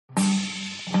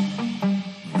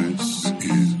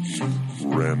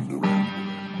Random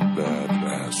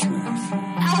Badassery.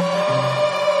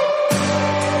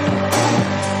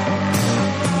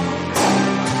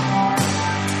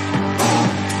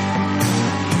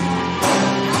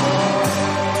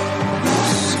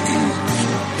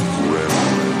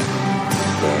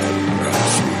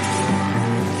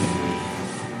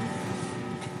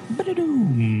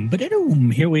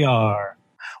 Ba-da-doom. Here we are.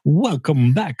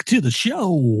 Welcome back to the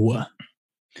show.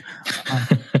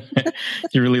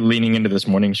 You're really leaning into this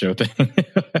morning show thing.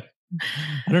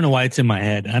 I don't know why it's in my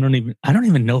head. I don't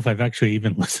even know if I've actually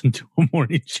even listened to a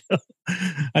morning show.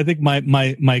 I think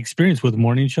my experience with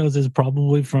morning shows is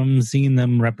probably from seeing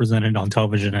them represented on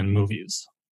television and movies.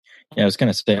 Yeah, I was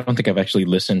going to say, I don't think I've actually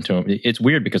listened to them. It's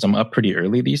weird because I'm up pretty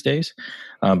early these days,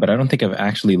 but I don't think I've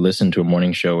actually listened to a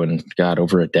morning show in, God,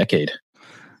 over a decade.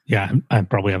 Yeah, I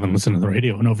probably haven't listened to the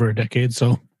radio in over a decade,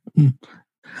 so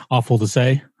awful to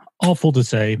say.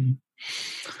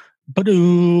 But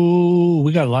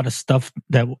we got a lot of stuff,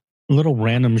 that little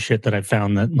random shit that I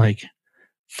found that like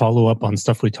follow up on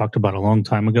stuff we talked about a long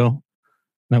time ago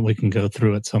that we can go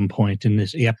through at some point in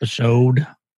this episode.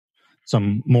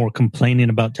 Some more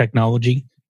complaining about technology.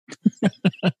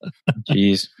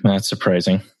 Jeez, that's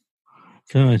surprising.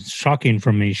 It's shocking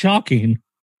from me. Shocking.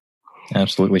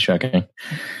 Absolutely shocking.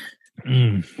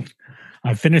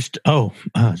 I finished. Well,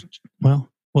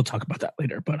 we'll talk about that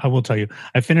later, but I will tell you,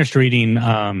 I finished reading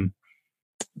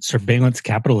Surveillance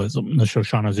Capitalism, the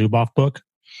Shoshana Zuboff book.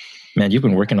 Man, you've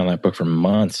been working on that book for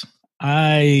months.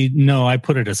 I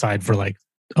put it aside for like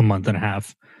a month and a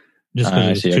half just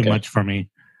because it was too much for me.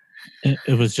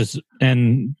 It was just,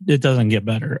 and it doesn't get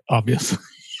better, obviously.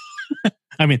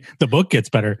 I mean, the book gets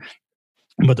better,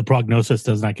 but the prognosis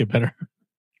does not get better.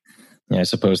 Yeah, I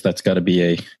suppose that's got to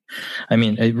be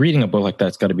reading a book like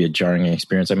that's got to be a jarring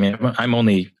experience. I mean, I'm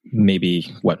only maybe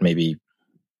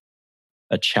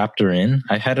a chapter in.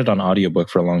 I had it on audiobook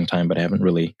for a long time, but I haven't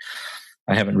really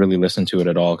listened to it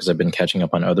at all because I've been catching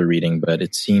up on other reading. But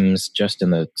it seems just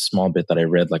in the small bit that I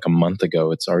read like a month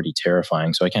ago, it's already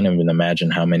terrifying. So I can't even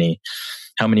imagine how many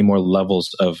more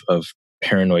levels of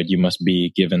paranoid you must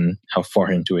be given how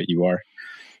far into it you are.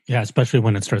 Yeah, especially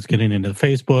when it starts getting into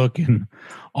Facebook and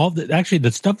all the. Actually,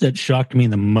 the stuff that shocked me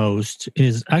the most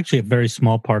is actually a very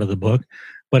small part of the book,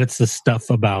 but it's the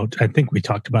stuff about. I think we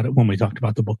talked about it when we talked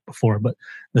about the book before, but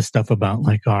the stuff about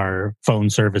like our phone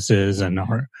services and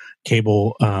our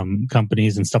cable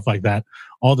companies and stuff like that.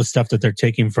 All the stuff that they're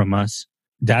taking from us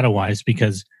data-wise,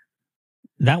 because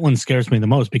that one scares me the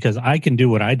most. Because I can do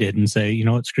what I did and say, you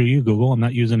know what, screw you, Google. I'm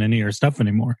not using any of your stuff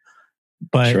anymore.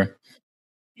 But sure.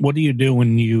 What do you do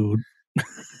when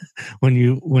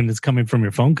when it's coming from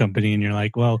your phone company and you're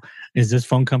like, well, is this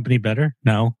phone company better?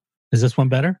 No. Is this one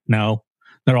better? No.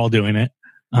 They're all doing it.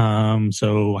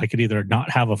 So I could either not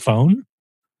have a phone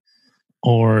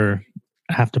or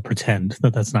have to pretend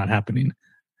that that's not happening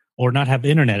or not have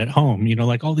internet at home. You know,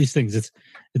 like all these things.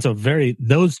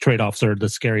 Those trade-offs are the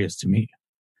scariest to me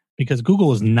because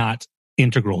Google is not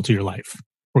integral to your life,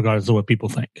 regardless of what people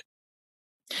think.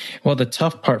 Well, the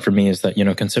tough part for me is that, you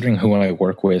know, considering who I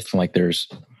work with, like there's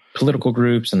political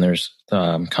groups and there's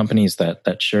companies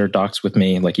that share docs with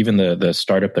me, like even the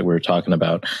startup that we were talking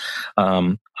about,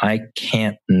 I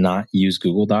can't not use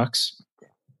Google Docs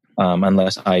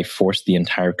unless I force the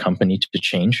entire company to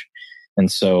change. And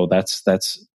so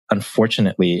that's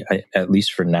unfortunately, at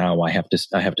least for now, I have to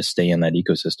stay in that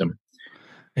ecosystem.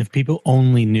 If people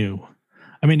only knew.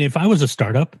 I mean, if I was a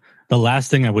startup, the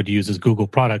last thing I would use is Google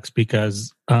products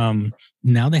because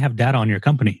now they have data on your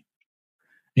company,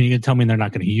 and you can tell me they're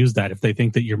not going to use that if they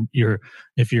think that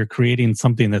if you're creating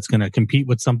something that's going to compete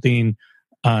with something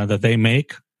that they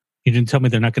make. You didn't tell me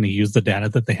they're not going to use the data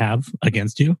that they have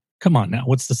against you. Come on now,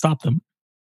 what's to stop them?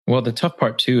 Well, the tough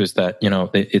part too is that, you know,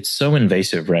 it's so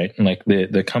invasive, right? Like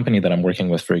the company that I'm working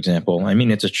with, for example, I mean,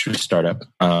 it's a true startup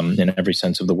in every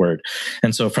sense of the word.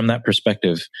 And so from that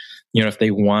perspective, you know, if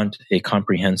they want a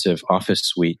comprehensive office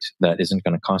suite that isn't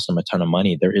going to cost them a ton of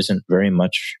money, there isn't very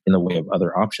much in the way of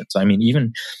other options. I mean,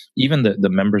 even the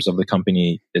members of the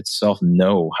company itself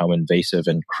know how invasive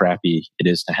and crappy it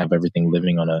is to have everything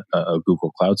living on a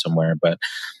Google Cloud somewhere, but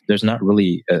there's not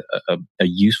really a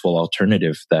useful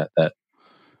alternative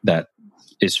that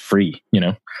is free, you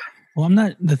know? Well,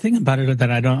 the thing about it that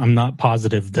I'm not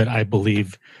positive that I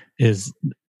believe is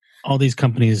all these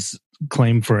companies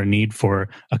claim for a need for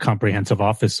a comprehensive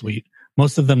office suite.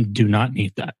 Most of them do not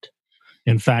need that.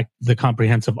 In fact, the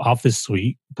comprehensive office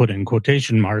suite, put in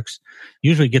quotation marks,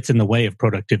 usually gets in the way of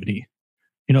productivity.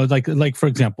 You know, like for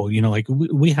example, you know, like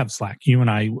we have Slack. You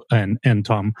and I and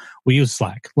Tom, we use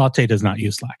Slack. Latte does not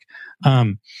use Slack.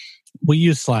 We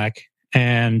use Slack,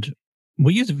 and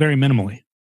we use it very minimally,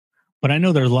 but I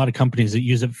know there's a lot of companies that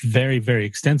use it very, very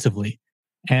extensively,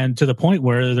 and to the point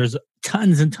where there's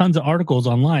tons and tons of articles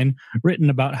online written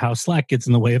about how Slack gets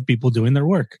in the way of people doing their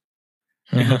work.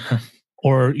 You know,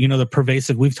 or the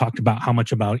pervasive. We've talked about how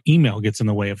much about email gets in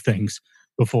the way of things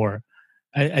before.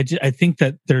 I think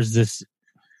that there's this.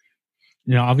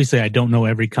 Obviously, I don't know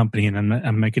every company, and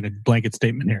I'm making a blanket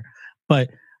statement here, but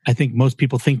I think most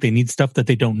people think they need stuff that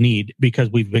they don't need because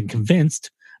we've been convinced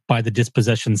by the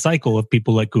dispossession cycle of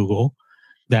people like Google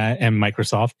and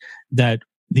Microsoft that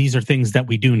these are things that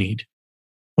we do need,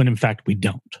 when in fact we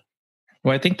don't.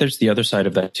 Well, I think there's the other side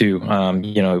of that too.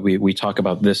 We talk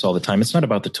about this all the time. It's not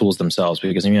about the tools themselves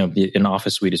because, an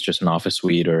Office suite is just an Office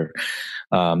suite, or,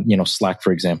 Slack,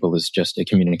 for example, is just a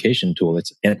communication tool.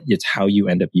 It's how you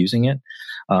end up using it.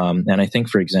 And I think,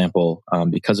 for example,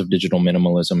 because of digital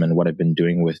minimalism and what I've been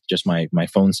doing with just my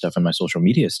phone stuff and my social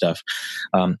media stuff,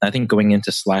 I think going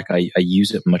into Slack, I use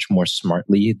it much more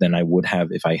smartly than I would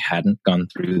have if I hadn't gone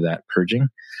through that purging.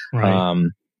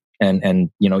 Right. And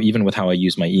even with how I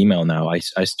use my email now, I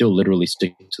still literally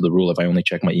stick to the rule of I only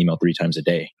check my email 3 times a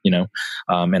day,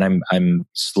 and I'm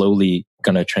slowly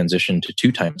going to transition to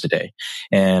 2 times a day.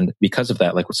 And because of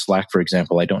that, like with Slack, for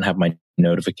example, I don't have my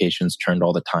notifications turned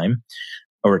all the time,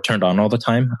 or turned on all the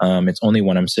time. It's only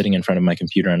when I'm sitting in front of my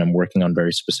computer and I'm working on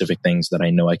very specific things that I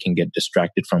know I can get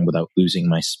distracted from without losing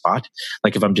my spot.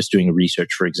 Like if I'm just doing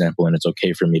research, for example, and it's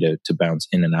okay for me to bounce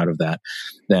in and out of that,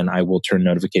 then I will turn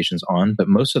notifications on. But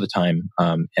most of the time,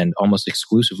 and almost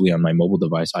exclusively on my mobile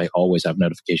device, I always have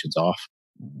notifications off.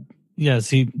 Yeah,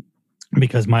 see,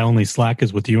 because my only Slack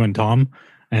is with you and Tom,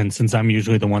 and since I'm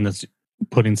usually the one that's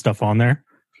putting stuff on there,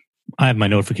 I have my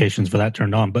notifications for that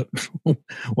turned on, but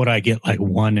what I get like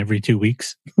 1 every 2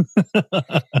 weeks.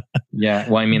 Yeah,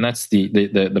 well, I mean, that's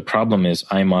the problem is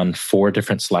I'm on 4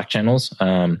 different Slack channels,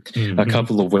 a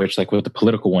couple of which, like with the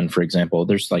political one, for example,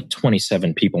 there's like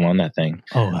 27 people on that thing.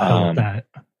 Oh, hell with that.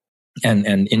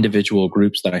 And individual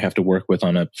groups that I have to work with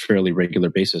on a fairly regular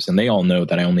basis. And they all know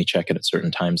that I only check it at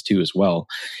certain times too as well.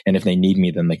 And if they need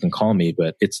me, then they can call me.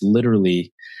 But it's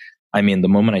literally, I mean, the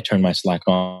moment I turn my Slack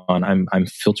on, I'm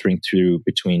filtering through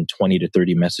between 20 to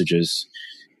 30 messages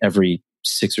every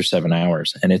 6 or 7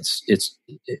 hours. And it's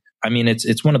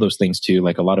one of those things too.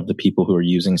 Like a lot of the people who are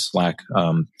using Slack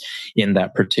in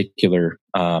that particular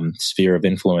sphere of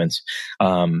influence,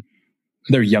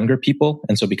 they're younger people.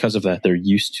 And so because of that, they're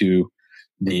used to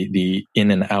the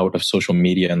in and out of social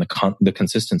media and the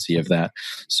consistency of that.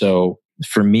 So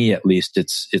for me, at least,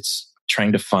 it's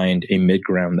trying to find a mid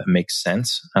ground that makes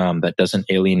sense, that doesn't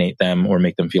alienate them or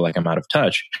make them feel like I'm out of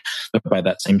touch. But by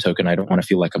that same token, I don't want to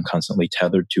feel like I'm constantly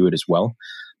tethered to it as well.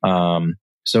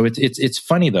 So it's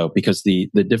funny though, because the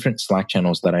different Slack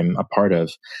channels that I'm a part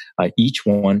of, each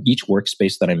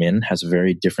workspace that I'm in has a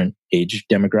very different age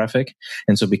demographic.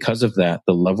 And so because of that,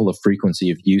 the level of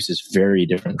frequency of use is very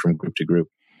different from group to group.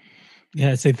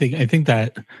 Yes, I think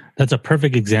that's a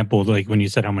perfect example. Like when you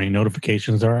said how many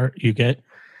notifications you get,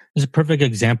 it's a perfect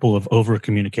example of over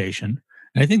communication.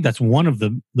 And I think that's one of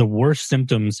the worst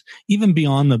symptoms, even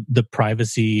beyond the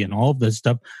privacy and all of this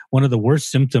stuff. One of the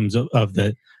worst symptoms of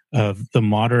the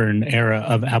modern era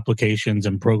of applications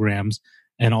and programs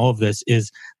and all of this is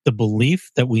the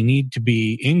belief that we need to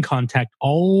be in contact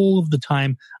all of the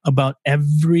time about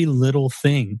every little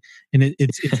thing. And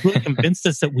it's really convinced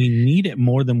us that we need it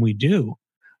more than we do.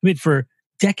 I mean, for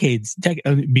decades,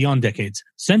 beyond decades,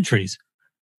 centuries,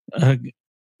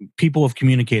 people have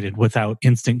communicated without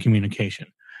instant communication.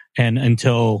 And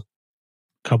until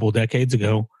a couple of decades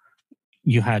ago,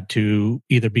 you had to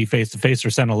either be face to face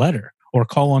or send a letter or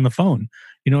call on the phone.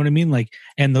 You know what I mean? Like,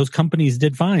 and those companies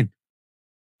did fine.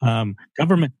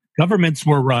 Governments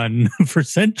were run for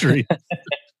centuries.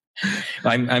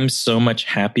 I'm so much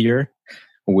happier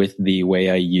with the way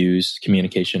I use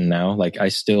communication now. Like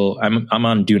I'm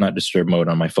on do not disturb mode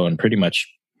on my phone pretty much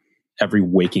every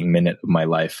waking minute of my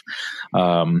life.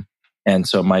 And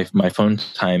so my phone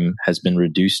time has been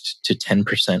reduced to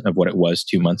 10% of what it was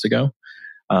 2 months ago.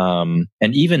 And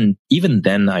even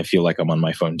then I feel like I'm on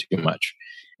my phone too much.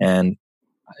 And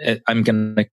I'm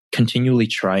going to continually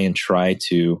try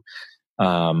to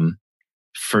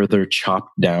further chop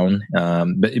down.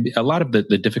 But a lot of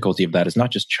the difficulty of that is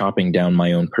not just chopping down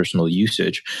my own personal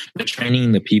usage, but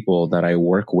training the people that I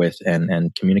work with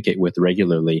and communicate with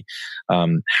regularly,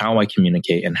 how I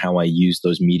communicate and how I use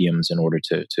those mediums in order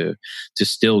to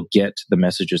still get the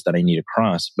messages that I need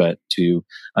across, but to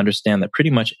understand that pretty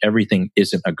much everything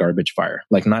isn't a garbage fire.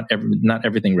 Like not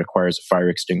everything requires a fire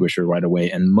extinguisher right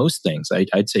away. And most things,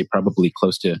 I'd say probably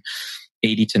close to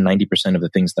 80 to 90% of the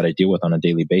things that I deal with on a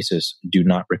daily basis do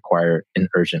not require an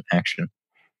urgent action.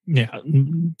 Yeah,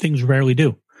 things rarely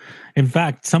do. In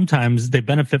fact, sometimes they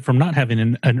benefit from not having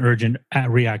an urgent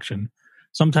reaction.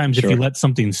 Sometimes if you Sure. let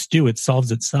something stew, it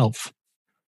solves itself.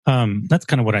 That's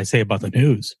kind of what I say about the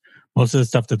news. Most of the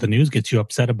stuff that the news gets you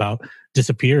upset about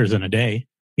disappears in a day.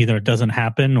 Either it doesn't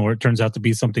happen or it turns out to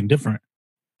be something different.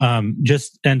 And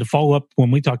to follow up,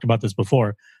 when we talked about this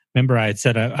before, remember I had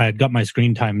said I had got my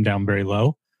screen time down very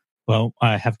low. Well,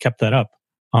 I have kept that up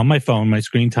on my phone. My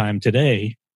screen time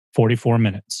today, 44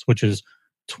 minutes, which is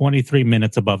 23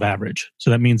 minutes above average. So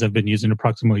that means I've been using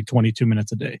approximately 22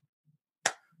 minutes a day.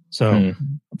 So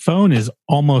phone is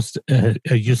almost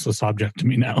a useless object to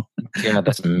me now. Yeah,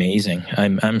 that's amazing.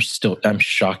 I'm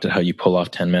shocked at how you pull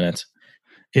off 10 minutes.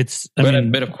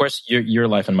 But of course, your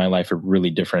life and my life are really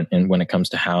different, and when it comes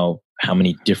to how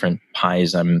many different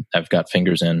pies I've got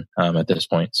fingers in at this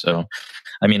point. So,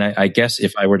 I mean, I guess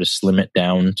if I were to slim it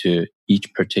down to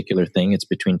each particular thing, it's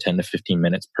between 10 to 15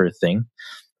 minutes per thing.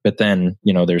 But then,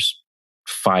 there's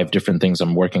 5 different things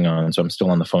I'm working on, so I'm still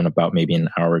on the phone about maybe an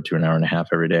hour to an hour and a half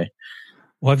every day.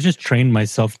 Well, I've just trained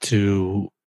myself to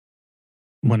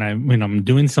when I'm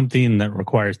doing something that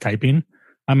requires typing,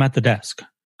 I'm at the desk.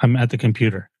 I'm at the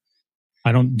computer.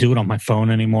 I don't do it on my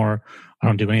phone anymore. I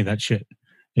don't do any of that shit.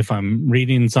 If I'm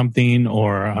reading something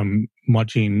or I'm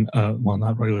watching,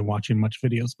 not really watching much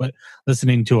videos, but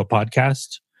listening to a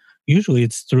podcast, usually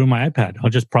it's through my iPad. I'll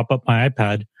just prop up my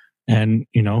iPad and,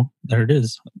 there it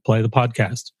is. Play the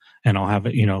podcast and I'll have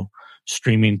it,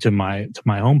 streaming to my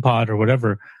HomePod or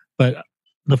whatever. But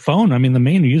the phone, the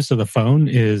main use of the phone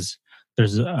is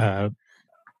there's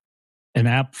an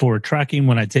app for tracking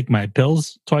when I take my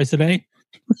pills twice a day.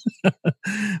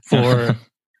 For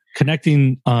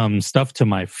connecting stuff to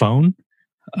my phone,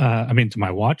 to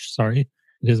my watch. Sorry,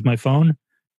 it is my phone.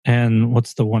 And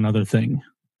what's the one other thing?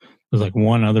 There's like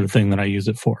one other thing that I use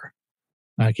it for.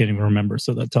 I can't even remember.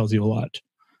 So that tells you a lot.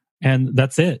 And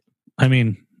that's it. I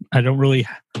don't really.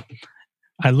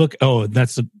 I look. Oh,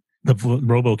 that's the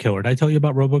Robo Killer. Did I tell you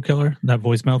about Robo Killer? That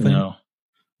voicemail thing? No.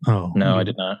 Oh no, I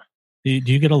did not. Do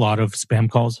you get a lot of spam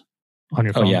calls on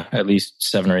your phone? Oh yeah, at least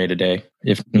 7 or 8 a day,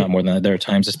 if not more than that. There are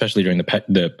times, especially during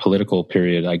the political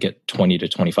period, I get 20 to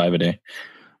 25 a day.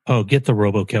 Oh, get the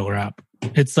Robo Killer app.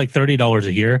 It's like $30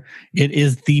 a year. It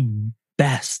is the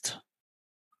best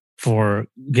for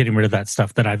getting rid of that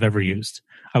stuff that I've ever used.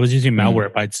 I was using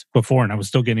Malwarebytes before, and I was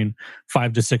still getting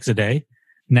 5 to 6 a day.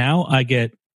 Now I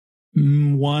get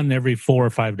one every 4 or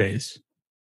 5 days.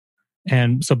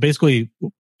 And so basically,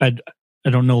 I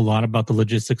don't know a lot about the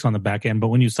logistics on the back end, but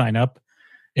when you sign up,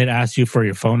 it asks you for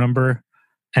your phone number.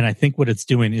 And I think what it's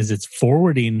doing is it's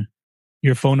forwarding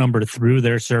your phone number through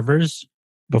their servers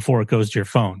before it goes to your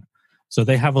phone. So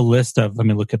they have a list of, let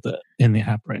me look at in the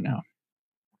app right now.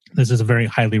 This is a very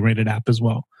highly rated app as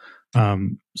well.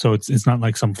 So it's not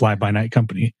like some fly-by-night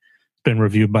company. It's been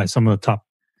reviewed by some of the top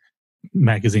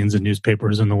magazines and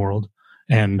newspapers in the world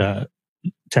and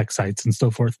tech sites and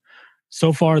so forth.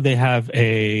 So far, they have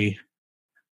a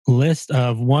list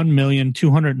of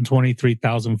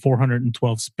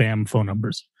 1,223,412 spam phone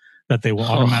numbers that they will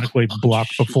automatically block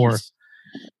before.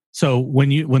 So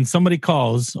when somebody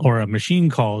calls or a machine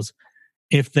calls,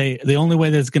 if the only way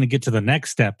that it's going to get to the next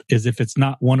step is if it's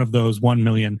not one of those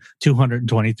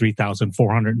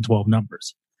 1,223,412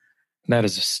 numbers. That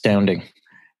is astounding.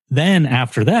 Then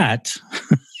after that,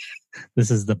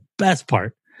 this is the best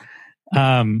part.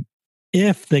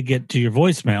 If they get to your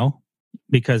voicemail,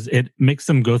 because it makes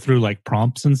them go through like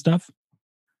prompts and stuff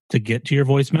to get to your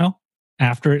voicemail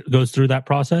after it goes through that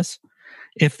process.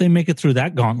 If they make it through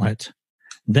that gauntlet,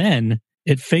 then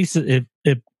it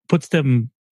puts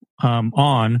them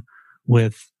on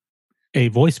with a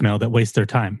voicemail that wastes their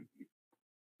time.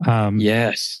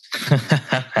 Yes.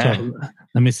 So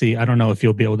let me see. I don't know if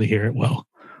you'll be able to hear it well.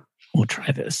 We'll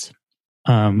try this.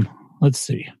 Let's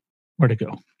see. Where'd it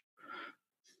go?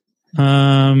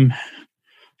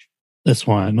 This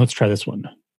one. Let's try this one.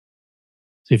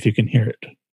 See if you can hear it. Is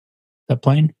that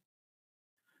playing?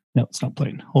 No, it's not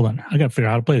playing. Hold on. I got to figure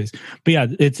out how to play this. But yeah,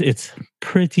 it's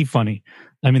pretty funny.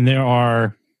 There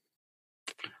are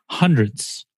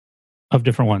hundreds of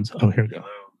different ones. Oh, here we go.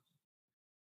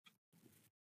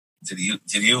 Did you,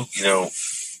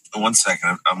 one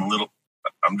second. I'm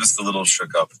just a little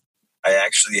shook up. I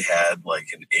actually had like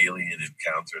an alien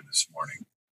encounter this morning.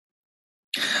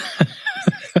 I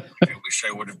wish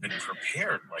I would have been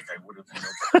prepared. Like I would have been.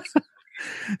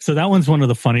 So that one's one of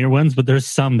the funnier ones, but there's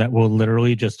some that will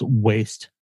literally just waste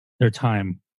their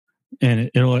time. And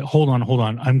it'll like, hold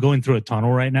on. I'm going through a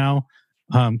tunnel right now.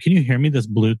 Can you hear me? This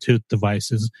Bluetooth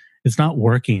device it's not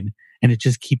working, and it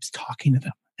just keeps talking to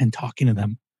them and talking to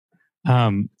them.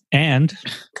 And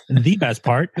the best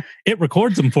part, it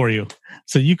records them for you.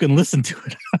 So you can listen to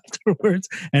it afterwards.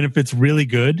 And if it's really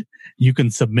good, you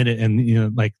can submit it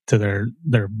and, like to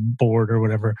their board or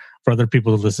whatever for other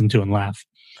people to listen to and laugh.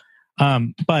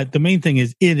 But the main thing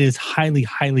is it is highly,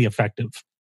 highly effective.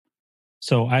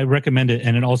 So I recommend it.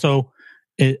 And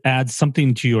it adds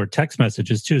something to your text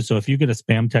messages too. So if you get a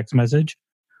spam text message,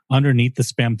 underneath the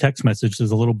spam text message,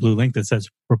 there's a little blue link that says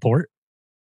report.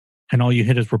 And all you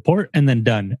hit is report and then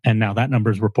done. And now that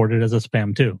number is reported as a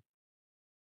spam too.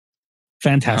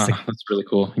 Fantastic. That's really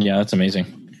cool. Yeah, that's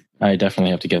amazing. I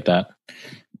definitely have to get that.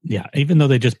 Yeah, even though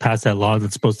they just passed that law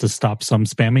that's supposed to stop some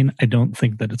spamming, I don't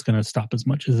think that it's going to stop as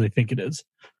much as they think it is,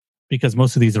 because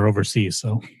most of these are overseas.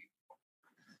 So,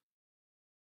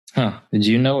 do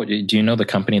you know the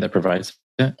company that provides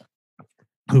it?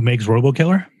 Who makes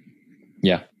RoboKiller?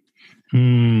 Yeah.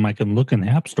 I can look in the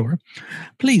App Store.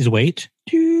 Please wait.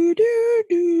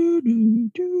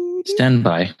 Stand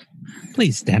by.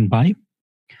 Please stand by.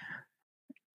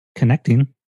 Connecting.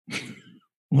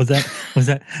 Was that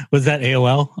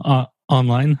AOL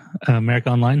online, America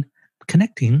Online?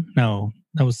 Connecting? No,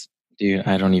 that was. Dude,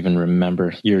 I don't even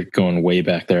remember. You're going way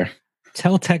back there.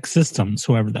 Teltech Systems,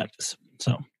 whoever that is.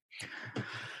 So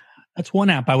that's one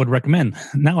app I would recommend.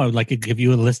 Now I would like to give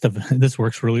you a list of. This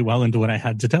works really well into what I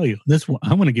had to tell you.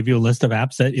 I want to give you a list of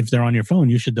apps that if they're on your phone,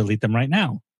 you should delete them right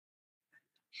now.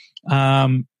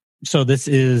 So this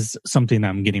is something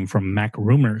I'm getting from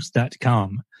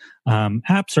macrumors.com.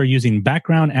 Apps are using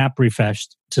background app refresh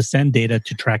to send data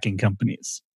to tracking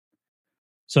companies.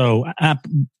 So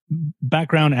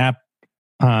background app,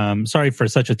 sorry for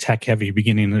such a tech heavy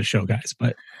beginning of the show, guys,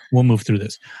 but we'll move through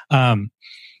this.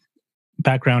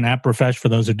 Background app refresh, for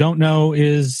those who don't know,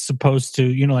 is supposed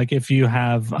to, like if you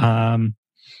have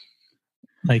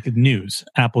like news,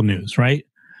 Apple News, right?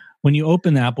 When you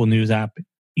open the Apple News app,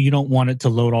 you don't want it to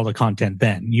load all the content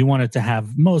then. You want it to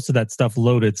have most of that stuff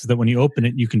loaded so that when you open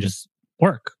it, you can just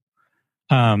work.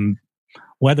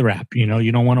 Weather app, you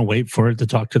don't want to wait for it to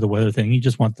talk to the weather thing. You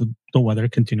just want the weather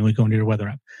continually going to your weather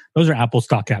app. Those are Apple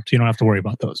stock apps. You don't have to worry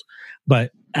about those.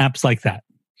 But apps like that.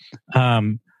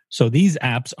 So these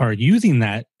apps are using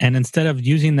that, and instead of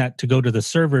using that to go to the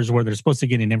servers where they're supposed to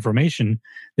get information,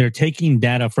 they're taking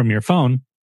data from your phone,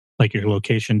 like your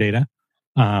location data,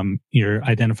 your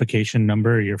identification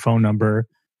number, your phone number,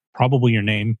 probably your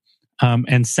name,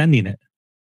 and sending it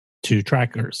to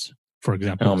trackers, for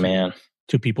example. Oh, man.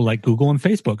 To people like Google and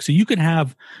Facebook. So you can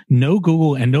have no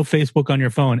Google and no Facebook on your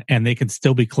phone, and they can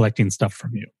still be collecting stuff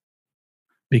from you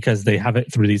because they have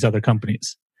it through these other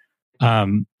companies.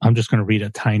 I'm just going to read a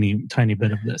tiny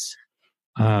bit of this.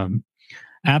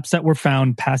 Apps that were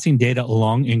found passing data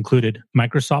along included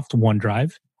Microsoft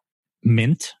OneDrive,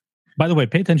 Mint. By the way,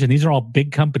 pay attention. These are all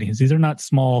big companies. These are not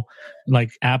small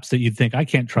like apps that you'd think I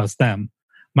can't trust them.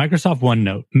 Microsoft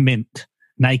OneNote, Mint,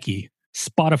 Nike,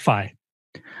 Spotify.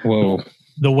 Whoa.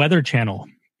 The Weather Channel,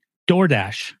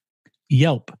 DoorDash,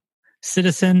 Yelp,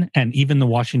 Citizen, and even the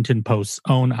Washington Post's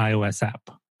own iOS app.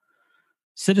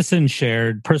 Citizen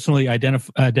shared personally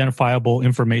identifiable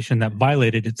information that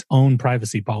violated its own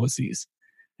privacy policies,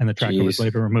 and the tracker was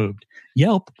later removed.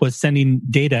 Yelp was sending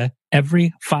data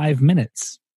every 5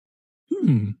 minutes.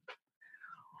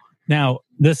 Now,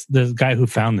 the guy who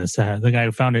found this, the guy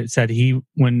who found it, said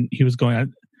when he was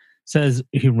going, says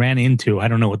he ran into, I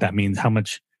don't know what that means,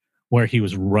 where he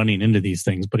was running into these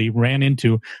things, but he ran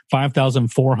into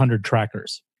 5,400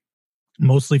 trackers,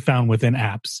 mostly found within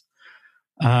apps.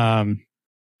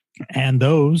 And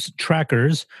those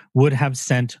trackers would have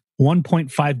sent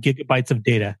 1.5 gigabytes of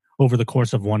data over the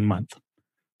course of 1 month.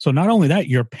 So not only that,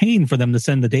 you're paying for them to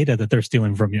send the data that they're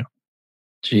stealing from you.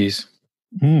 Jeez.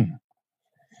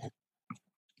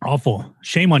 Awful.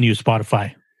 Shame on you,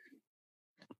 Spotify.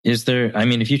 Is there,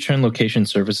 if you turn location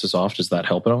services off, does that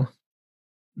help at all?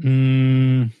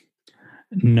 No,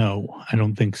 I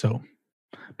don't think so.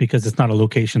 Because it's not a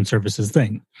location services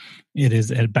thing. It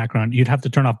is a background. You'd have to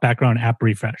turn off background app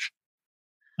refresh.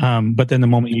 But then the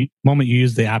moment you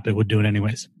use the app, it would do it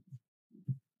anyways.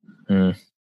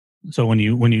 So when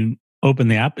you open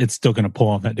the app, it's still going to pull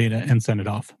all that data and send it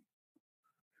off.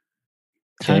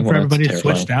 Time for everybody to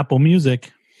switch to Apple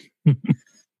Music.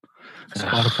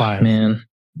 Spotify, man.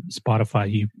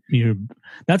 Spotify, you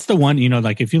that's the one,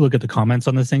 like if you look at the comments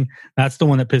on this thing, that's the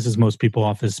one that pisses most people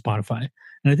off is Spotify.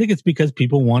 And I think it's because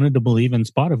people wanted to believe in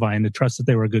Spotify and to trust that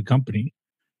they were a good company.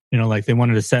 Like they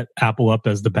wanted to set Apple up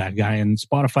as the bad guy and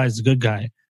Spotify is the good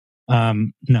guy.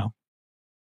 No.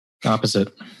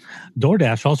 Opposite.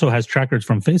 DoorDash also has trackers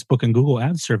from Facebook and Google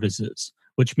ad services,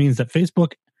 which means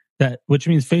Facebook and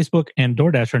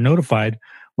DoorDash are notified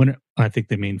when, I think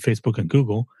they mean Facebook and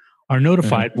Google, are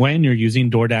notified when you're using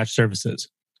DoorDash services.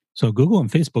 So Google and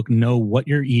Facebook know what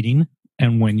you're eating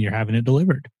and when you're having it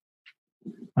delivered.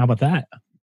 How about that?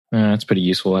 That's pretty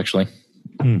useful, actually.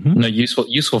 Mm-hmm. No,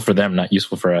 useful for them, not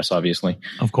useful for us, obviously.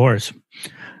 Of course.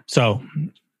 So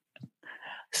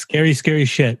scary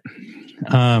shit.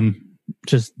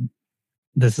 Just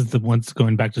this is the ones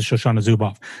going back to Shoshana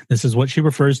Zuboff. This is what she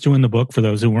refers to in the book, for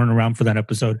those who weren't around for that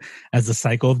episode, as the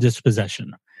cycle of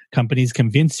dispossession. Companies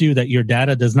convince you that your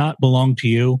data does not belong to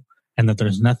you and that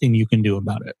there's nothing you can do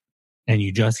about it. And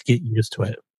you just get used to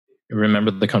it.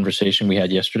 Remember the conversation we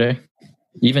had yesterday?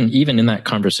 Even in that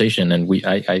conversation, and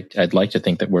I'd like to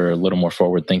think that we're a little more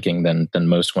forward thinking than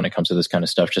most when it comes to this kind of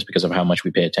stuff, just because of how much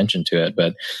we pay attention to it.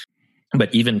 But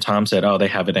even Tom said, "Oh, they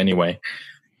have it anyway."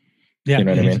 Yeah, you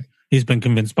know what I mean. He's been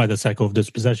convinced by the cycle of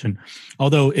dispossession.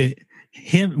 Although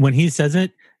when he says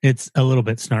it, it's a little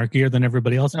bit snarkier than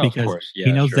everybody else because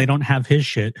he knows they don't have his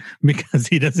shit because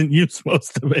he doesn't use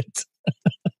most of it.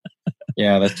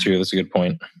 Yeah, that's true. That's a good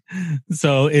point.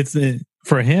 So it's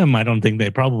for him. I don't think they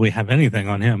probably have anything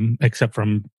on him except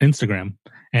from Instagram.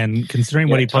 And considering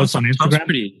what he posts on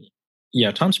Instagram,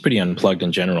 Tom's pretty unplugged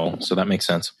in general, so that makes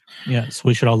sense. Yes,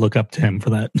 we should all look up to him for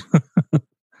that.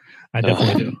 I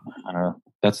definitely do.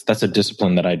 That's a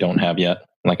discipline that I don't have yet.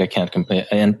 Like I can't complain,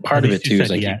 and part of it too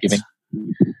is I keep giving.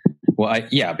 Well,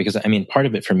 because I mean, part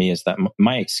of it for me is that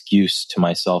my excuse to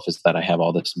myself is that I have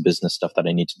all this business stuff that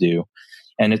I need to do.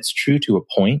 And it's true to a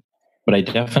point, but I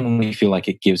definitely feel like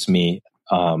it gives me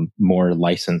more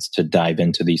license to dive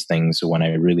into these things when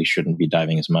I really shouldn't be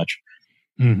diving as much.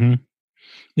 Mm-hmm.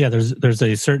 Yeah, there's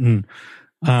a certain,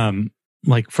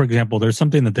 like, for example, there's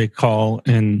something that they call,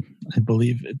 and I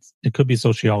believe it could be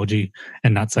sociology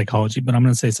and not psychology, but I'm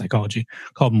going to say psychology,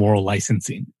 called moral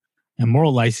licensing. And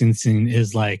moral licensing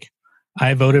is like,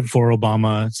 I voted for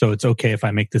Obama, so it's okay if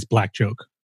I make this black joke.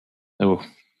 Oh.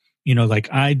 You know, like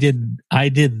I did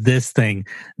this thing,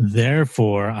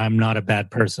 therefore I'm not a bad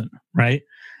person, right?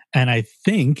 And I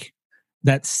think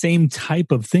that same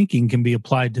type of thinking can be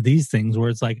applied to these things where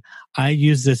it's like, I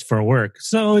use this for work,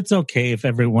 so it's okay if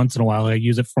every once in a while I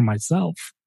use it for myself.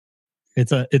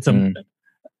 It's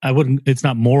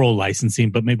not moral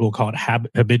licensing, but maybe we'll call it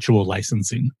habitual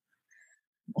licensing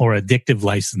or addictive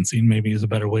licensing, maybe is a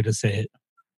better way to say it.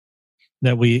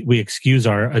 That we excuse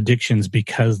our addictions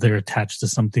because they're attached to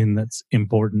something that's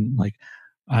important. Like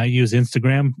I use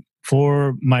Instagram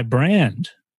for my brand.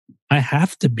 I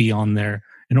have to be on there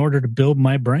in order to build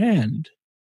my brand.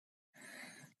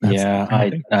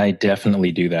 I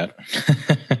definitely do that.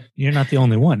 You're not the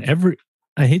only one.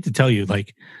 I hate to tell you,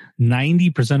 like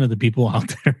 90% of the people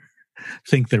out there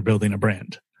think they're building a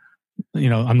brand. You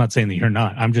know, I'm not saying that you're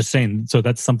not. I'm just saying, so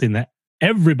that's something that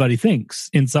everybody thinks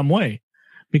in some way.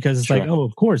 Because it's like, oh,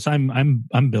 of course, I'm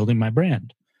building my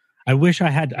brand. I wish I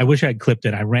had clipped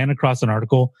it. I ran across an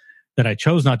article that I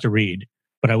chose not to read,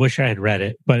 but I wish I had read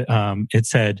it. But it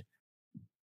said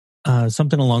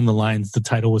something along the lines. The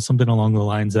title was something along the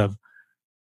lines of,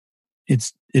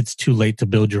 "It's too late to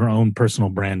build your own personal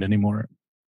brand anymore."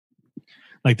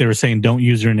 Like they were saying, don't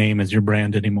use your name as your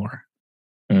brand anymore.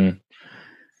 I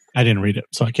didn't read it,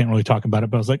 so I can't really talk about it.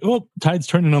 But I was like, oh, tide's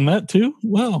turning on that too.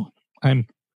 Well,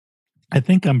 I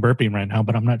think I'm burping right now,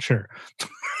 but I'm not sure.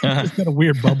 It's got a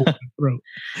weird bubble in the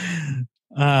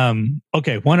throat.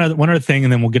 Okay, one other thing,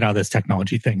 and then we'll get out of this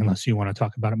technology thing, unless you want to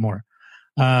talk about it more.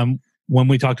 When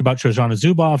we talked about Shoshana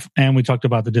Zuboff and we talked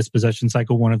about the dispossession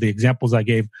cycle, one of the examples I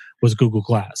gave was Google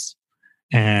Glass.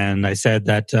 And I said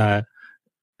that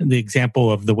the example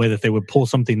of the way that they would pull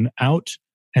something out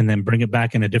and then bring it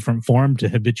back in a different form to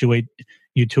habituate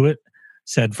you to it,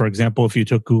 said, for example, if you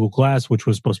took Google Glass, which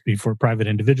was supposed to be for private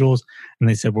individuals, and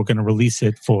they said, we're going to release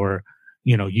it for,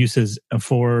 uses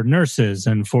for nurses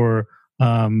and for,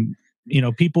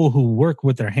 people who work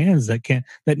with their hands that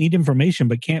need information,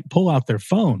 but can't pull out their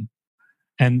phone.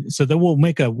 And so then we'll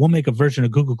make a version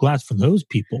of Google Glass for those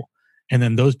people. And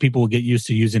then those people will get used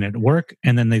to using it at work.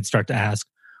 And then they'd start to ask,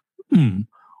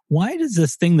 why does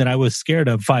this thing that I was scared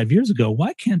of 5 years ago,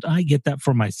 why can't I get that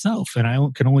for myself? And I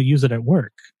can only use it at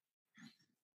work.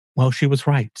 Well, she was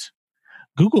right.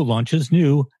 Google launches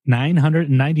new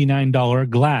 $999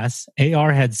 Glass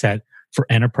AR headset for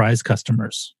enterprise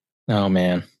customers. Oh,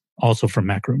 man. Also from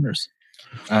Mac Rumors.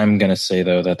 I'm going to say,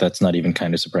 though, that that's not even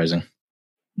kind of surprising.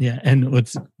 Yeah, and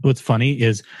what's funny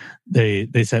is they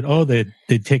said,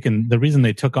 they'd taken, the reason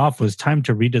they took off was time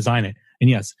to redesign it. And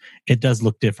yes, it does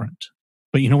look different.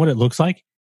 But you know what it looks like?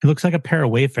 It looks like a pair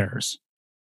of Wayfarers.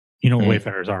 You know what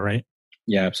Wayfarers are, right?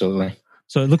 Yeah, absolutely.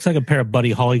 So it looks like a pair of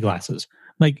Buddy Holly glasses,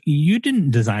 Like, you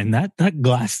didn't design that. That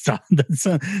glass style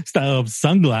of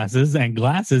sunglasses and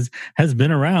glasses has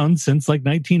been around since like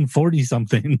 1940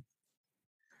 something.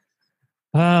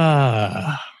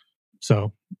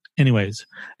 So anyways,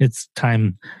 it's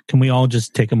time. Can we all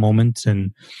just take a moment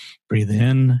and breathe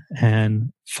in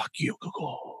and fuck you,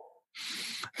 Google?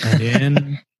 And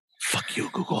in, fuck you,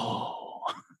 Google.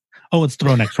 Oh, let's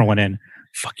throw an extra one in.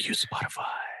 Fuck you, Spotify.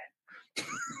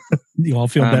 You all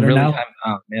feel better now?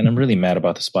 I'm really mad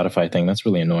about the Spotify thing. That's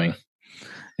really annoying.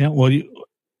 Yeah, well,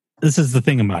 this is the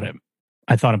thing about it.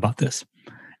 I thought about this.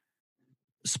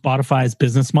 Spotify's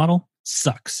business model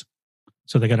sucks.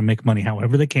 So they got to make money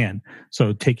however they can.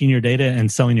 So taking your data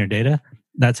and selling your data,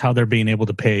 that's how they're being able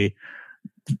to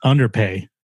underpay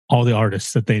all the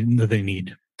artists that they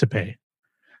need to pay.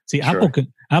 See, sure.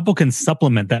 Apple can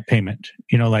supplement that payment,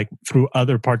 like through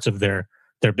other parts of their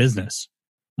business.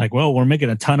 Like, well, we're making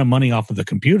a ton of money off of the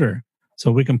computer,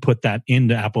 so we can put that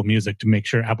into Apple Music to make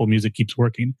sure Apple Music keeps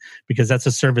working, because that's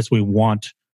a service we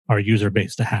want our user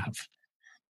base to have.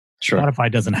 Sure.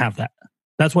 Spotify doesn't have that.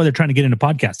 That's why they're trying to get into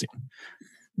podcasting,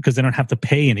 because they don't have to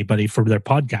pay anybody for their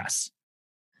podcasts.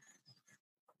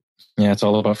 Yeah, it's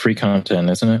all about free content,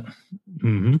 isn't it?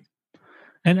 Mm-hmm.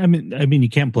 And I mean, you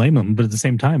can't blame them, but at the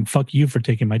same time, fuck you for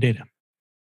taking my data.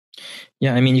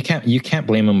 Yeah, I mean, you can't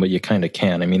blame them, but you kind of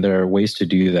can. I mean, there are ways to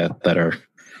do that are,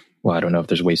 well, I don't know if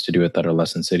there's ways to do it that are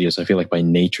less insidious. I feel like by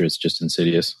nature it's just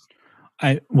insidious.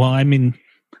 I'll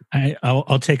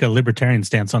take a libertarian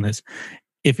stance on this.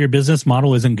 If your business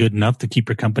model isn't good enough to keep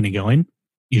your company going,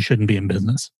 you shouldn't be in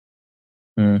business.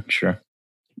 Sure.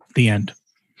 The end.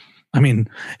 I mean,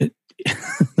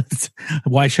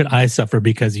 why should I suffer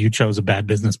because you chose a bad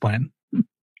business plan?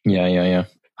 Yeah.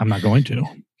 I'm not going to.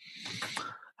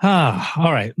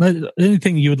 All right.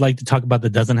 Anything you would like to talk about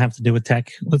that doesn't have to do with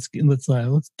tech? Let's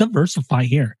diversify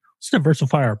here. Let's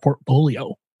diversify our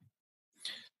portfolio.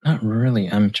 Not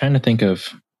really. I'm trying to think of.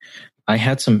 I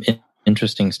had some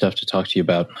interesting stuff to talk to you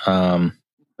about,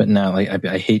 but now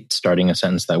I hate starting a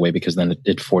sentence that way, because then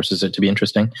it forces it to be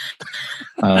interesting.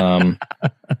 How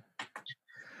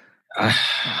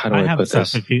do I put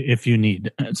this? If you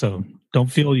need, so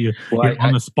don't feel you're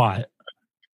on the spot.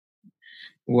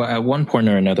 Well, at one point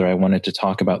or another, I wanted to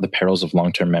talk about the perils of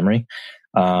long-term memory,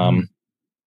 and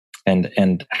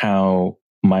how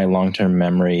my long-term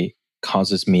memory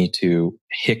causes me to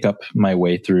hiccup my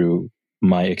way through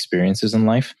my experiences in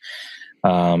life.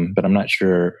 But I'm not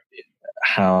sure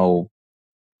how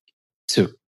to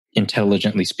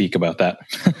intelligently speak about that.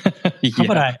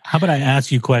 How about I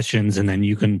ask you questions and then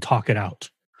you can talk it out?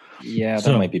 Yeah,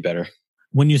 that might be better.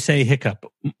 When you say hiccup,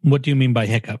 what do you mean by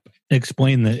hiccup?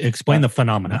 Explain the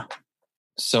phenomena.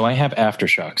 So I have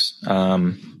aftershocks.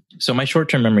 So my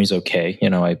short-term memory is okay.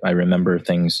 I remember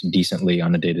things decently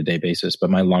on a day-to-day basis, but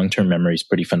my long-term memory is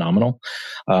pretty phenomenal.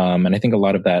 And I think a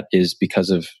lot of that is because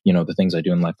of, the things I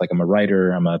do in life. Like, I'm a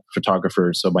writer, I'm a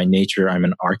photographer. So by nature, I'm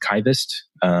an archivist,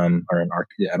 I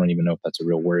don't even know if that's a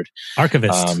real word.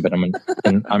 Archivist. But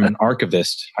I'm an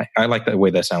archivist. I like the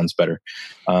way that sounds better.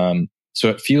 So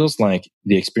it feels like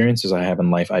the experiences I have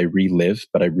in life, I relive,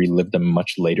 but I relive them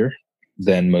much later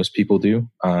than most people do.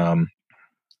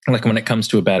 Like, when it comes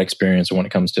to a bad experience, or when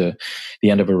it comes to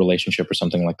the end of a relationship or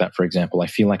something like that, for example, I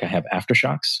feel like I have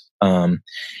aftershocks,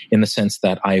 in the sense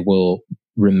that I will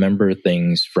remember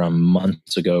things from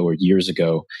months ago or years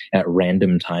ago at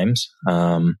random times.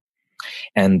 And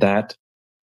that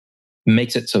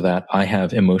makes it so that I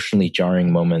have emotionally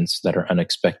jarring moments that are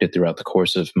unexpected throughout the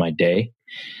course of my day.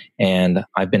 And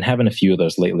I've been having a few of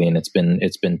those lately, and it's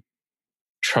been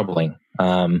troubling.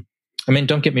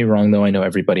 Don't get me wrong, though. I know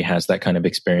everybody has that kind of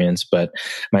experience, but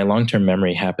my long-term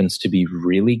memory happens to be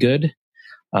really good.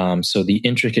 So the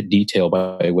intricate detail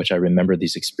by which I remember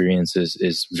these experiences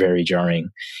is very jarring.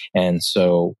 And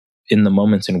so in the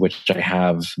moments in which I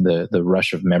have the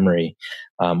rush of memory,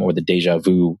 or the deja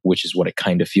vu, which is what it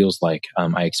kind of feels like,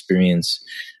 I experience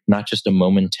not just a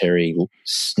momentary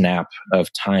snap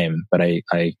of time, but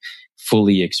I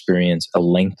fully experience a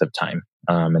length of time.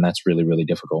 And that's really, really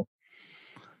difficult.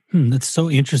 That's so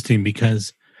interesting,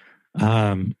 because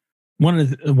one of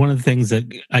the things that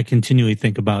I continually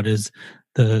think about is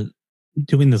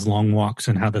doing these long walks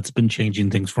and how that's been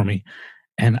changing things for me.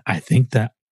 And I think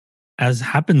that, as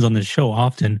happens on this show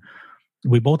often,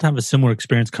 we both have a similar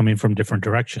experience coming from different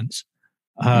directions.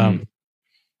 I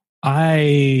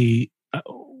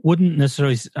wouldn't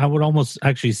necessarily. I would almost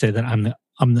actually say that I'm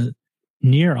the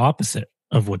near opposite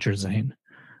of what you're saying.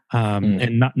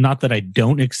 And not that I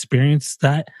don't experience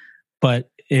that, but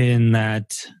in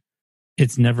that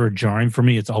it's never jarring for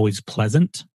me. It's always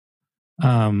pleasant.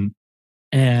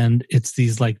 and it's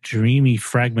these like dreamy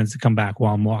fragments that come back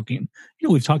while I'm walking.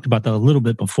 We've talked about that a little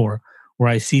bit before, where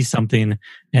I see something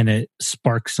and it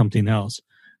sparks something else.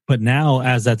 But now,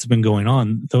 as that's been going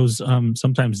on, those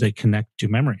sometimes they connect to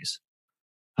memories.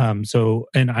 And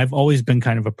I've always been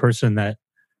kind of a person that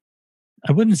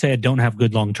I wouldn't say I don't have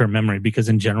good long-term memory, because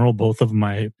in general, both of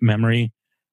my memory,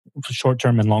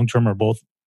 short-term and long-term, are both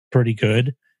pretty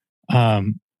good.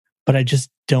 But I just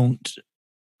don't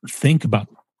think about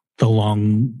the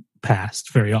long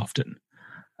past very often.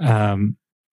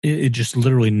 It just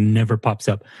literally never pops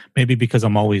up. Maybe because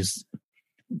I'm always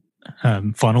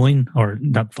tunneling,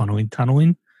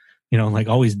 like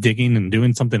always digging and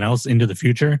doing something else into the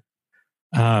future.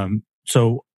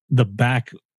 So the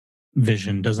back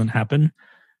vision doesn't happen.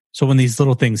 So when these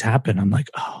little things happen, I'm like,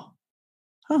 oh,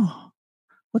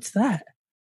 what's that?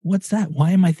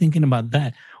 Why am I thinking about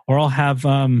that? Or I'll have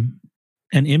an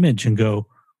image and go,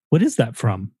 what is that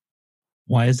from?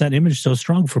 Why is that image so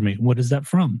strong for me? What is that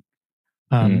from?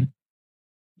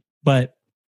 But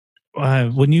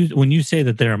when you say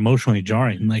that they're emotionally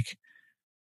jarring, like,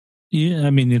 yeah, I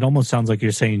mean, it almost sounds like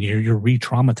you're saying you're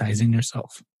re-traumatizing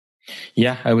yourself.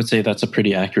 Yeah, I would say that's a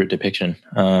pretty accurate depiction.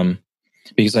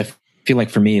 Because I feel like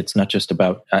for me, it's not just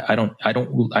about, I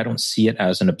don't see it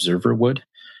as an observer would.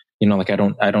 Like I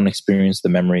don't experience the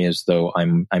memory as though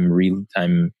I'm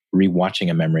rewatching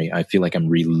a memory. I feel like I'm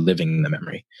reliving the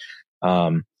memory.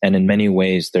 And in many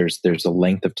ways, there's a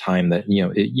length of time that,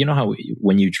 how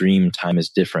when you dream, time is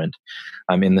different.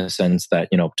 In the sense that,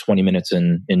 20 minutes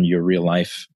in your real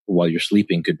life while you're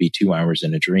sleeping could be 2 hours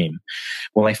in a dream.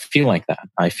 Well, I feel like that.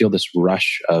 I feel this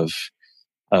rush of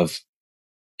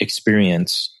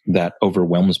experience that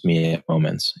overwhelms me at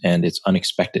moments, and it's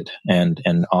unexpected, and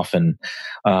often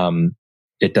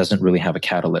it doesn't really have a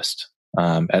catalyst.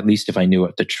 At least if I knew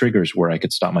what the triggers were, I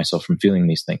could stop myself from feeling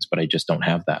these things, but I just don't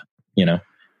have that.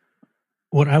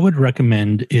 What I would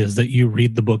recommend is that you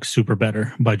read the book Super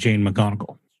Better by Jane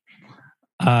McGonigal.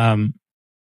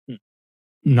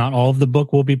 Not all of the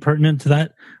book will be pertinent to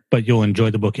that, but you'll enjoy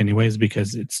the book anyways,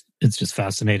 because it's just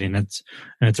fascinating.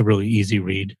 It's a really easy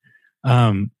read.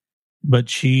 But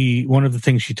one of the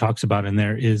things she talks about in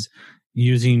there is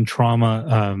using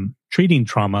trauma, treating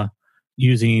trauma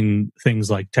using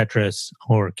things like Tetris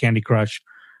or Candy Crush.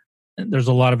 There's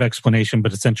a lot of explanation,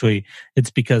 but essentially it's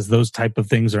because those type of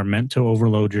things are meant to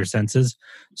overload your senses.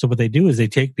 So what they do is they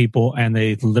take people and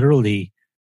they literally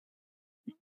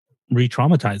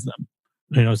re-traumatize them.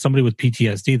 Somebody with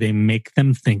PTSD, they make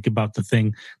them think about the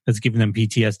thing that's giving them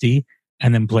PTSD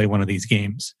and then play one of these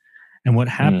games. And what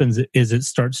happens is it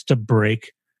starts to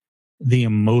break the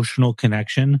emotional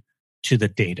connection to the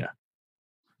data.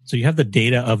 So you have the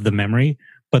data of the memory,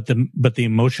 but the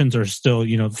emotions are still,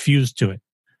 fused to it.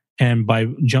 And by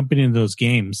jumping into those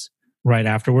games right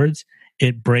afterwards,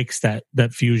 it breaks that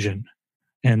fusion.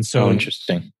 And so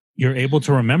interesting. You're able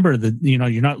to remember that,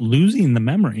 you're not losing the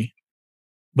memory,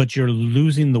 but you're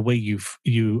losing the way you're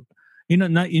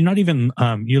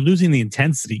losing the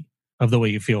intensity of the way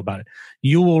you feel about it.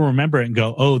 You will remember it and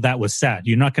go, oh, that was sad.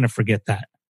 You're not going to forget that,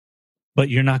 but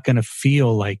you're not going to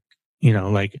feel like,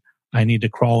 like I need to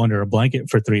crawl under a blanket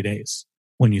for 3 days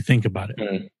when you think about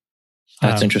it.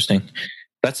 That's interesting.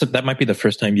 That might be the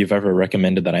first time you've ever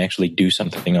recommended that I actually do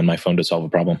something on my phone to solve a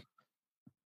problem.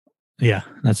 Yeah,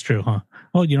 that's true, huh?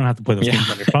 Well, you don't have to play those games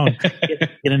on your phone.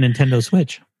 Get a Nintendo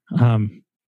Switch.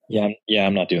 Yeah,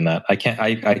 I'm not doing that. I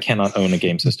cannot own a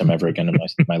game system ever again in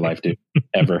my life, dude.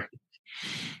 Ever.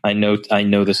 I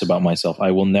know this about myself. I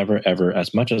will never, ever,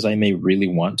 as much as I may really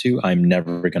want to, I'm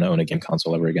never going to own a game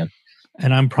console ever again.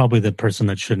 And I'm probably the person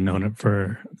that shouldn't own it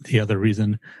for the other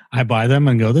reason. I buy them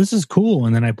and go, this is cool.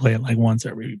 And then I play it like once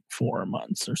every 4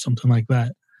 months or something like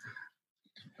that.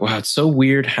 Wow, it's so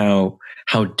weird how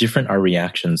different our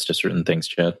reactions to certain things,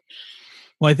 Chad.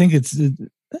 Well, I think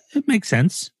it makes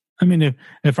sense. I mean,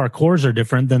 if our cores are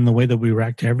different, then the way that we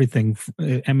react to everything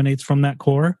emanates from that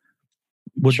core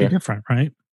would be different,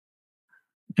 right?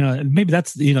 Maybe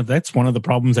that's one of the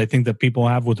problems I think that people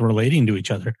have with relating to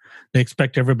each other. They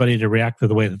expect everybody to react to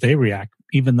the way that they react,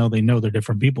 even though they know they're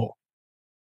different people.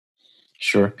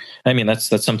 Sure. I mean, that's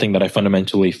something that I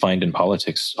fundamentally find in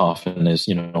politics often is,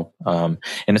 and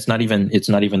it's not even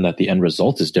that the end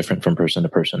result is different from person to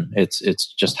person.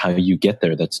 It's just how you get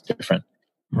there that's different.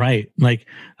 Right. Like,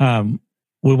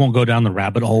 we won't go down the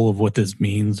rabbit hole of what this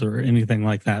means or anything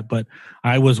like that. But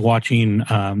I was watching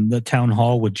the town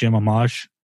hall with Jim Amash.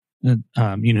 You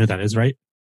know who that is, right?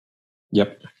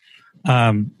 Yep.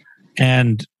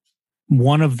 And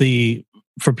one of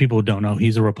for people who don't know,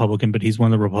 he's a Republican, but he's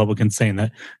one of the Republicans saying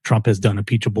that Trump has done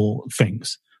impeachable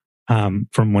things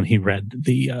from when he read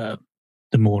the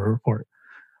Mueller report.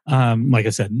 Like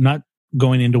I said, not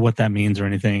going into what that means or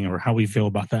anything or how we feel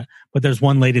about that. But there's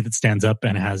one lady that stands up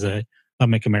and has a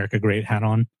Make America Great hat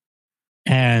on.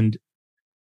 And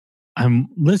I'm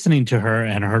listening to her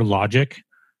and her logic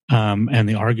and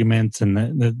the arguments and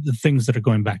the things that are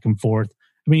going back and forth.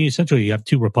 I mean, essentially, you have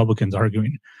two Republicans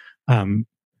arguing,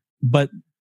 but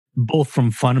both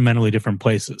from fundamentally different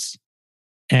places.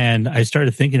 And I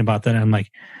started thinking about that. And I'm like,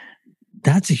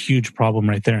 that's a huge problem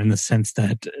right there in the sense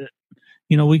that,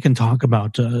 we can talk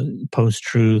about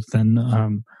post-truth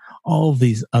and all of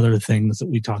these other things that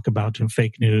we talk about in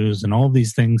fake news and all of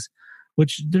these things,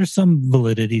 which there's some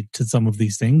validity to some of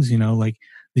these things, like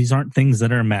these aren't things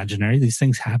that are imaginary. These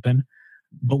things happen.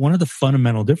 But one of the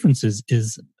fundamental differences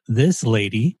is this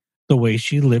lady, the way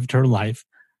she lived her life,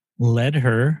 led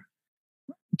her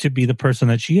to be the person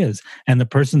that she is. And the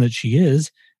person that she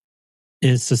is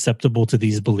susceptible to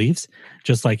these beliefs,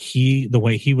 just like the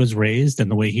way he was raised and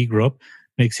the way he grew up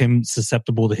makes him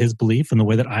susceptible to his belief. And the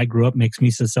way that I grew up makes me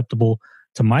susceptible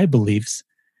to my beliefs.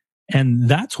 And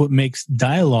that's what makes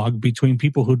dialogue between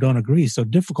people who don't agree so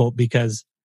difficult, because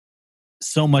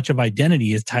so much of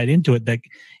identity is tied into it that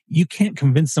you can't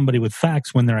convince somebody with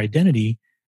facts when their identity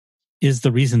is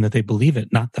the reason that they believe it,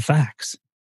 not the facts.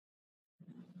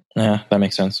 Yeah, that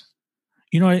makes sense.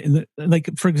 Like,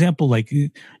 for example, like, do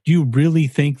you really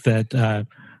think that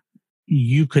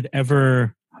you could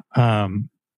ever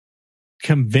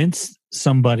convince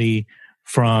somebody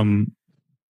from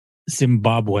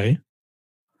Zimbabwe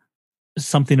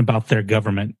something about their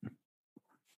government?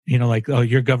 Like, oh,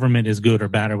 your government is good or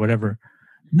bad or whatever.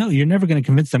 No, you're never going to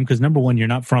convince them because, number one, you're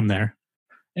not from there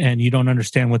and you don't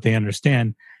understand what they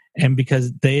understand. And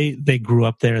because they grew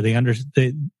up there,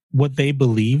 what they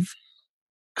believe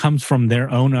comes from their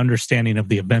own understanding of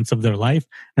the events of their life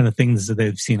and the things that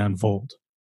they've seen unfold.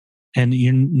 And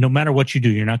no matter what you do,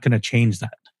 you're not going to change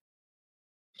that.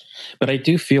 But I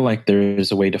do feel like there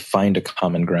is a way to find a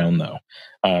common ground, though.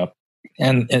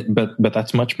 But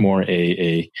that's much more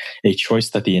a choice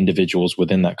that the individuals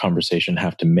within that conversation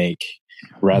have to make,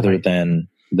 rather than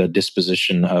the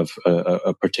disposition of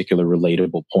a particular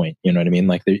relatable point. You know what I mean?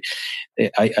 Like,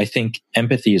 I think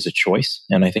empathy is a choice,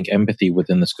 and I think empathy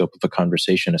within the scope of a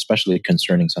conversation, especially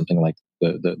concerning something like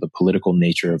the political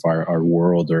nature of our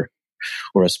world,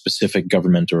 or a specific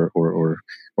government or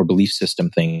belief system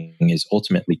thing, is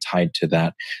ultimately tied to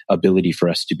that ability for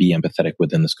us to be empathetic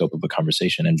within the scope of a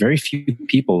conversation. And very few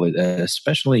people,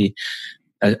 especially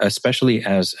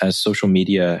as social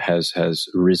media has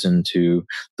risen to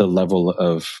the level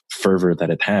of fervor that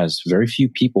it has, very few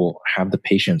people have the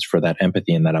patience for that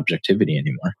empathy and that objectivity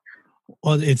anymore.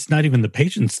 Well, it's not even the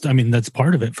patience. I mean, that's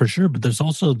part of it for sure, but there's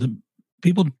also the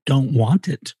people don't want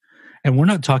it. And we're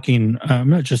not talking, I'm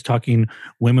not just talking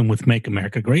women with Make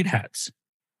America Great hats.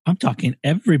 I'm talking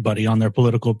everybody on their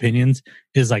political opinions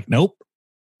is like, nope,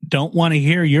 don't want to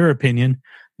hear your opinion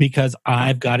because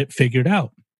I've got it figured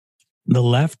out. The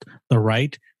left, the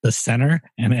right, the center,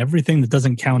 and everything that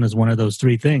doesn't count as one of those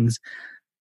three things.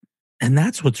 And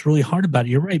that's what's really hard about it.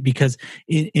 You're right, because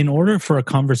in order for a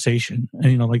conversation,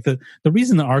 and like the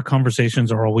reason that our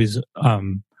conversations are always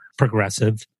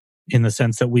progressive, in the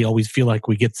sense that we always feel like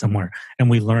we get somewhere and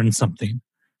we learn something,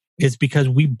 is because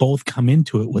we both come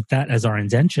into it with that as our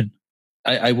intention.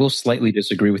 I will slightly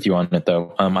disagree with you on it,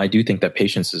 though. I do think that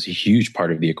patience is a huge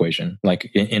part of the equation.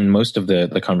 Like in most of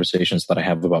the conversations that I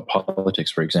have about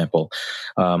politics, for example,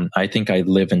 I think I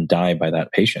live and die by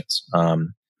that patience.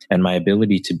 And my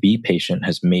ability to be patient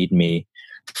has made me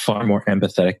far more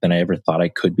empathetic than I ever thought I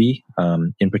could be,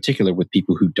 in particular with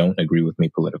people who don't agree with me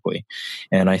politically.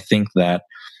 And I think that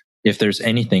if there's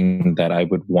anything that I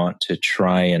would want to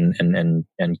try and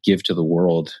give to the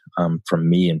world, from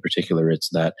me in particular, it's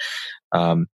that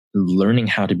learning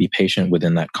how to be patient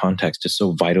within that context is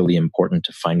so vitally important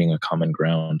to finding a common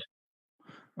ground.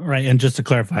 Right. And just to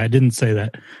clarify, I didn't say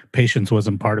that patience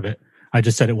wasn't part of it. I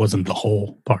just said it wasn't the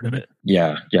whole part of it.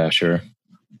 Yeah, sure.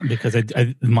 Because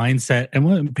mindset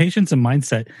and patience and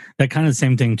mindset, that kind of the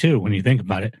same thing too. When you think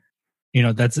about it,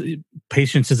 that's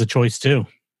patience is a choice too.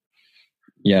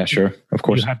 Yeah, sure. Of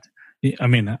course. I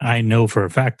mean, I know for a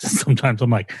fact sometimes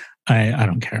I'm like, I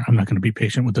don't care. I'm not going to be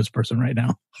patient with this person right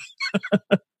now.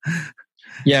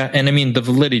 Yeah. And I mean, the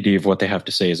validity of what they have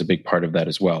to say is a big part of that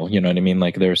as well. You know what I mean?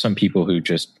 Like, there are some people who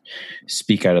just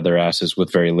speak out of their asses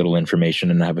with very little information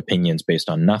and have opinions based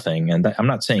on nothing. And I'm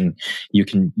not saying you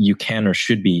can or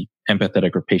should be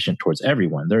empathetic or patient towards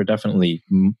everyone. There are definitely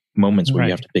moments where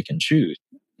you have to pick and choose.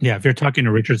 Yeah, if you're talking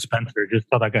to Richard Spencer, just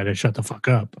tell that guy to shut the fuck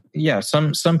up. Yeah,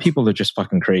 some people are just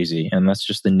fucking crazy, and that's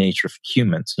just the nature of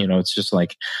humans. It's just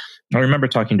like, I remember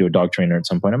talking to a dog trainer at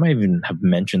some point. I might even have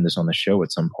mentioned this on the show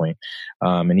at some point.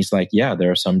 And he's like, yeah,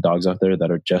 there are some dogs out there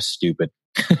that are just stupid.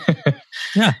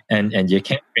 Yeah. And you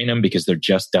can't train them because they're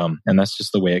just dumb. And that's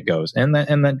just the way it goes. And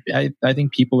I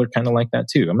think people are kind of like that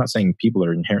too. I'm not saying people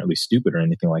are inherently stupid or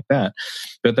anything like that,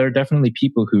 but there are definitely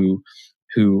people who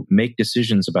make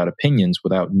decisions about opinions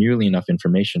without nearly enough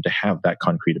information to have that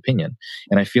concrete opinion.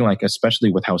 And I feel like,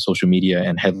 especially with how social media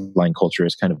and headline culture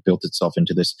has kind of built itself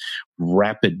into this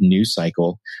rapid news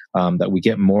cycle, that we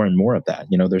get more and more of that.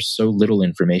 You know, there's so little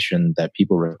information that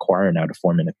people require now to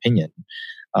form an opinion.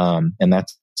 And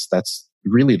that's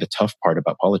really the tough part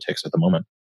about politics at the moment.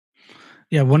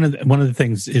 Yeah, one of the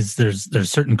things is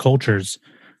there's certain cultures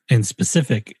in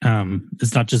specific.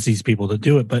 It's not just these people that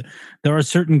do it, but there are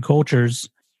certain cultures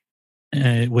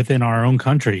within our own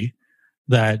country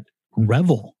that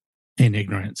revel in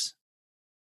ignorance.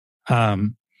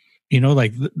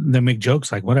 Like they make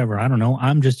jokes like, whatever, I don't know,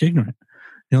 I'm just ignorant.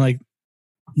 Like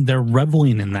they're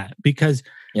reveling in that because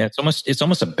it's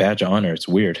almost a badge of honor. It's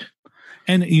weird.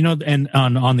 And and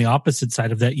on the opposite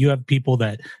side of that, you have people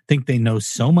that think they know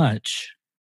so much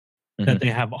that they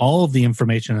have all of the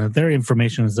information and that their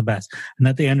information is the best and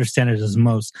that they understand it as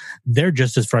most. They're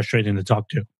just as frustrating to talk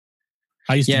to.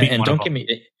 I used to be and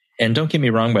don't get me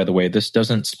wrong, by the way, this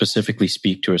doesn't specifically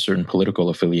speak to a certain political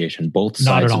affiliation. Both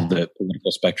sides of the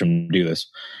political spectrum do this.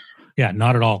 Yeah,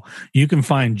 not at all. You can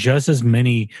find just as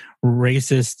many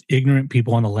racist, ignorant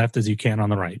people on the left as you can on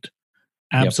the right.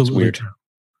 Absolutely true.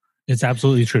 It's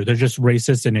absolutely true. They're just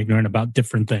racist and ignorant about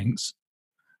different things.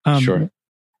 Sure.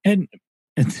 And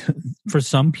for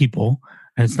some people,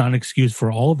 and it's not an excuse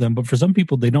for all of them, but for some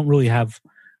people, they don't really have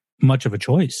much of a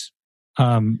choice.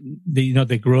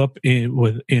 They grew up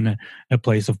in a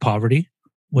place of poverty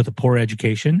with a poor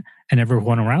education, and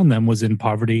everyone around them was in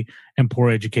poverty and poor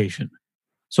education.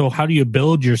 So how do you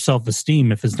build your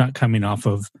self-esteem if it's not coming off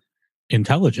of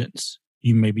intelligence?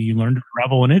 You learn to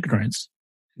revel in ignorance.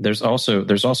 There's also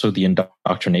the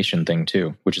indoctrination thing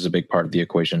too, which is a big part of the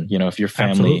equation. You know, if your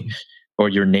family or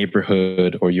your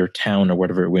neighborhood or your town or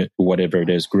whatever it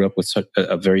is grew up with such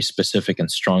a very specific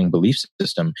and strong belief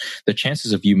system, the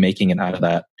chances of you making it out of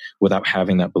that without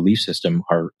having that belief system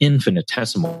are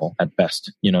infinitesimal at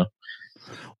best. You know.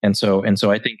 And so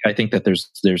I think that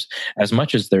there's as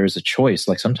much as there is a choice,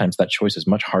 like sometimes that choice is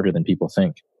much harder than people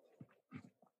think.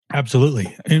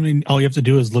 Absolutely. I mean, all you have to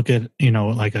do is look at,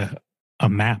 like a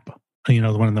map,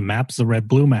 one of the maps, the red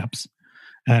blue maps.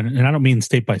 And I don't mean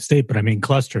state by state, but I mean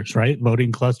clusters, right?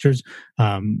 Voting clusters.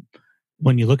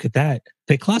 When you look at that,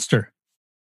 they cluster.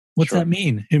 What's that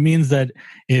mean? It means that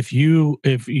if you're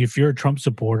a Trump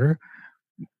supporter,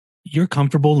 you're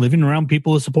comfortable living around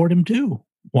people who support him too.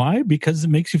 Why? Because it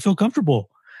makes you feel comfortable.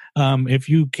 If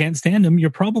you can't stand him, you're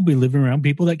probably living around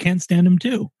people that can't stand him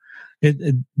too.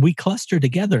 We cluster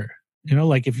together.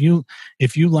 Like if you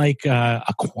like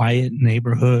a quiet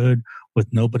neighborhood with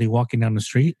nobody walking down the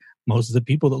street, most of the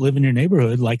people that live in your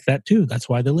neighborhood like that too. That's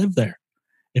why they live there.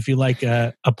 If you like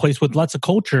a place with lots of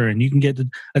culture and you can get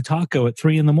a taco at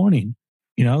 3 a.m,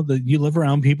 you live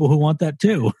around people who want that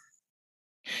too.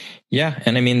 Yeah,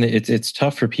 and I mean it's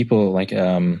tough for people. Like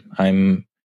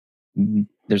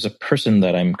there's a person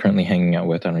that I'm currently hanging out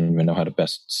with. I don't even know how to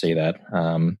best say that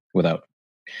without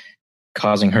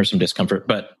causing her some discomfort.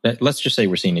 But let's just say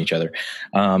we're seeing each other.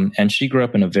 And she grew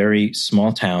up in a very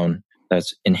small town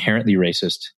that's inherently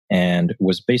racist and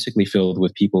was basically filled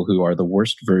with people who are the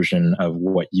worst version of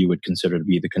what you would consider to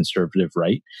be the conservative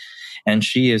right. And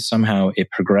she is somehow a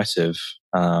progressive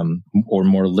or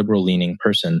more liberal-leaning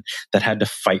person that had to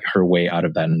fight her way out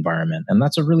of that environment. And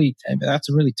that's a really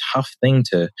tough thing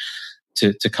to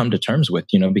come to terms with,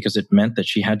 because it meant that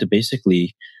she had to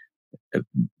basically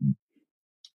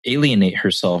alienate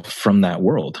herself from that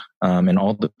world and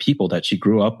all the people that she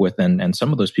grew up with, and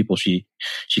some of those people she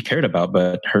cared about,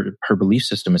 but her belief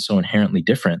system is so inherently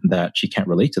different that she can't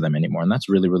relate to them anymore, and that's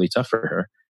really, really tough for her.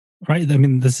 Right. I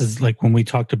mean, this is like when we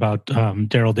talked about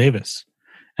Daryl Davis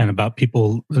and about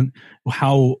people,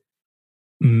 how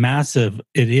massive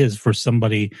it is for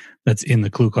somebody that's in the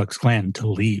Ku Klux Klan to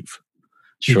leave.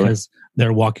 Sure. Because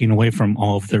they're walking away from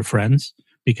all of their friends,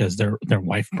 because their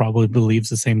wife probably believes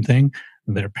the same thing.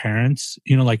 Their parents,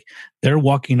 like they're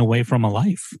walking away from a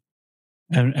life,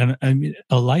 and I mean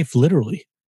a life literally,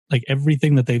 like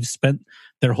everything that they've spent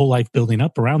their whole life building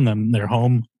up around them, their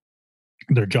home,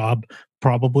 their job,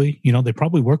 probably, they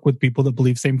probably work with people that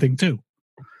believe same thing too.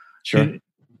 Sure.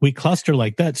 We cluster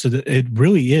like that, so that it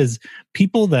really is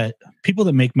people that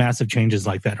make massive changes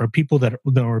like that, or people that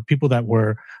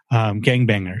were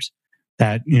gangbangers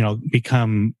that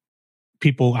become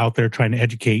people out there trying to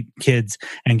educate kids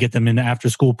and get them into after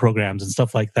school programs and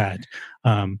stuff like that.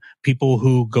 People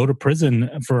who go to prison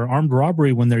for armed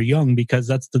robbery when they're young because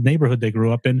that's the neighborhood they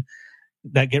grew up in,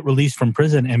 that get released from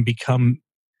prison and become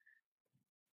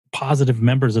positive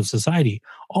members of society.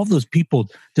 All those people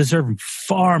deserve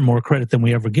far more credit than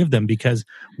we ever give them, because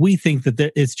we think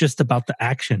that it's just about the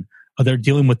action, or they're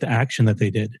dealing with the action that they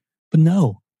did. But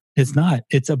no, it's not.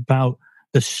 It's about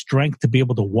the strength to be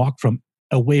able to walk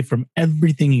away from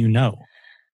everything you know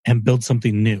and build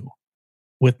something new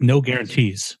with no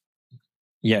guarantees.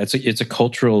 Yeah, it's a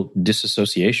cultural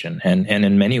disassociation, and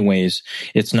in many ways,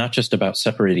 it's not just about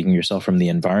separating yourself from the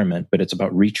environment, but it's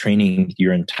about retraining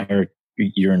your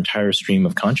entire stream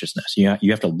of consciousness. You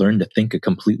have to learn to think a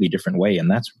completely different way, and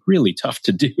that's really tough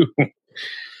to do.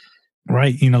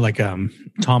 Right? Like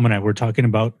Tom and I were talking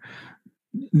about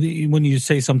when you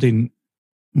say something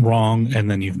wrong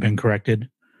and then you've been corrected.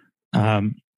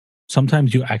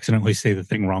 Sometimes you accidentally say the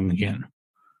thing wrong again,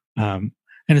 and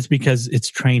it's because it's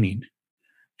training.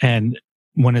 And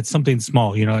when it's something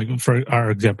small, like for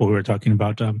our example, we were talking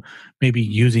about maybe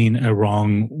using a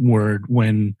wrong word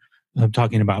when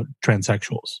talking about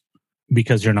transsexuals,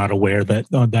 because you're not aware that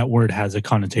that word has a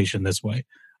connotation this way.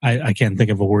 I can't think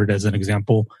of a word as an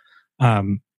example,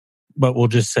 but we'll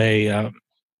just say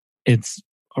it's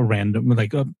a random,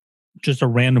 just a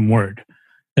random word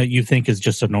that you think is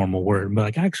just a normal word,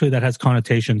 but actually that has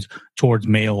connotations towards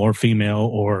male or female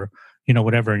or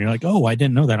whatever. And you're like, oh, I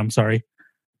didn't know that. I'm sorry.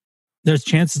 There's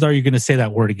chances are you're going to say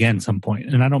that word again at some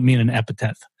point. And I don't mean an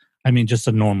epithet. I mean just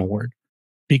a normal word.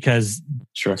 Because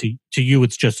sure, to you,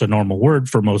 it's just a normal word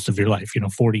for most of your life,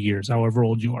 40 years, however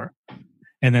old you are.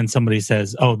 And then somebody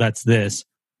says, oh, that's this.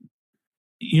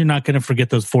 You're not going to forget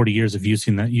those 40 years of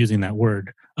using that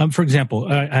word. For example,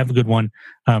 I have a good one.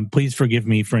 Please forgive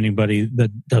me for anybody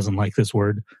that doesn't like this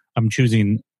word. I'm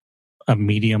choosing a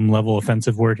medium level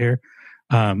offensive word here.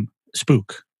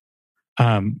 Spook.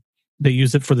 They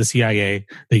use it for the CIA.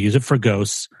 They use it for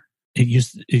ghosts. It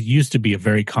used to be a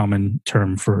very common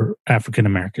term for African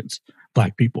Americans,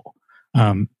 Black people.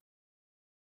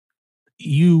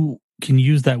 You can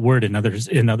use that word in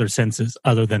other senses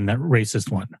other than that racist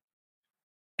one.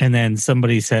 And then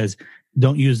somebody says,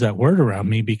 "Don't use that word around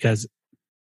me because,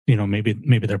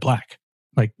 maybe they're Black."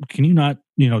 Can you not,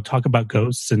 talk about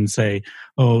ghosts and say,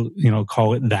 "Oh,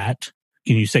 call it that"?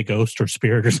 Can you say ghost or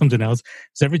spirit or something else?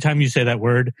 So every time you say that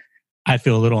word, I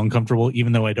feel a little uncomfortable,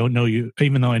 even though I don't know you,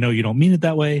 even though I know you don't mean it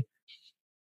that way.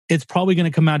 It's probably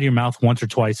going to come out of your mouth once or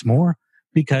twice more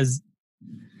because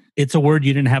it's a word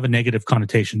you didn't have a negative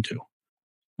connotation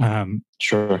to.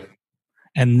 Sure.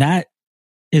 And that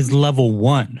is level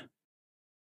 1.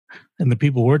 And the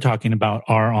people we're talking about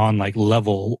are on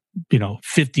level,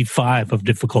 55 of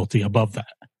difficulty above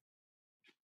that.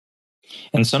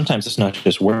 And sometimes it's not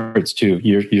just words too.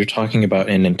 You're talking about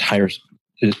an entire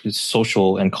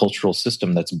social and cultural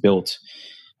system that's built,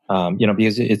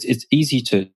 because it's easy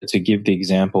to give the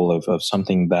example of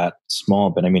something that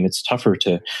small, but I mean, it's tougher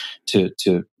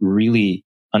to really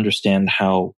understand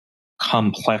how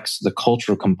complex the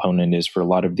cultural component is for a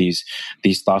lot of these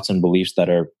thoughts and beliefs that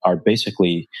are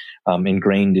basically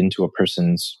ingrained into a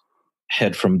person's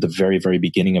head from the very, very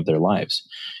beginning of their lives.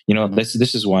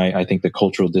 This is why I think the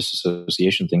cultural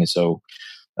disassociation thing is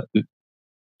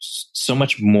so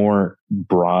much more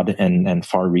broad and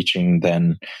far-reaching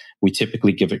than we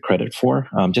typically give it credit for,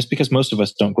 just because most of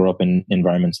us don't grow up in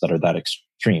environments that are that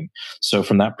extreme. So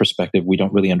from that perspective, we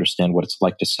don't really understand what it's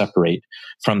like to separate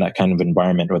from that kind of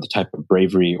environment, or the type of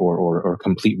bravery or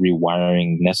complete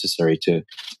rewiring necessary to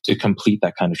complete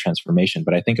that kind of transformation.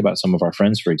 But I think about some of our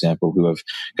friends, for example, who have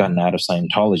gotten out of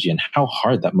Scientology and how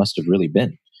hard that must have really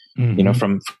been. Mm-hmm.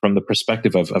 From the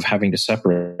perspective of having to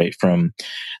separate from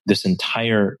this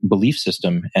entire belief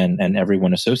system and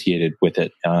everyone associated with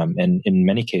it. And in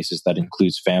many cases, that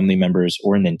includes family members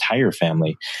or an entire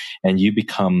family. And you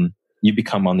become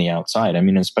on the outside. I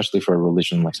mean, especially for a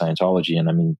religion like Scientology. And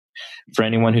I mean, for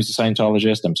anyone who's a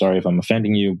Scientologist, I'm sorry if I'm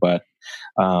offending you, but,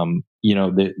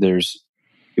 there's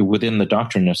within the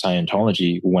doctrine of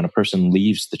Scientology, when a person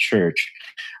leaves the church,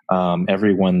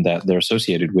 everyone that they're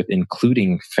associated with,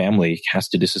 including family, has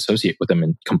to disassociate with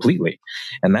them completely.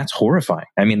 And that's horrifying.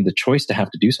 I mean, the choice to have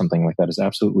to do something like that is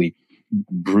absolutely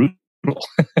brutal.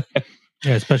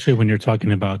 Yeah, especially when you're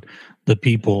talking about the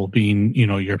people being,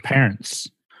 your parents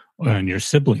and your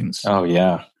siblings. Oh,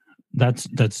 yeah. That's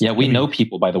yeah. We know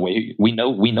people, by the way. We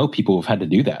know people who've had to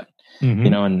do that.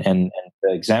 Mm-hmm. And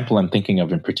the example I'm thinking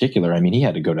of in particular, I mean, he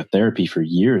had to go to therapy for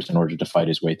years in order to fight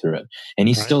his way through it. And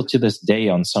he's still to this day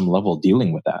on some level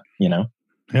dealing with that,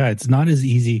 Yeah, it's not as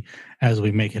easy as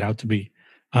we make it out to be.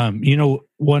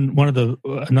 One of the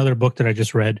another book that I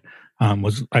just read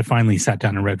was I finally sat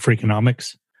down and read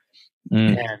Freakonomics,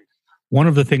 and one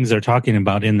of the things they're talking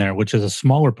about in there, which is a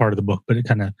smaller part of the book, but it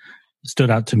kind of stood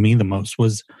out to me the most,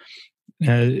 was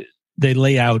they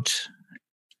lay out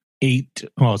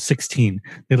 16.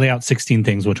 They lay out 16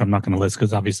 things, which I'm not going to list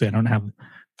because obviously I don't have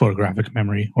photographic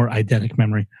memory or eidetic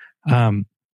memory.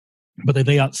 But they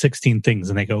lay out 16 things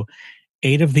and they go,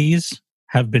 8 of these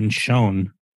have been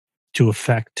shown to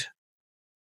affect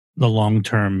the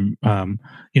long-term,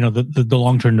 the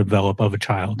long-term development of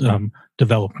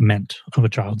a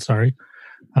child,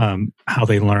 how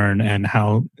they learn and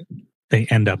how they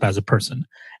end up as a person.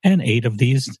 And 8 of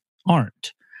these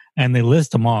aren't. And they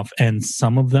list them off, and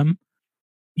some of them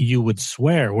you would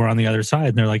swear were on the other side.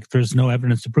 And they're like, there's no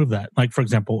evidence to prove that. Like, for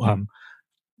example,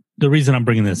 the reason I'm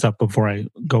bringing this up before I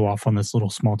go off on this little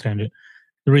small tangent,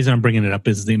 the reason I'm bringing it up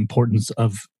is the importance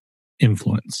of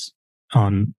influence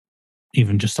on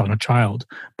even just on a child.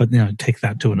 But, take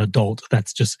that to an adult.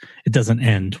 That's just, it doesn't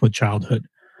end with childhood.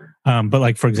 But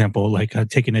like, for example, like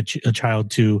taking a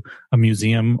child to a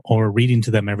museum or reading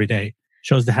to them every day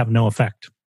shows to have no effect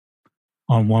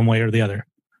on one way or the other.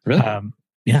 Really?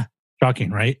 Yeah.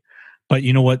 Shocking, right? But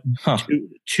you know what? Huh.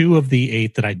 Two of the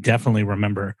 8 that I definitely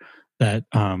remember that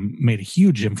made a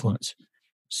huge influence: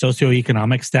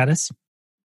 socioeconomic status.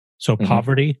 So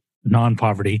poverty,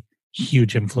 non-poverty,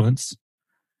 huge influence,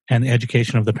 and the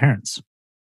education of the parents.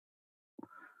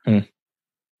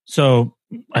 So,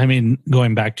 I mean,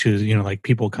 going back to, like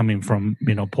people coming from,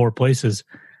 poor places,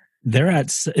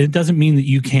 it doesn't mean that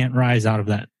you can't rise out of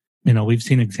that. We've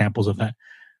seen examples of that,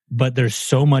 but there's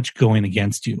so much going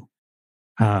against you.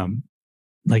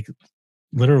 Like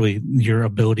literally your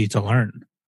ability to learn,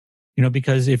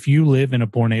 because if you live in a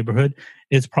poor neighborhood,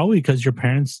 it's probably because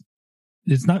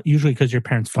it's not usually because your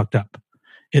parents fucked up.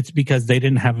 It's because they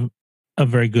didn't have a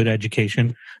very good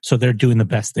education. So they're doing the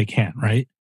best they can, right?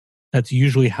 That's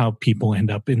usually how people end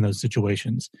up in those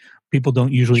situations. People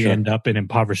don't usually end up in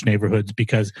impoverished neighborhoods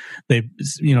because they,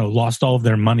 lost all of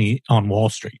their money on Wall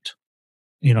Street.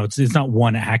 It's not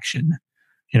one action.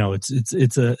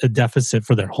 It's a deficit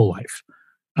for their whole life.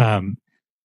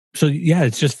 So yeah,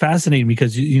 it's just fascinating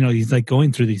because he's like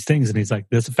going through these things and he's like,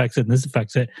 this affects it and this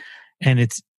affects it, and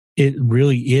it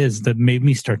really is that made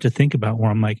me start to think about where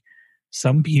I'm like,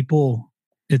 some people.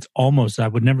 It's almost, I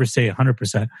would never say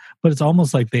 100%, but it's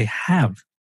almost like they have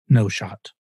no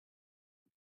shot.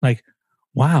 Like,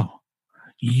 wow,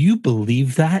 you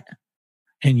believe that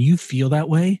and you feel that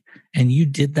way and you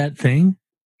did that thing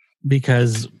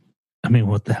because, I mean,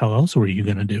 what the hell else were you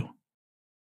going to do?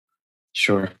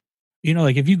 Sure.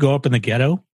 Like if you go up in the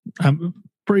ghetto, I'm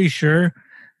pretty sure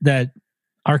that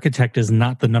architect is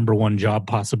not the number one job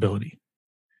possibility.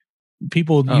 You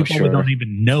probably don't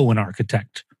even know an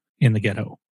architect in the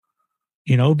ghetto.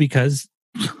 Because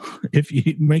if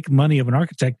you make money of an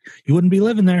architect, you wouldn't be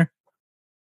living there.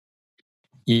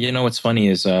 What's funny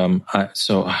is, I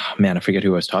forget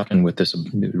who I was talking with this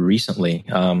recently.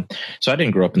 So I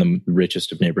didn't grow up in the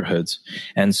richest of neighborhoods.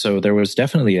 And so there was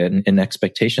definitely an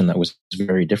expectation that was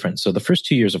very different. So the first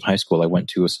 2 years of high school, I went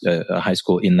to a high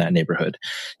school in that neighborhood,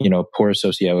 poor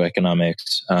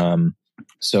socioeconomics.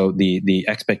 So the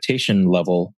expectation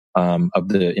level of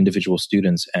the individual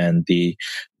students and the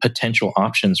potential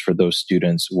options for those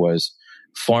students was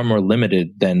far more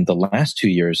limited than the last 2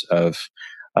 years of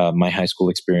my high school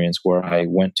experience, where I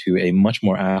went to a much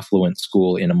more affluent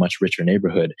school in a much richer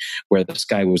neighborhood where the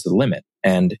sky was the limit.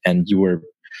 And you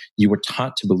were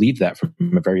taught to believe that from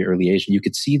a very early age. And you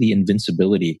could see the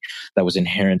invincibility that was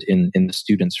inherent in the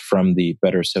students from the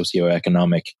better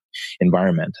socioeconomic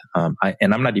environment.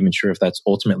 And I'm not even sure if that's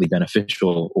ultimately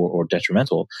beneficial or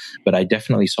detrimental, but I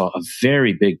definitely saw a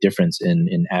very big difference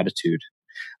in attitude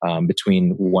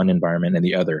between one environment and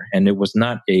the other. And it was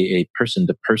not a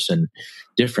person-to-person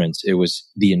difference. It was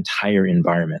the entire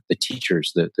environment, the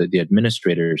teachers, the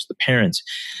administrators, the parents.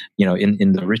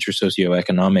 In the richer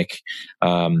socioeconomic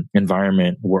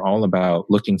environment, we're all about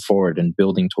looking forward and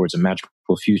building towards a magical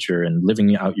future and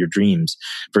living out your dreams,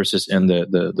 versus in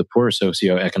the poorer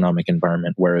socioeconomic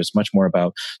environment, where it's much more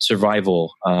about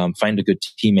survival, find a good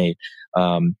teammate,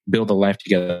 build a life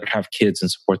together, have kids and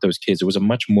support those kids. It was a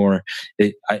much more,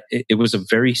 it was a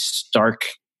very stark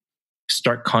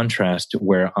contrast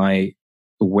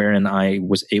wherein I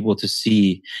was able to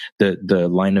see the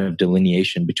line of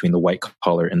delineation between the white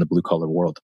collar and the blue collar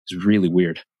world. It's really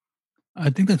weird. I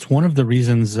think that's one of the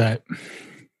reasons that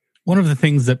one of the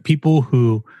things that people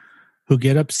who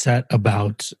get upset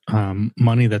about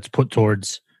money that's put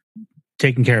towards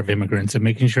taking care of immigrants and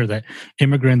making sure that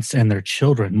immigrants and their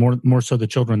children, more so the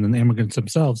children than the immigrants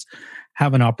themselves,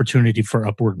 have an opportunity for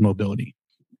upward mobility.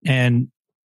 And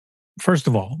first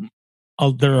of all,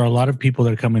 there are a lot of people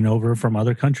that are coming over from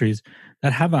other countries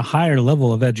that have a higher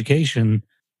level of education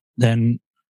than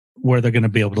where they're going to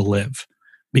be able to live,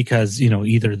 because, you know,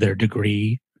 either their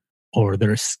degree or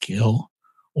their skill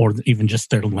or even just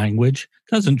their language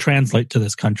doesn't translate to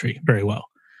this country very well.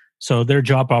 So their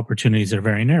job opportunities are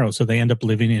very narrow. So they end up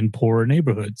living in poorer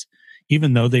neighborhoods,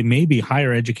 even though they may be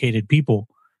higher educated people.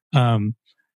 And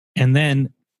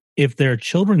then if their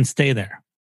children stay there,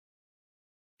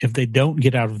 if they don't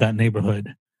get out of that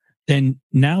neighborhood, then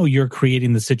now you're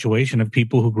creating the situation of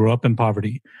people who grew up in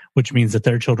poverty, which means that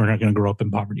their children are going to grow up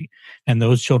in poverty, and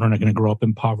those children are going to grow up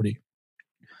in poverty.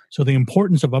 So the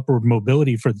importance of upward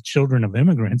mobility for the children of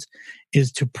immigrants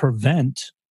is to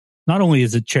prevent, not only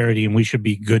is it charity and we should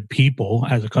be good people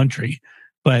as a country,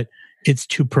 but it's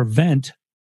to prevent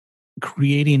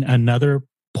creating another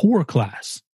poor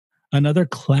class, another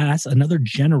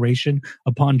generation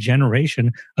upon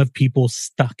generation of people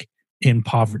stuck in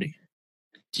poverty.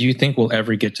 Do you think we'll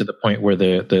ever get to the point where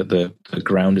the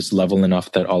ground is level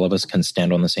enough that all of us can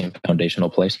stand on the same foundational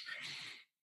place?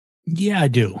 Yeah, I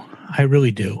do. I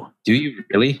really do. Do you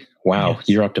really? Wow, yes.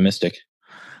 You're optimistic.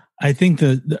 I think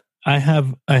that I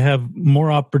have more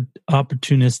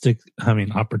opportunistic.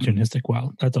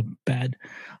 Wow, that's a bad.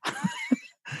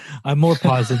 I'm more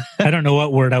positive. I don't know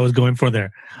what word I was going for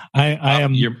there. I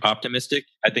am. You're optimistic?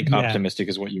 I think optimistic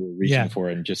is what you were reaching for,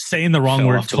 and just saying the wrong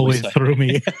word totally threw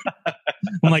me.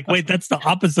 I'm like, wait, that's the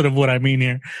opposite of what I mean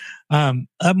here. I'm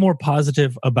more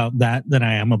positive about that than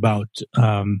I am about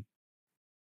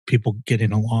people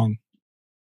getting along,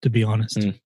 to be honest.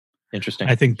 Interesting.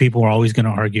 I think people are always going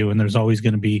to argue, and there's always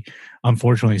going to be,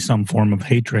 unfortunately, some form of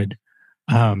hatred.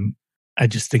 I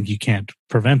just think you can't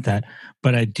prevent that.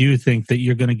 But I do think that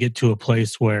you're going to get to a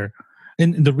place where,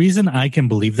 and the reason I can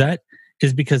believe that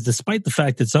is because despite the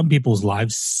fact that some people's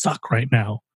lives suck right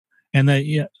now, and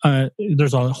that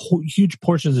there's a whole, huge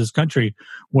portions of this country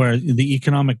where the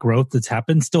economic growth that's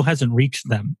happened still hasn't reached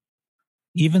them.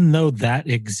 Even though that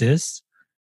exists,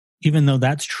 even though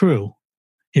that's true,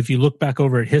 if you look back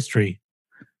over at history,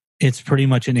 it's pretty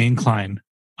much an incline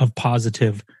of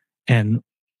positive and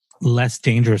less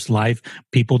dangerous life.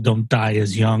 People don't die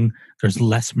as young. There's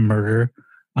less murder.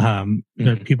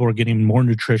 People are getting more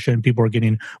nutrition. People are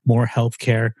getting more health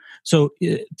care. So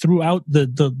throughout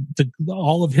the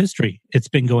all of history, it's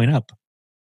been going up.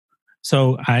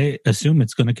 So I assume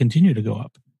it's going to continue to go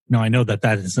up. Now, I know that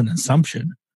is an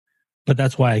assumption, but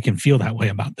that's why I can feel that way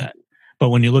about that. But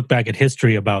when you look back at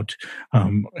history about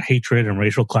hatred and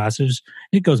racial classes,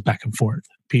 it goes back and forth.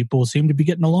 People seem to be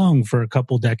getting along for a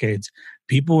couple decades.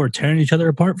 People are tearing each other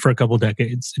apart for a couple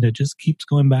decades. And it just keeps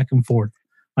going back and forth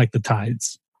like the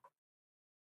tides.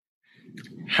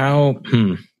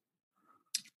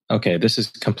 Okay, this is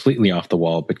completely off the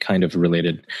wall, but kind of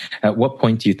related. At what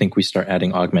point do you think we start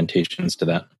adding augmentations to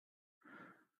that?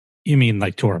 You mean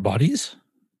like to our bodies?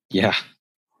 Yeah.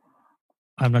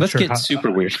 I'm not Let's sure. Get super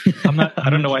weird. I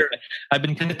don't know why. I've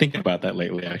been kind of thinking about that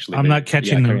lately, actually. I'm not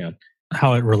catching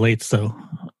how it relates, though.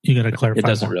 You got to clarify. It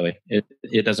doesn't really.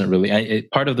 It doesn't really.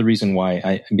 Part of the reason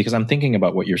why because I'm thinking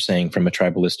about what you're saying from a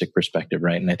tribalistic perspective,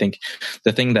 right? And I think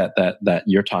the thing that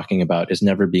you're talking about is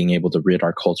never being able to rid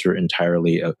our culture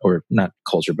entirely, or not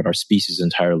culture, but our species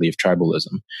entirely of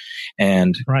tribalism.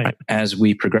 And as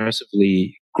we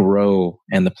progressively grow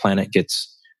and the planet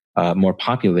gets more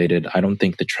populated, I don't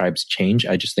think the tribes change.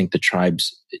 I just think the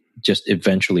tribes just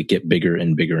eventually get bigger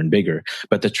and bigger and bigger.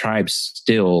 But the tribes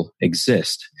still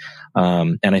exist.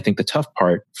 And I think the tough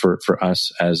part for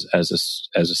us as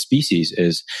a species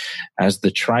is, as the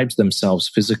tribes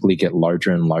themselves physically get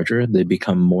larger and larger, they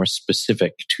become more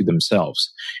specific to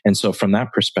themselves. And so from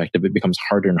that perspective, it becomes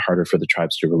harder and harder for the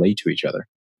tribes to relate to each other.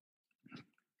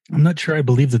 I'm not sure I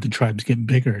believe that the tribes get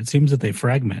bigger. It seems that they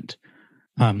fragment.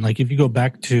 Like if you go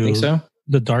back to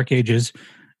the Dark Ages,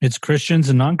 it's Christians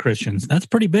and non-Christians. That's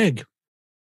pretty big.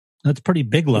 That's pretty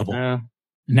big level.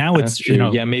 Now it's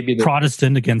maybe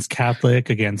Protestant against Catholic,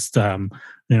 against Joel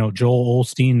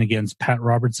Osteen against Pat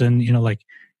Robertson.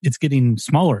 It's getting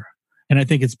smaller, and I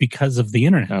think it's because of the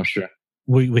internet. Oh, sure.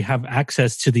 We have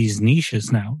access to these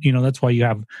niches now. That's why you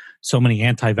have so many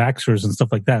anti-vaxxers and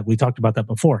stuff like that. We talked about that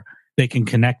before. They can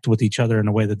connect with each other in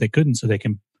a way that they couldn't, so they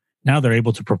can. Now they're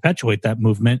able to perpetuate that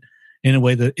movement in a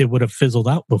way that it would have fizzled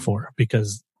out before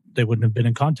because they wouldn't have been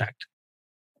in contact.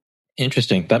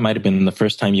 Interesting. That might have been the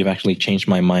first time you've actually changed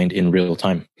my mind in real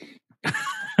time.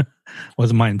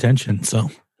 Wasn't my intention,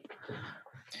 so.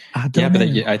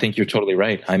 I think you're totally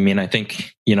right. I mean, I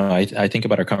think, I think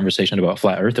about our conversation about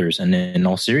flat earthers, and in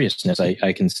all seriousness,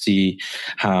 I can see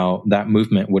how that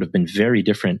movement would have been very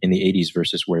different in the 80s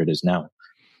versus where it is now.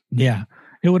 Yeah.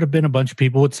 It would have been a bunch of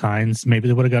people with signs. Maybe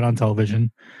they would have got on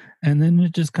television, and then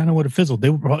it just kind of would have fizzled. They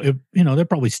would probably, there'd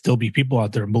probably still be people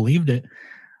out there who believed it,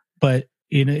 but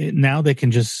now they can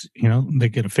just, they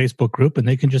get a Facebook group and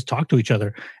they can just talk to each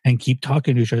other and keep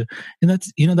talking to each other. And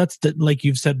that's, like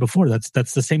you've said before, that's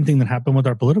the same thing that happened with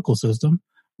our political system,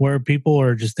 where people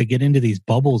are just, they get into these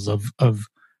bubbles of,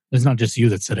 it's not just you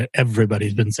that said it.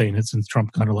 Everybody's been saying it since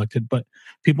Trump got elected, but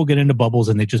people get into bubbles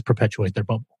and they just perpetuate their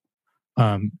bubble.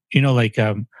 One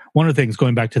of the things,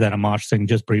 going back to that Amash thing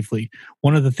just briefly,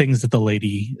 one of the things that the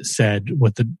lady said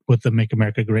with the Make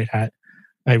America Great hat,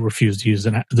 I refuse to use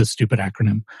the stupid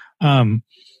acronym.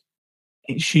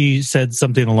 She said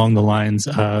something along the lines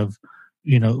of,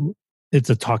 it's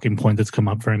a talking point that's come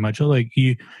up very much. Like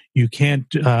you can't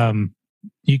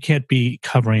be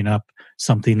covering up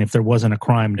something if there wasn't a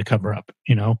crime to cover up,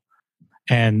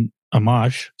 And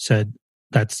Amash said,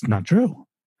 that's not true.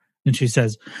 And she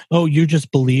says, oh, you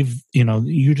just believe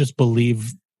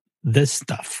this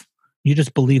stuff. You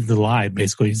just believe the lie,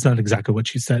 basically. It's not exactly what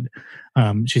she said.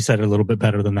 She said it a little bit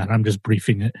better than that. I'm just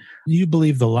briefing it. You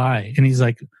believe the lie. And he's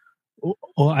like,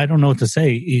 well, I don't know what to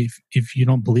say if you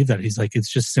don't believe that. He's like,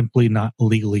 it's just simply not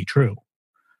legally true.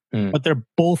 But they're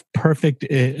both perfect.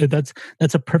 That's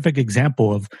a perfect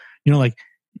example of, like,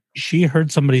 she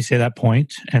heard somebody say that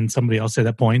point and somebody else say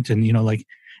that point, and,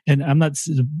 and I'm not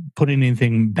putting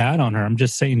anything bad on her. I'm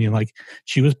just saying,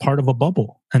 she was part of a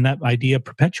bubble, and that idea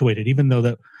perpetuated, even though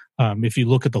that, if you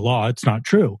look at the law, it's not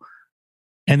true.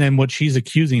 And then what she's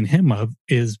accusing him of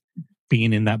is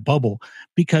being in that bubble,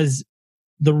 because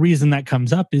the reason that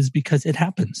comes up is because it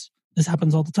happens. This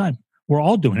happens all the time. We're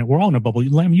all doing it. We're all in a bubble.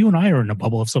 Lamb, you and I are in a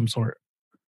bubble of some sort.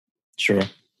 Sure.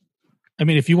 I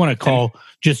mean, if you want to call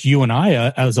just you and I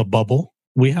as a bubble,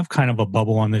 we have kind of a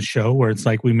bubble on this show where it's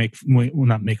like we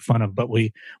not make fun of, but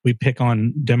we pick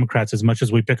on Democrats as much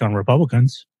as we pick on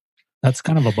Republicans. That's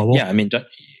kind of a bubble. Yeah, I mean,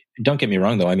 don't get me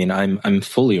wrong, though. I mean, I'm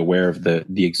fully aware of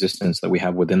the existence that we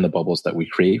have within the bubbles that we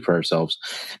create for ourselves.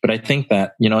 But I think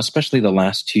that, especially the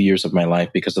last 2 years of my life,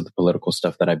 because of the political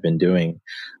stuff that I've been doing,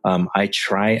 I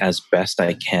try as best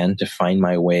I can to find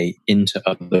my way into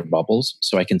other bubbles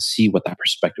so I can see what that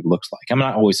perspective looks like. I'm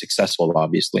not always successful,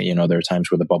 obviously. There are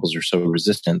times where the bubbles are so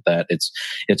resistant that it's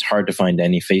hard to find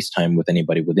any FaceTime with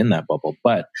anybody within that bubble.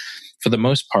 But for the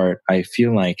most part, I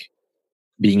feel like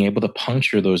being able to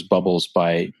puncture those bubbles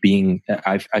by being,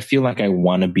 I feel like I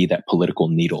want to be that political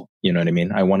needle. You know what I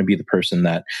mean? I want to be the person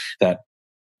that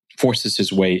forces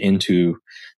his way into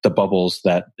the bubbles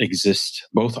that exist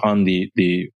both on the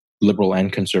liberal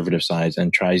and conservative sides,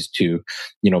 and tries to,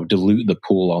 dilute the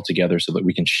pool altogether so that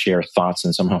we can share thoughts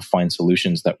and somehow find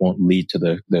solutions that won't lead to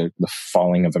the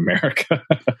falling of America.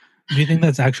 Do you think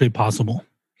that's actually possible?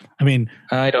 I mean,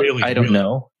 I don't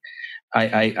know.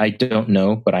 I don't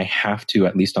know, but I have to,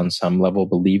 at least on some level,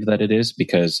 believe that it is,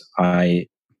 because I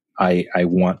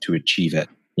want to achieve it.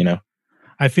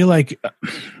 I feel like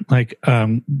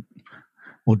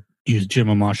we'll use Jim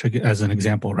Amash as an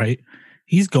example, right?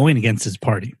 He's going against his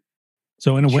party,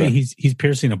 so in a way, he's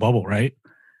piercing a bubble, right?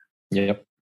 Yep.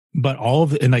 But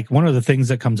one of the things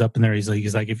that comes up in there, he's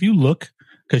like, if you look,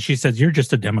 because she says you're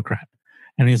just a Democrat,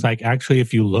 and he's like, actually,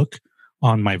 if you look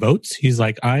on my votes, he's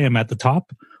like, I am at the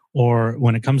top. Or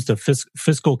when it comes to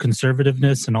fiscal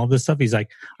conservativeness and all this stuff, he's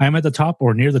like, I'm at the top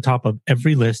or near the top of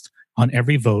every list on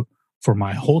every vote for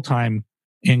my whole time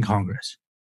in Congress.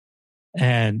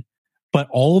 But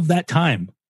all of that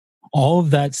time, all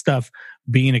of that stuff,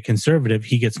 being a conservative,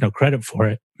 he gets no credit for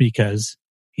it because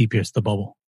he pierced the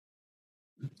bubble.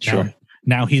 Sure.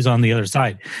 Now he's on the other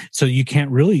side. So you can't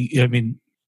really, I mean,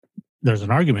 there's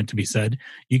an argument to be said.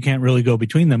 You can't really go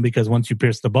between them, because once you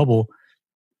pierce the bubble,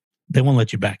 they won't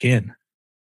let you back in.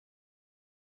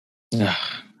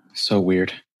 So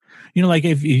weird. Like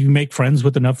if you make friends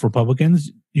with enough Republicans,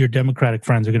 your Democratic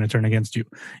friends are going to turn against you.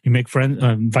 You make friends,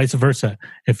 vice versa.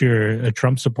 If you're a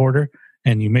Trump supporter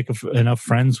and you make enough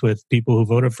friends with people who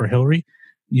voted for Hillary,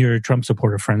 your Trump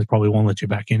supporter friends probably won't let you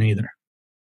back in either.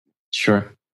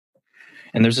 Sure.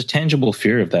 And there's a tangible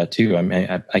fear of that too. I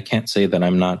mean, I can't say that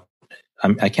I'm not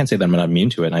I can't say that I'm not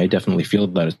immune to it. I definitely feel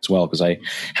that as well, because I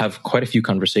have quite a few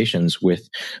conversations with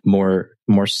more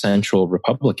central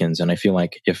Republicans, and I feel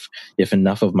like if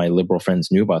enough of my liberal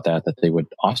friends knew about that they would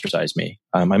ostracize me.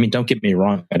 I mean, don't get me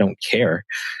wrong, I don't care,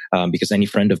 because any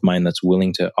friend of mine that's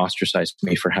willing to ostracize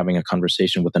me for having a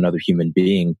conversation with another human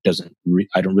being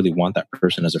I don't really want that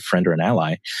person as a friend or an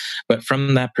ally. But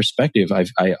from that perspective,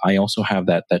 I also have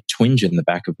that twinge in the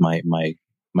back of my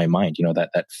mind,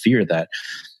 that fear that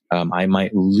I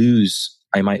might lose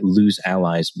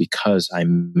allies because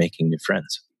I'm making new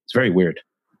friends. It's very weird.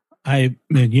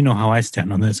 You know how I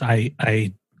stand on this.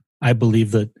 I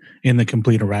believe that in the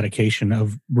complete eradication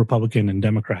of Republican and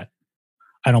Democrat.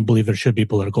 I don't believe there should be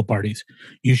political parties.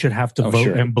 You should have to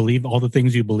vote and believe all the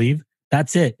things you believe.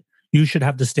 That's it. You should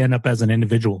have to stand up as an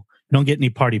individual. You don't get any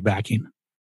party backing.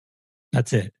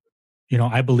 That's it.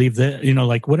 I believe that,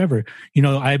 like whatever,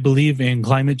 I believe in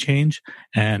climate change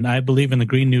and I believe in the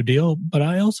Green New Deal, but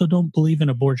I also don't believe in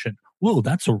abortion. Whoa,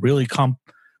 that's a really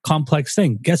complex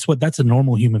thing. Guess what? That's a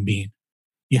normal human being.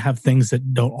 You have things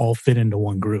that don't all fit into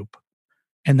one group.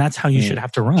 And that's how you should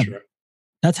have to run. Sure.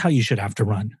 That's how you should have to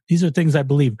run. These are things I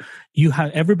believe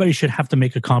everybody should have to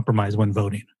make a compromise when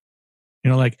voting.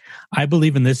 Like I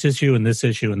believe in this issue and this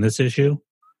issue and this issue.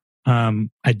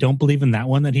 I don't believe in that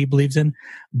one that he believes in,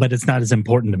 but it's not as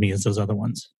important to me as those other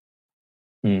ones.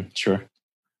 Sure.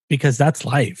 Because that's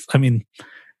life. I mean,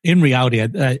 in reality,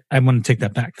 I want to take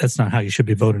that back. That's not how you should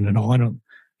be voting at all.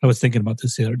 I was thinking about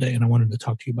this the other day and I wanted to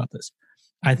talk to you about this.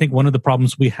 I think one of the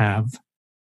problems we have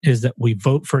is that we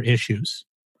vote for issues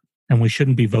and we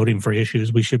shouldn't be voting for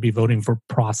issues. We should be voting for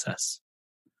process.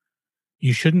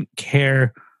 You shouldn't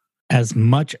care as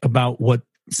much about what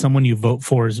someone you vote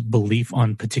for's belief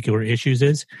on particular issues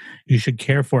is. You should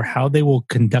care for how they will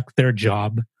conduct their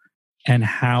job and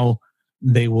how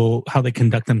they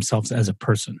conduct themselves as a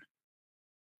person.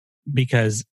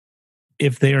 Because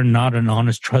if they are not an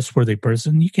honest, trustworthy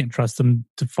person, you can't trust them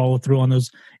to follow through on those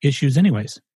issues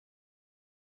anyways. Does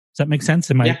that make sense?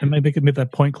 Am I making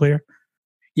that point clear?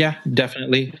 Yeah,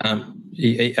 definitely.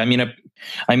 I mean,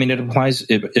 it applies.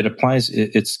 It applies.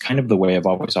 It's kind of the way I've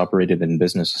always operated in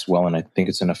business as well, and I think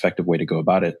it's an effective way to go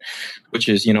about it. Which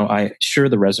is, sure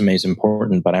the resume is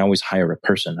important, but I always hire a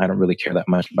person. I don't really care that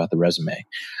much about the resume,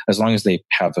 as long as they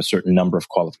have a certain number of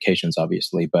qualifications,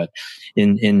 obviously. But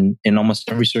in almost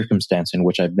every circumstance in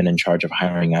which I've been in charge of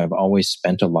hiring, I've always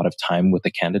spent a lot of time with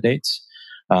the candidates.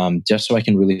 Just so I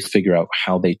can really figure out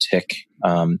how they tick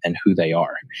and who they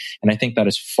are. And I think that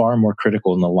is far more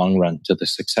critical in the long run to the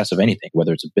success of anything,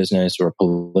 whether it's a business or a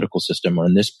political system, or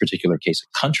in this particular case,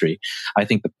 a country. I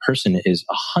think the person is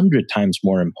 100 times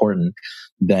more important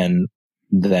than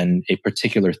a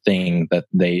particular thing that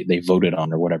they voted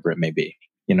on or whatever it may be.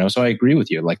 So I agree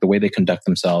with you, like the way they conduct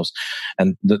themselves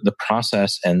and the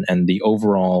process and the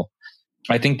overall.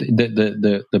 I think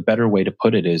the better way to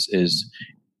put it is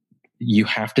you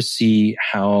have to see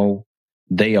how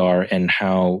they are and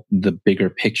how the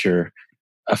bigger picture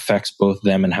affects both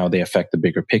them and how they affect the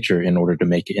bigger picture in order to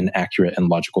make an accurate and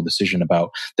logical decision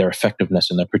about their effectiveness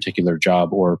in their particular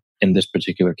job, or in this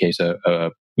particular case,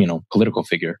 a political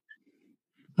figure.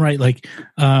 Right. Like,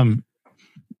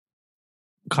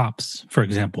 cops, for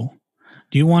example.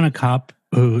 Do you want a cop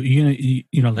who,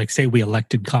 like say we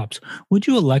elected cops, would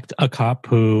you elect a cop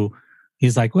who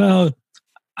he's like, well,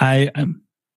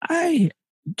 I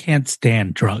can't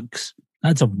stand drugs.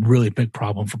 That's a really big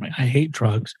problem for me. I hate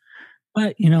drugs.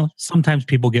 But, sometimes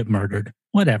people get murdered.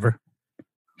 Whatever.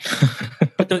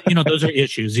 But, those are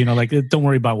issues. Don't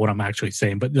worry about what I'm actually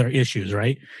saying, but they're issues,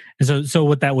 right? And so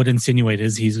what that would insinuate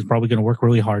is he's probably going to work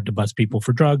really hard to bust people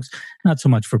for drugs, not so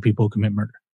much for people who commit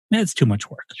murder. It's too much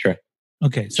work. Sure.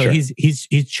 Okay, so sure.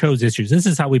 He chose issues. This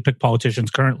is how we pick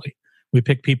politicians currently. We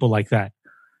pick people like that.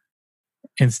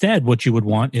 Instead, what you would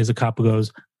want is a cop who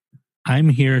goes, I'm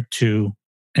here to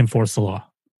enforce the law.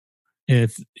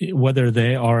 Whether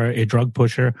they are a drug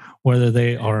pusher, whether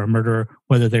they are a murderer,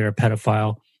 whether they're a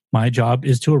pedophile, my job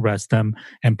is to arrest them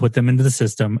and put them into the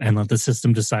system and let the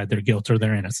system decide their guilt or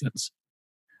their innocence.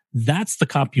 That's the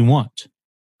cop you want.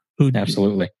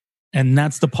 Absolutely. And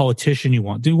that's the politician you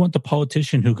want. Do you want the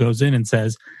politician who goes in and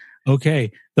says,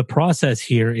 okay, the process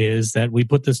here is that we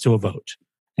put this to a vote.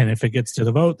 And if it gets to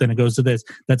the vote, then it goes to this.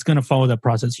 That's going to follow that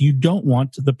process. You don't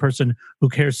want the person who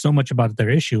cares so much about their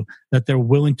issue that they're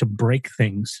willing to break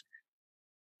things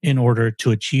in order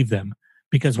to achieve them.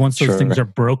 Because once those things are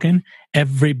broken,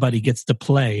 everybody gets to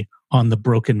play on the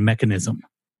broken mechanism.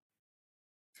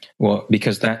 Well,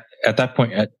 because at that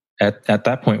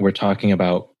point, we're talking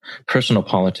about personal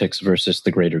politics versus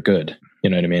the greater good. You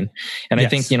know what I mean? And yes. I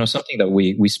think, something that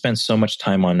we spend so much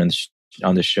time on in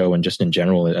on this show and just in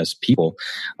general as people.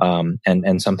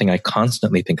 And something I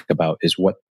constantly think about is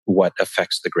what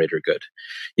affects the greater good.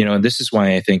 And this is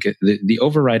why I think the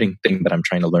overriding thing that I'm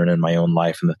trying to learn in my own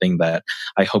life, and the thing that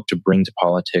I hope to bring to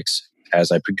politics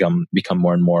as I become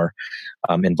more and more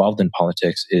involved in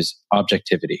politics, is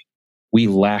objectivity. We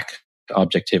lack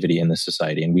objectivity in this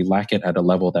society, and we lack it at a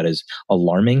level that is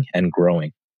alarming and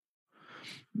growing.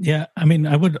 Yeah, I mean,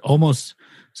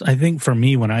 I think for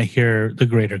me, when I hear the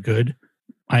greater good,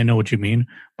 I know what you mean,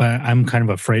 but I'm kind of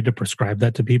afraid to prescribe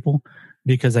that to people,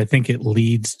 because I think it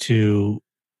leads to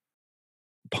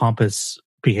pompous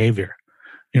behavior.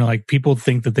 Like, people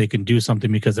think that they can do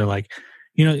something because they're like,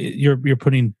 you're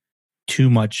putting too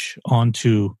much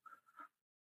onto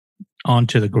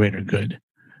the greater good.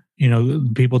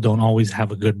 People don't always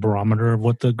have a good barometer of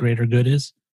what the greater good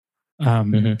is.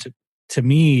 To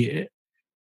me,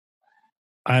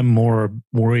 I'm more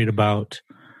worried about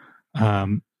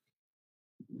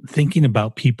thinking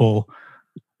about people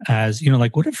as,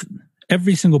 like, what if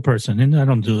every single person, and I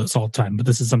don't do this all the time, but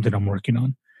this is something I'm working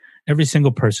on, every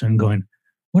single person going,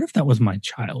 what if that was my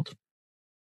child?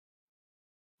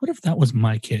 What if that was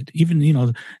my kid?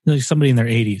 Even, like somebody in their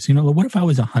 80s, what if I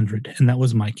was 100 and that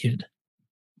was my kid?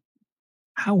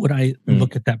 How would I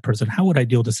look at that person? How would I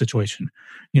deal with the situation?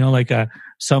 Like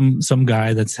some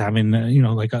guy that's having,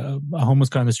 like a homeless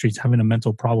guy on the streets having a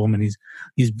mental problem, and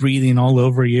he's breathing all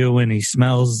over you, and he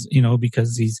smells,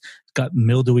 because he's got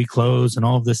mildewy clothes and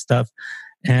all of this stuff.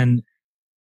 And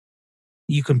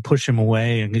you can push him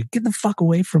away and get the fuck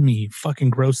away from me,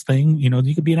 fucking gross thing.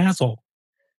 You could be an asshole.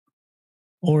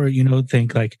 Or,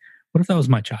 think like, what if that was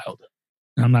my child?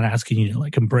 And I'm not asking you to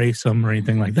like embrace them or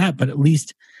anything like that, but at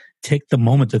least take the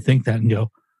moment to think that and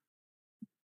go,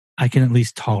 I can at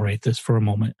least tolerate this for a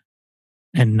moment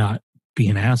and not be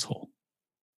an asshole.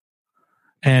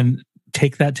 And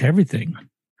take that to everything.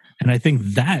 And I think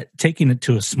that taking it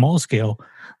to a small scale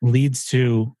leads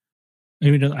to,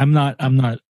 I'm not,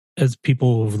 as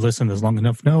people who've listened this long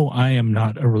enough know, I am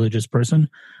not a religious person,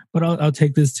 but I'll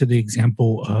take this to the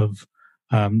example of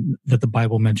that the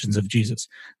Bible mentions of Jesus.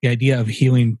 The idea of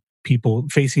healing people,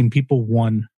 facing people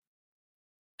one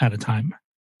at a time,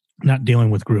 not dealing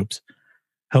with groups,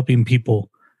 helping people,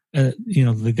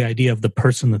 the idea of the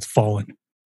person that's fallen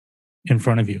in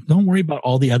front of you. Don't worry about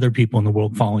all the other people in the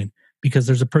world falling, because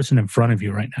there's a person in front of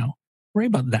you right now. Worry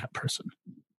about that person.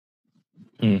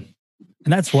 And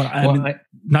that's what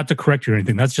not to correct you or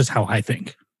anything. That's just how I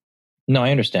think. No,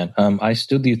 I understand. I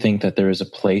still do think that there is a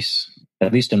place,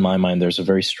 at least in my mind, there's a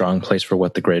very strong place for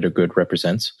what the greater good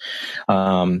represents.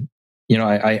 There's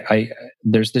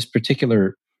this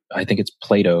particular, I think it's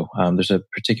Plato. There's a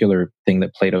particular thing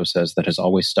that Plato says that has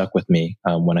always stuck with me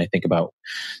when I think about,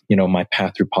 my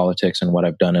path through politics and what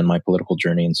I've done in my political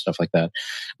journey and stuff like that,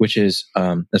 which is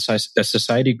a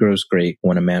society grows great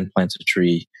when a man plants a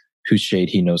tree whose shade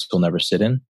he knows he'll never sit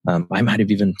in. I might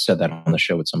have even said that on the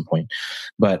show at some point,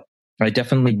 but I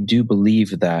definitely do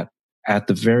believe that at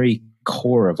the very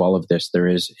core of all of this, there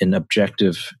is an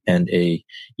objective and a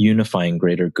unifying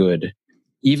greater good.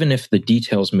 Even if the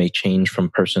details may change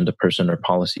from person to person or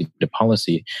policy to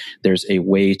policy, there's a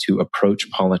way to approach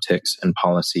politics and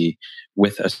policy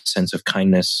with a sense of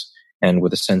kindness and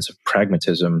with a sense of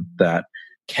pragmatism that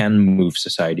can move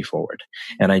society forward.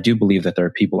 And I do believe that there are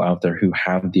people out there who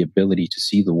have the ability to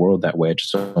see the world that way. I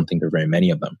just don't think there are very many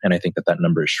of them. And I think that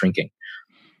number is shrinking.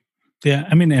 Yeah,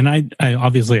 I mean, and I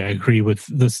obviously I agree with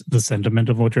the sentiment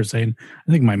of what you're saying.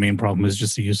 I think my main problem is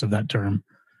just the use of that term,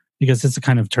 because it's a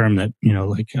kind of term that,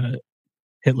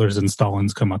 Hitler's and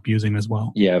Stalin's come up using as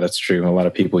well. Yeah, that's true. A lot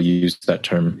of people use that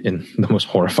term in the most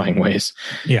horrifying ways.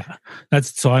 Yeah, I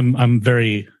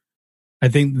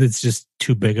think that's just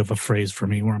too big of a phrase for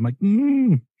me, where I'm like,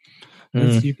 you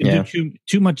can do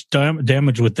too much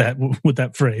damage with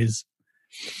that phrase.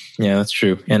 Yeah, that's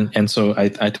true. And so I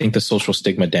think the social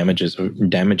stigma damages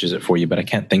it for you, but I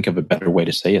can't think of a better way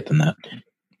to say it than that.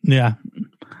 Yeah.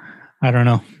 I don't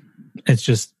know. It's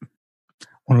just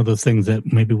one of those things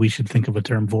that maybe we should think of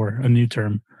a new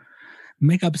term.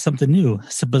 Make up something new.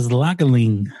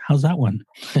 Sabazlagaling. How's that one?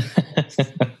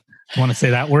 Want to say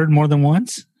that word more than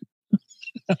once?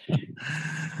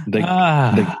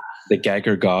 The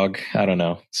gagger gog. I don't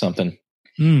know. Something.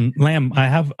 Lamb, I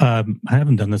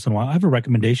haven't done this in a while. I have a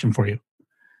recommendation for you.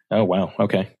 Oh wow!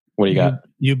 Okay, what do you got?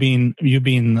 You being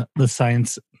the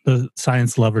science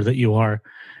lover that you are,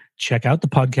 check out the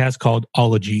podcast called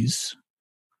Ologies.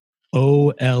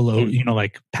 OLO,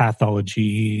 like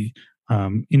pathology.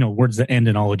 Words that end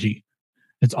in ology.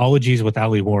 It's Ologies with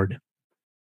Ali Ward.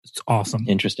 It's awesome.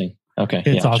 Interesting. Okay,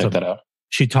 it's awesome. Check that out.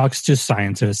 She talks to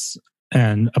scientists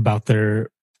and about their,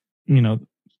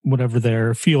 whatever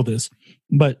their field is.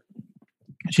 But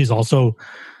she's also,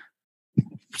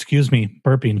 excuse me,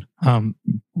 burping.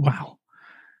 Wow.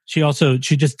 She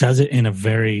just does it in a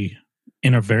very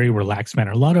relaxed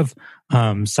manner. A lot of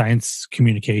science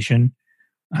communication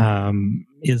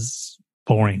is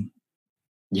boring.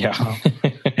 Yeah.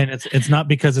 And it's not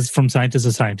because it's from scientist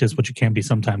to scientist, which it can be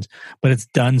sometimes, but it's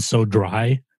done so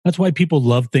dry. That's why people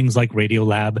love things like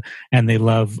Radiolab, and they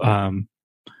love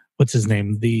what's his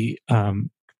name? The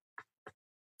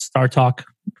Star Talk.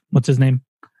 What's his name?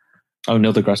 Oh,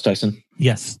 Neil deGrasse Tyson.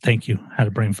 Yes, thank you. Had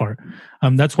a brain fart.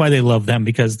 That's why they love them,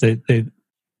 because they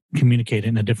communicate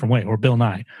in a different way. Or Bill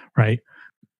Nye, right?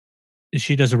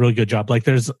 She does a really good job. Like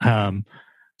there's an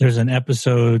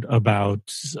episode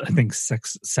about, I think,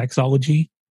 sexology,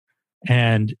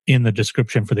 and in the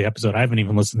description for the episode, I haven't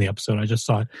even listened to the episode. I just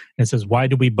saw it. And it says, "Why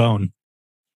do we bone?"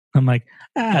 I'm like,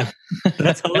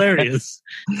 that's hilarious.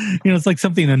 It's like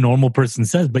something a normal person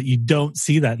says, but you don't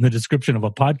see that in the description of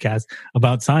a podcast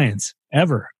about science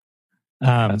ever.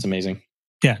 That's amazing.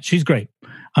 Yeah, she's great.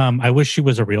 I wish she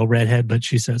was a real redhead, but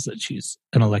she says that she's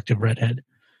an elective redhead,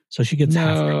 so she gets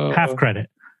half credit.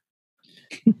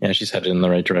 Yeah, she's headed in the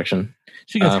right direction.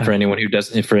 She gets for anyone who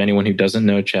doesn't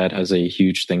know, Chad has a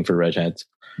huge thing for redheads.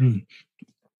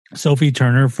 Sophie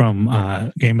Turner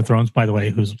from Game of Thrones, by the way,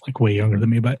 who's like way younger than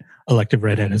me, but elective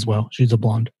redhead as well. She's a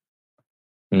blonde.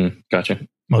 Gotcha.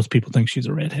 Most people think she's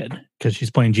a redhead because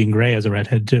she's playing Jean Grey as a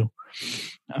redhead too.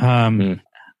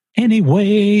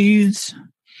 Anyways,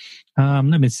 let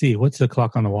me see. What's the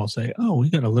clock on the wall say? Oh, we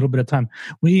got a little bit of time.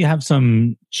 We have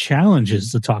some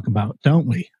challenges to talk about, don't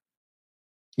we?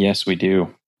 Yes, we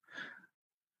do.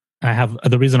 I have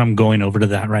the reason I'm going over to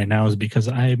that right now is because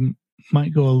I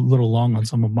might go a little long on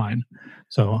some of mine.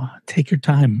 So take your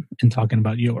time in talking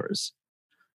about yours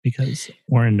because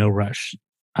we're in no rush.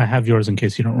 I have yours in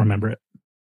case you don't remember it.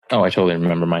 Oh, I totally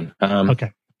remember mine.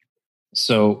 Okay.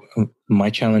 So my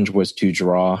challenge was to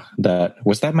draw that.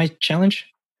 Was that my challenge?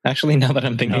 Actually, now that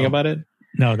I'm thinking about it.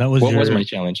 No, that was what was my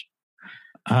challenge?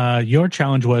 Your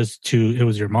challenge was it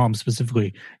was your mom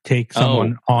specifically, take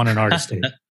someone on an artist date.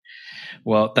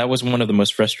 Well, that was one of the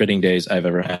most frustrating days I've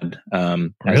ever had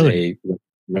as a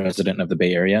resident of the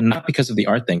Bay Area. Not because of the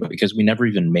art thing, but because we never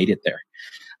even made it there.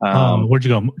 Where'd you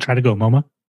go? Try to go MoMA?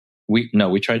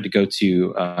 We tried to go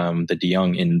to the De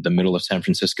Young in the middle of San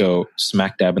Francisco,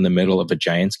 smack dab in the middle of a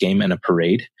Giants game and a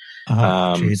parade.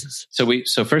 Jesus.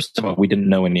 So first of all, we didn't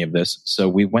know any of this. So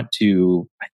we went to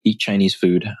eat Chinese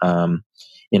food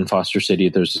in Foster City.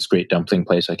 There's this great dumpling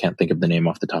place. I can't think of the name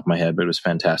off the top of my head, but it was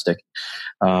fantastic.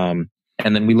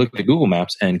 And then we looked at Google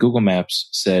Maps, and Google Maps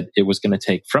said it was going to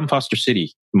take from Foster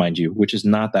City, mind you, which is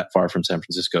not that far from San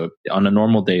Francisco. On a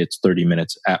normal day, it's 30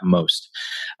 minutes at most.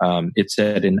 It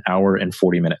said an hour and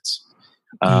 40 minutes.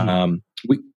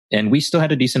 We still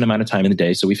had a decent amount of time in the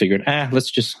day, so we figured, let's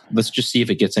just see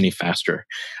if it gets any faster.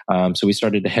 So we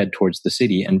started to head towards the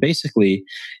city, and basically,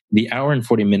 the hour and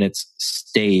 40 minutes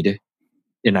stayed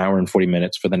an hour and 40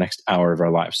 minutes for the next hour of our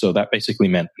lives. So that basically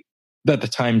meant that the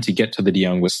time to get to the De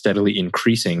Young was steadily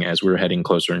increasing as we were heading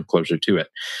closer and closer to it.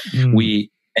 We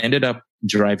ended up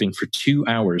driving for 2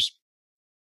 hours,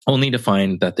 only to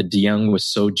find that the De Young was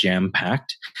so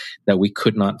jam-packed that we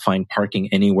could not find parking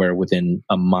anywhere within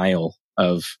a mile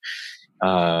of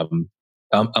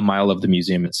the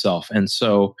museum itself. And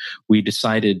so we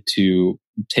decided to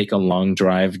take a long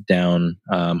drive down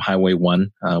Highway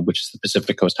 1, which is the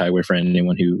Pacific Coast Highway for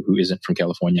anyone who isn't from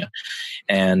California.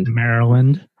 And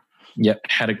Maryland. Yep,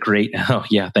 had a great. Oh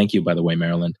yeah, thank you, by the way,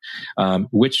 Maryland.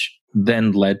 Which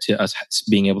then led to us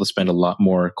being able to spend a lot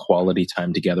more quality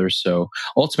time together. So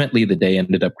ultimately, the day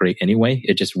ended up great anyway.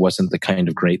 It just wasn't the kind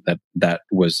of great that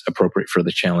was appropriate for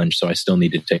the challenge. So I still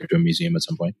needed to take her to a museum at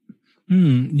some point.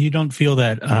 You don't feel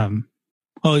that?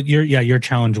 Your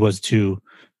challenge was to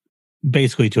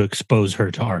basically to expose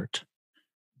her to art.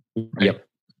 Right? Yep.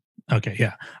 Okay.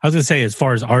 Yeah, I was gonna say as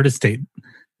far as artist date,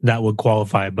 that would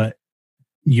qualify, but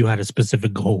you had a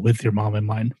specific goal with your mom in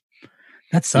mind.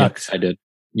 That sucks. Yep, I did.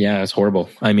 Yeah, it's horrible.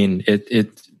 I mean,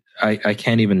 I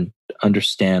can't even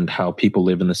understand how people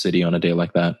live in the city on a day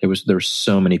like that. There's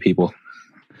so many people.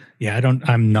 Yeah,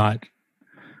 I'm not.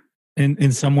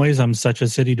 In some ways, I'm such a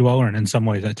city dweller, and in some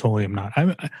ways, I totally am not.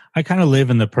 I kind of live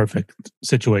in the perfect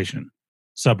situation,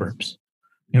 suburbs.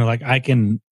 Like I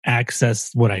can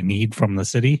access what I need from the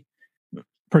city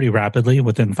pretty rapidly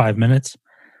within 5 minutes.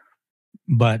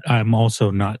 But I'm also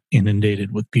not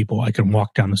inundated with people. I can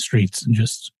walk down the streets and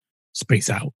just space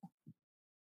out.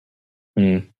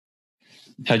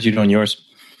 How'd you do on yours?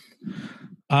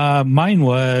 Mine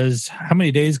was, how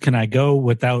many days can I go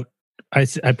without... I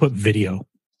put video.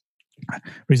 The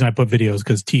reason I put video is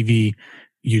because TV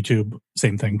YouTube,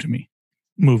 same thing to me.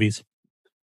 Movies.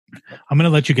 I'm going to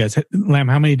let you guys. Lamb,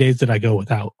 how many days did I go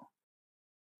without?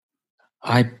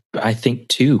 I think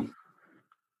 2.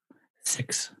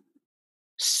 6.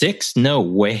 6? No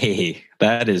way.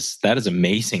 That is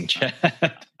amazing, Chad.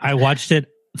 I watched it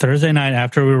Thursday night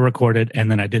after we recorded,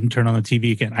 and then I didn't turn on the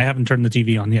TV again. I haven't turned the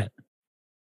TV on yet.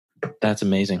 That's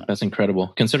amazing. That's incredible.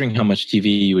 Considering how much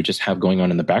TV you would just have going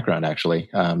on in the background, actually,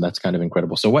 that's kind of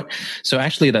incredible. So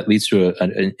actually that leads to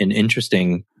an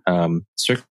interesting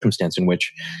circumstance in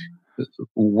which,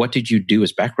 what did you do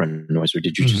as background noise, or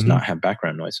did you just not have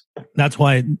background noise? That's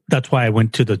why I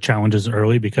went to the challenges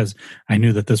early, because I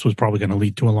knew that this was probably going to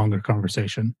lead to a longer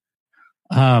conversation.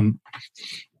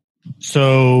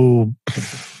 So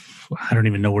I don't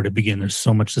even know where to begin. There's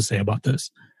so much to say about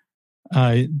this.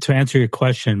 To answer your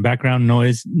question, background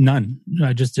noise, none.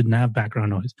 I just didn't have background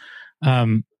noise.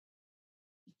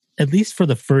 At least for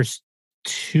the first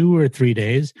 2 or 3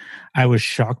 days, I was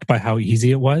shocked by how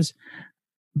easy it was,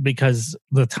 because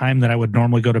the time that I would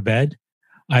normally go to bed,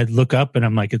 I'd look up and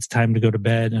I'm like, it's time to go to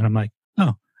bed. And I'm like,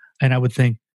 oh, and I would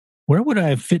think, where would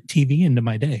I fit TV into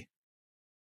my day?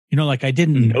 Like I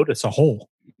didn't notice a hole.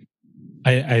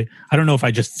 I don't know if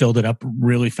I just filled it up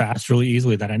really fast, really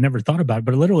easily, that I never thought about it.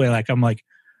 But literally, I'm like,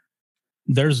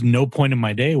 there's no point in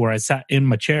my day where I sat in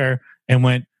my chair and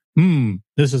went,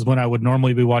 this is when I would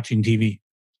normally be watching TV.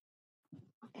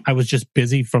 I was just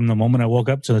busy from the moment I woke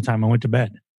up to the time I went to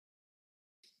bed.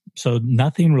 So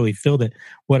nothing really filled it.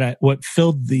 What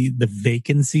filled the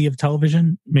vacancy of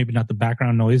television, maybe not the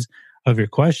background noise of your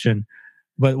question,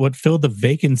 but what filled the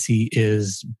vacancy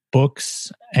is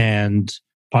books and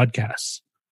podcasts.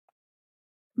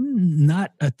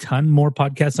 Not a ton more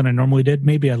podcasts than I normally did.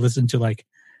 Maybe I listened to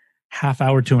half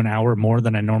hour to an hour more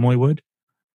than I normally would.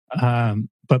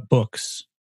 But books,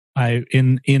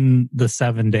 in the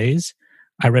 7 days,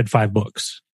 I read 5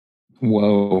 books.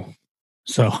 Whoa.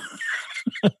 So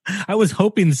I was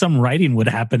hoping some writing would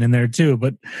happen in there too,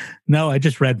 but no, I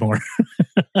just read more.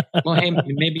 Well, hey,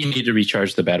 maybe you need to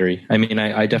recharge the battery. I mean,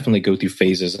 I definitely go through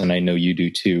phases, and I know you do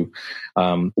too,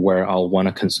 where I'll want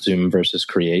to consume versus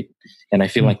create. And I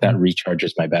feel like that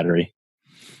recharges my battery.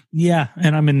 Yeah.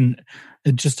 And I'm in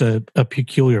just a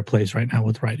peculiar place right now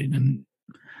with writing. And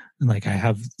I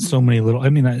have so many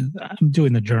I'm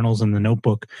doing the journals and the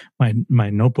notebook, my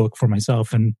notebook for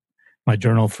myself, and my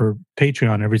journal for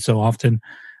Patreon every so often.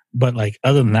 But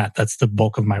other than that, that's the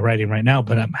bulk of my writing right now.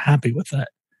 But I'm happy with that,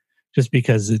 just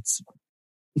because it's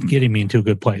getting me into a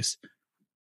good place.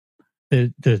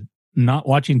 The not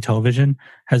watching television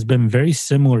has been very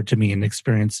similar to me in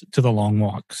experience to the long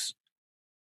walks,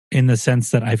 in the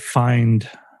sense that I find,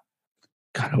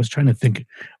 God, I was trying to think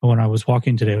when I was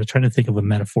walking today, I was trying to think of a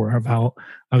metaphor of how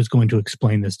I was going to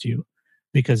explain this to you.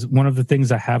 Because one of the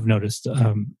things I have noticed,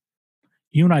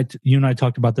 you and I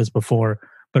talked about this before,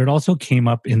 but it also came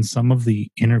up in some of the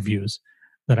interviews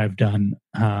that I've done.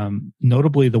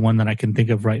 Notably, the one that I can think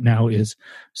of right now is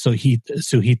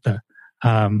Suhita.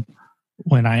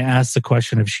 When I asked the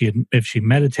question if she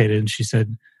meditated, and she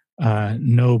said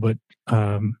no, but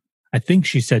I think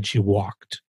she said she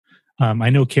walked. I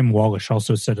know Kim Wallish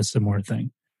also said a similar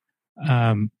thing.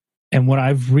 And what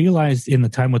I've realized in the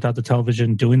time without the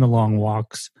television, doing the long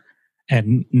walks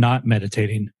and not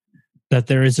meditating, that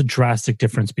there is a drastic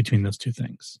difference between those two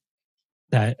things.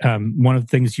 That one of the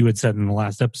things you had said in the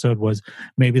last episode was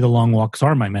maybe the long walks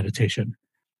are my meditation,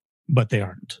 but they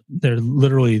aren't. They're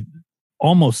literally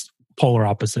almost polar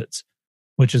opposites,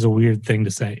 which is a weird thing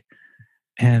to say.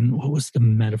 And what was the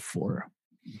metaphor?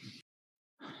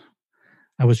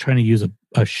 I was trying to use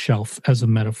a shelf as a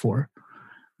metaphor,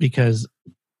 because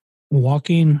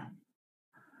walking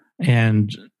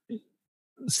and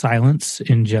silence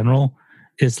in general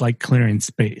is like clearing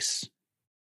space.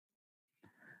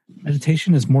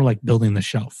 Meditation is more like building the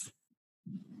shelf.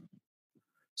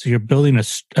 So you're building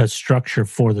a structure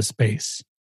for the space.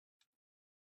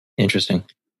 Interesting.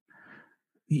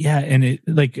 Yeah, and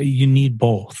you need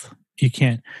both.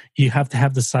 You have to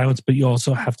have the silence, but you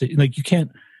also have to, you can't,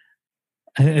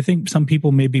 I think some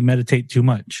people maybe meditate too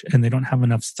much and they don't have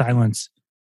enough silence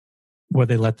where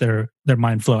they let their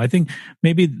mind flow. I think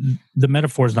maybe the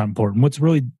metaphor is not important. What's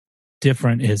really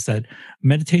different is that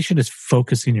meditation is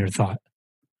focusing your thought.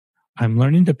 I'm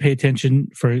learning to pay attention.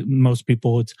 For most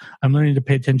people, I'm learning to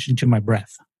pay attention to my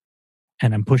breath,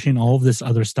 and I'm pushing all of this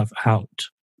other stuff out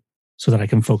so that I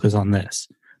can focus on this.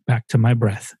 Back to my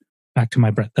breath.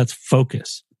 That's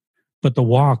focus. But the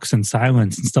walks and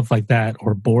silence and stuff like that,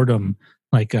 or boredom,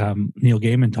 like Neil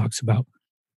Gaiman talks about,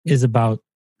 is about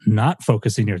not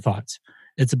focusing your thoughts.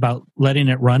 It's about letting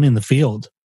it run in the field,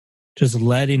 just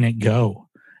letting it go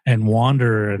and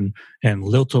wander and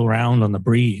lilt around on the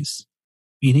breeze.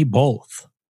 You need both.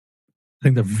 I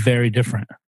think they're very different.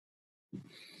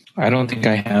 I don't think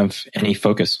I have any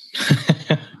focus.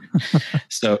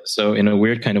 So in a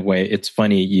weird kind of way, it's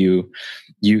funny. You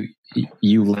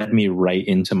led me right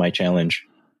into my challenge,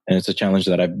 and it's a challenge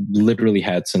that I've literally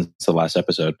had since the last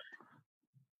episode.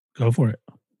 Go for it.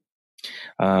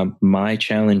 My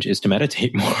challenge is to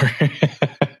meditate more.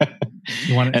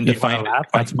 You want to find that?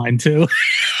 That's mine too.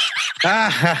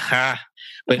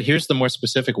 But here's the more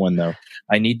specific one, though.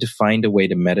 I need to find a way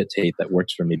to meditate that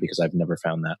works for me because I've never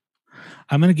found that.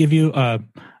 I'm going to give you a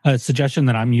suggestion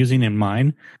that I'm using in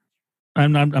mine.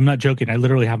 I'm not joking. I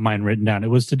literally have mine written down. It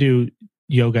was to do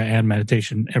yoga and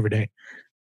meditation every day.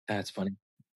 That's funny.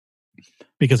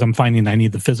 Because I'm finding I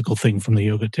need the physical thing from the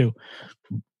yoga too.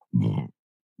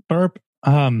 Burp.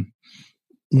 When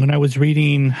I was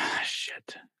reading,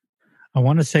 I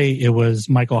want to say it was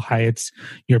Michael Hyatt's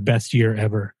Your Best Year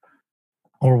Ever,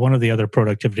 or one of the other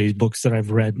productivity books that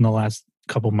I've read in the last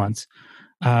couple months.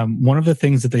 One of the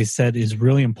things that they said is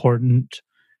really important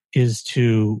is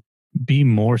to be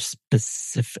more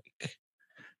specific.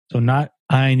 So not,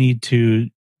 I need to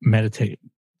meditate.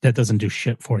 That doesn't do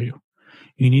shit for you.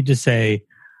 You need to say,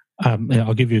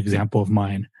 I'll give you an example of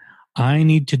mine. I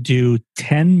need to do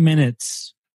 10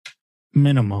 minutes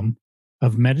minimum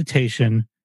of meditation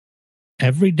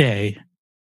every day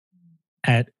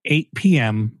at 8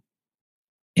 p.m.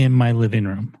 in my living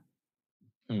room.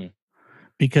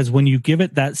 Because when you give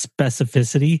it that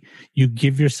specificity, you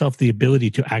give yourself the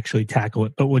ability to actually tackle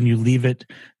it. But when you leave it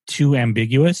too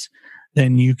ambiguous,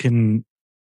 then you can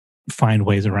find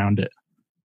ways around it.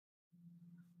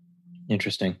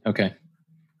 Interesting. Okay.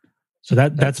 So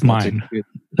that's mine.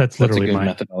 That's literally a good mine.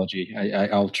 Methodology.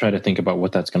 I'll try to think about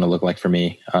what that's going to look like for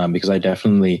me, because I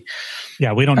definitely.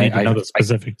 Yeah, we don't need to know the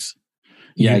specifics.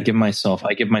 I give myself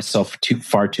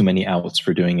far too many outs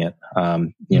for doing it.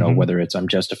 Whether it's I'm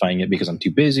justifying it because I'm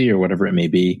too busy or whatever it may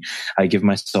be. I give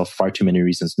myself far too many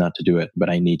reasons not to do it, but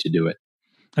I need to do it.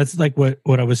 That's like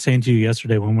what I was saying to you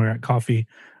yesterday when we were at coffee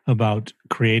about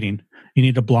creating. You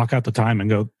need to block out the time and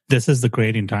go, this is the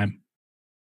creating time.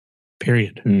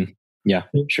 Period. Yeah,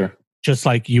 sure. Just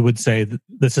like you would say,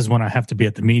 this is when I have to be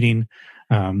at the meeting.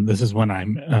 This is when I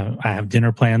have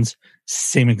dinner plans.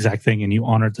 Same exact thing, and you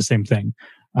honor it the same thing.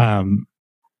 What's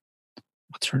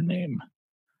her name?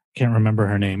 Can't remember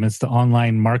her name. It's the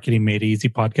Online Marketing Made Easy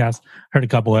podcast. Heard a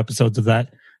couple episodes of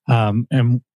that,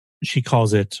 and she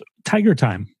calls it tiger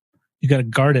time. You got to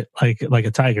guard it like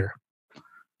a tiger.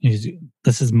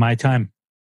 This is my time,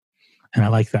 and I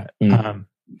like that.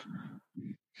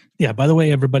 Yeah, by the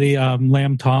way, everybody,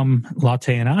 Lamb, Tom,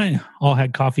 Latte, and I all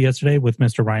had coffee yesterday with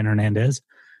Mr. Ryan Hernandez.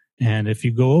 And if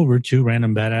you go over to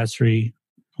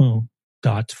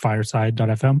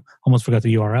randombadassery.fireside.fm, almost forgot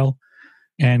the URL,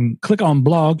 and click on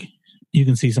blog, you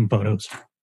can see some photos.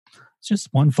 It's just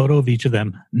one photo of each of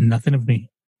them, nothing of me.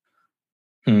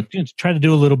 Try to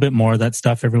do a little bit more of that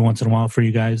stuff every once in a while for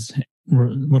you guys.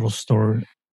 Little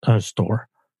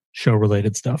show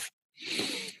related stuff.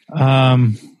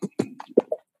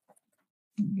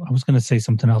 I was going to say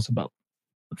something else about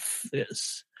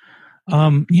this.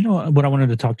 What I wanted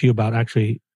to talk to you about,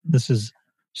 actually, this is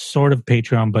sort of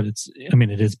Patreon, but it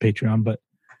is Patreon, but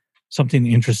something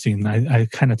interesting. I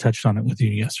kind of touched on it with you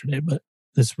yesterday, but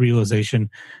this realization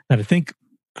that I think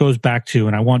goes back to,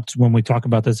 and when we talk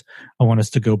about this, I want us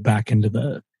to go back into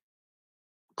the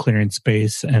clearing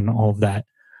space and all of that.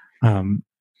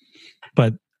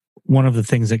 But one of the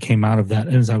things that came out of that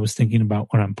is I was thinking about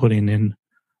when I'm putting in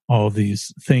all of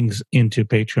these things into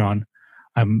Patreon.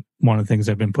 One of the things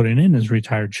I've been putting in is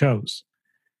retired shows.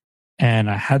 And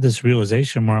I had this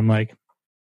realization where I'm like,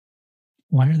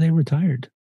 why are they retired?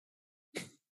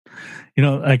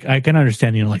 Like I can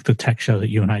understand, like the tech show that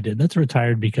you and I did, that's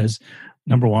retired because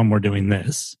number one, we're doing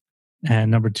this. And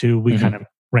number two, we kind of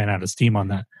ran out of steam on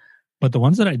that. But the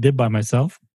ones that I did by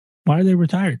myself, why are they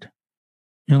retired?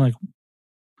 And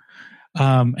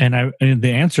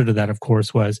the answer to that, of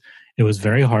course, was it was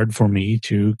very hard for me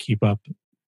to keep up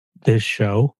this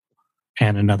show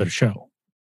and another show.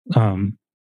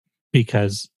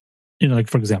 Because,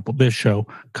 for example, this show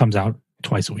comes out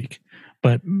twice a week,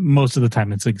 but most of the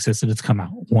time it's come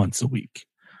out once a week.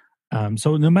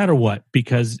 So no matter what,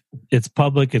 because it's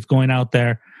public, it's going out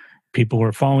there, people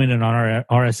are following it on our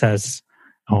RSS,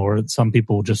 or some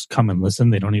people just come and listen.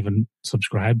 They don't even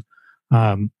subscribe.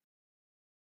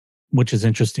 Which is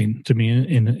interesting to me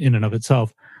in and of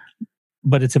itself.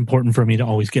 But it's important for me to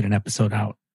always get an episode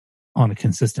out on a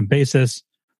consistent basis,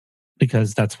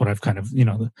 because that's what I've kind of,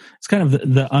 it's kind of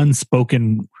the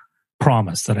unspoken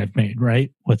promise that I've made,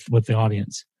 right, with the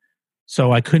audience.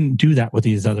 So I couldn't do that with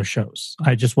these other shows.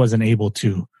 I just wasn't able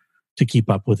to keep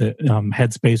up with it,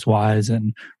 headspace wise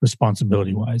and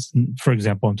responsibility wise. And for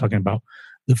example, I'm talking about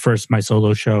my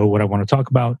solo show, what I want to talk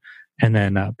about, and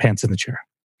then Pants in the Chair,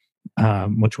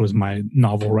 which was my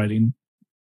novel writing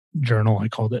journal, I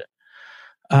called it.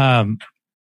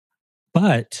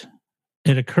 But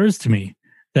it occurs to me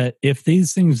that if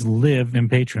these things live in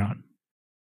Patreon,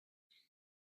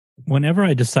 whenever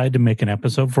I decide to make an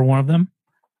episode for one of them,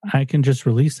 I can just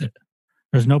release it.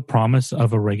 There's no promise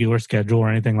of a regular schedule or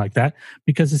anything like that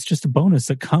because it's just a bonus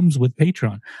that comes with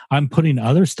Patreon. I'm putting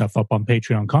other stuff up on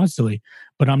Patreon constantly,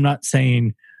 but I'm not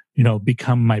saying,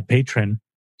 become my patron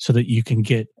so that you can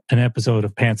get an episode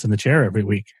of Pants in the Chair every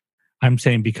week. I'm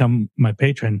saying become my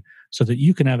patron so that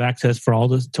you can have access to all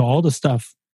the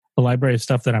stuff, the library of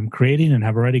stuff that I'm creating and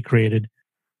have already created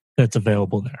that's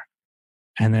available there.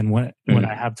 And then when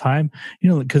I have time,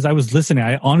 because I was listening,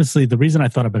 the reason I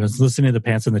thought about it was listening to the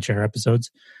Pants in the Chair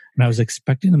episodes, and I was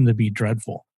expecting them to be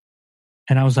dreadful.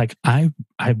 And I was like, I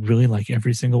really like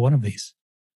every single one of these.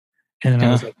 And then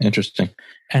I was like, interesting.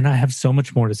 And I have so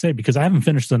much more to say because I haven't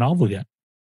finished the novel yet.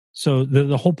 So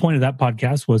the whole point of that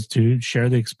podcast was to share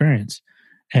the experience.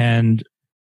 And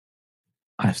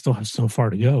I still have so far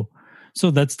to go. So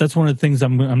that's one of the things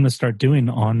I'm going to start doing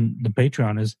on the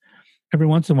Patreon is every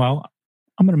once in a while,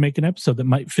 I'm going to make an episode that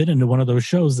might fit into one of those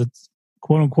shows that's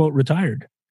quote unquote retired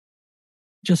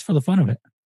just for the fun of it.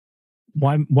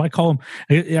 Why call them?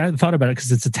 I thought about it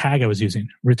because it's a tag I was using,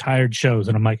 retired shows.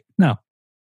 And I'm like, no,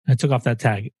 I took off that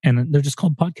tag and they're just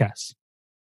called podcasts.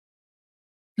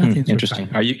 Interesting.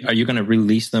 Retired. Are you going to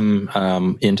release them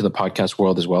into the podcast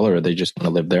world as well, or are they just going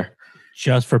to live there?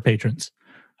 Just for patrons.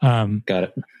 Got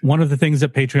it. One of the things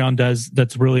that Patreon does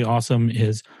that's really awesome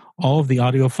is all of the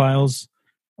audio files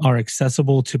are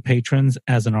accessible to patrons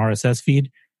as an RSS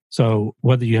feed. So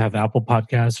whether you have Apple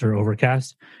Podcasts or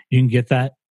Overcast, you can get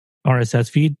that RSS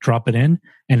feed, drop it in,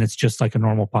 and it's just like a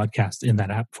normal podcast in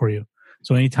that app for you.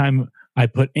 So anytime I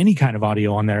put any kind of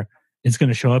audio on there, it's going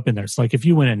to show up in there. So like if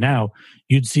you went in now,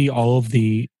 you'd see all of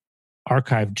the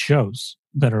archived shows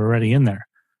that are already in there,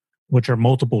 which are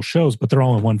multiple shows, but they're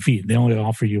all in one feed. They only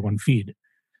offer you one feed.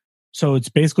 So it's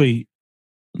basically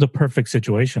the perfect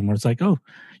situation where it's like, oh,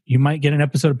 you might get an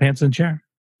episode of Pants in the Chair.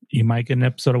 You might get an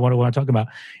episode of what I want to talk about.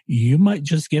 You might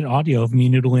just get audio of me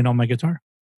noodling on my guitar.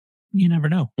 You never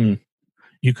know.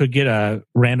 You could get a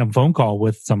random phone call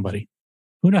with somebody.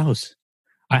 Who knows?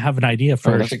 I have an idea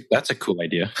for... that's a cool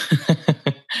idea.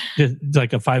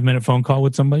 like a 5-minute phone call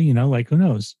with somebody, like who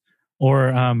knows? Or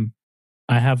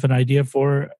I have an idea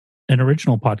for an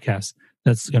original podcast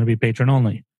that's going to be patron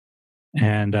only.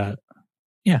 And I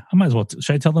might as well.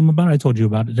 Should I tell them about it? I told you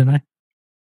about it, didn't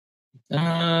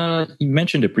I? You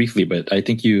mentioned it briefly, but I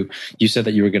think you said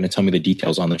that you were going to tell me the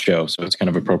details on the show, so it's kind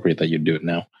of appropriate that you do it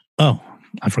now. Oh,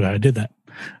 I forgot I did that.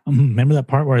 Remember that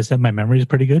part where I said my memory is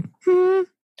pretty good?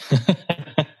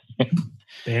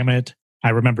 Damn it. I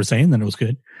remember saying that it was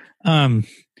good.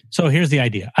 So here's the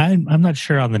idea. I'm not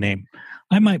sure on the name.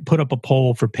 I might put up a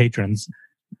poll for patrons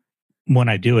when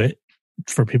I do it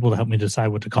for people to help me decide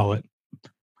what to call it.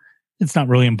 It's not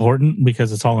really important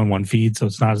because it's all in one feed, so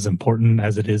it's not as important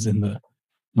as it is in the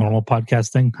normal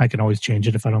podcast thing. I can always change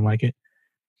it if I don't like it.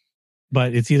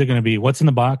 But it's either going to be what's in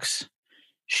the box,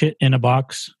 shit in a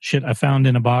box, shit I found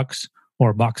in a box, or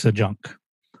a box of junk.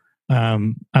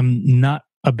 I'm not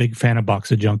a big fan of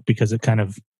box of junk because it kind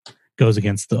of goes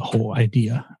against the whole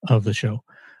idea of the show.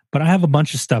 But I have a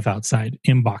bunch of stuff outside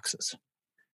in boxes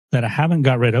that I haven't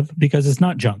got rid of because it's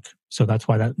not junk. So that's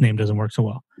why that name doesn't work so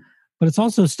well. But it's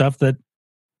also stuff that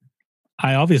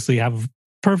I obviously have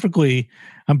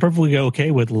I'm perfectly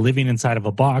okay with living inside of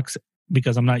a box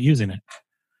because I'm not using it.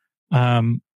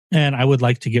 And I would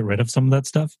like to get rid of some of that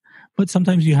stuff. But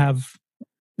sometimes you have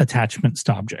attachments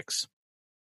to objects.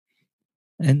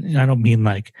 And I don't mean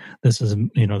like this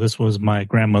was my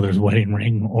grandmother's wedding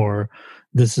ring, or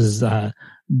this is the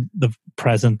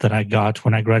present that I got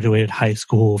when I graduated high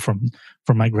school from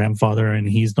my grandfather and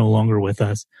he's no longer with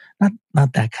us.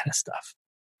 Not that kind of stuff,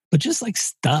 but just like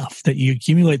stuff that you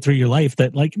accumulate through your life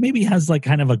that like maybe has like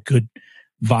kind of a good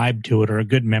vibe to it or a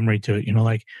good memory to it.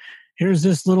 Like here's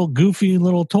this little goofy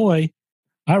little toy.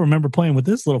 I remember playing with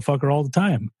this little fucker all the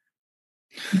time.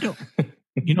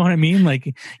 You know what I mean?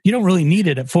 Like you don't really need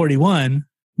it at 41,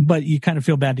 but you kind of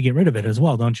feel bad to get rid of it as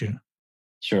well, don't you?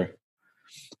 Sure.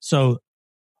 So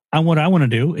what I want to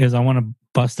do is I want to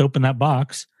bust open that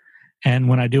box. And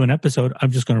when I do an episode, I'm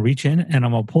just going to reach in and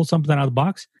I'm going to pull something out of the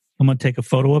box. I'm going to take a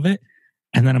photo of it.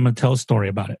 And then I'm going to tell a story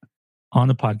about it on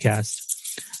the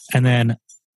podcast. And then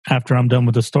after I'm done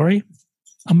with the story,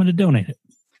 I'm going to donate it.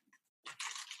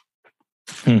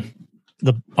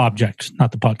 the object,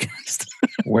 not the podcast.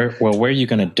 Where are you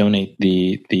going to donate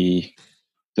the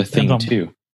thing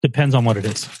to? Depends on what it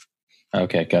is.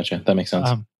 Okay, gotcha. That makes sense.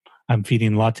 I'm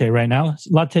feeding Latte right now.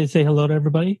 Latte, say hello to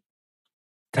everybody.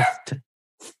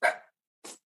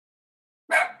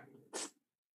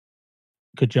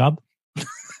 Good job.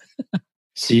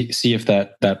 See if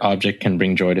that object can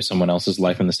bring joy to someone else's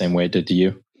life in the same way it did to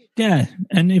you. Yeah,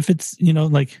 and if it's,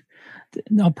 like,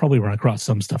 I'll probably run across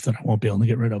some stuff that I won't be able to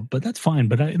get rid of, but that's fine.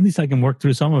 But at least I can work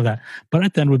through some of that. But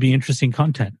at the end would be interesting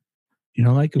content,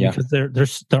 because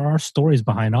there are stories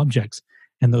behind objects,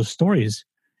 and those stories,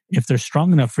 if they're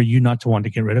strong enough for you not to want to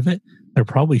get rid of it, they're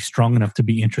probably strong enough to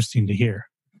be interesting to hear.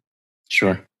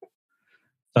 Sure.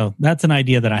 So that's an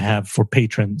idea that I have for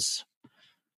patrons.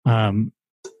 And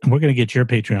we're going to get your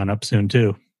Patreon up soon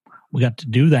too. We got to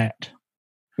do that.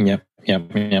 Yep.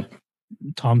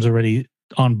 Tom's already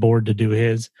on board to do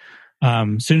his.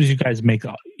 As soon as you guys make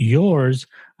yours,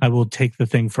 I will take the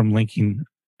thing from linking.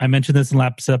 I mentioned this in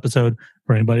last episode.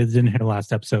 For anybody that didn't hear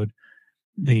last episode,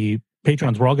 the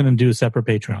Patrons, we're all going to do a separate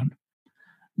Patreon.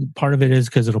 Part of it is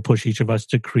because it'll push each of us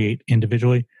to create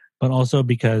individually, but also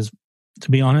because,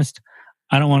 to be honest,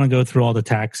 I don't want to go through all the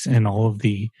tax and I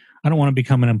don't want to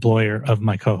become an employer of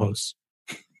my co-hosts.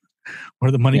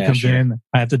 Where the money comes in,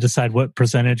 I have to decide what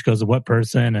percentage goes to what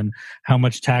person and how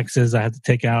much taxes I have to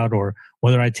take out, or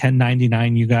whether I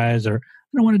 1099 you guys, or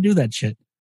I don't want to do that shit.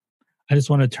 I just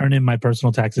want to turn in my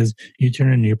personal taxes. You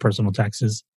turn in your personal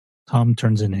taxes. Tom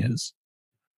turns in his.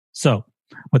 So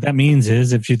what that means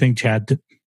is if you think Chad,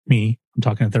 I'm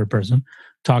talking in third person,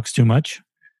 talks too much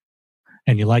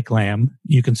and you like Lamb,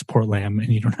 you can support Lamb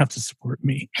and you don't have to support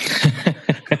me.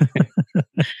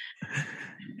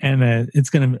 And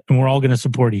we're all going to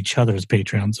support each other's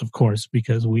Patreons, of course,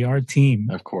 because we are a team.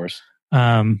 Of course.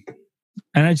 And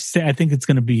I think it's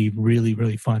going to be really,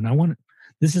 really fun.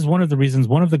 This is one of the reasons,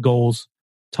 one of the goals,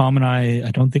 Tom and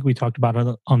I don't think we talked about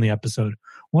it on the episode.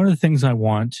 One of the things I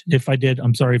want, if I did,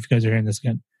 I'm sorry if you guys are hearing this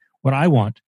again. What I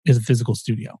want is a physical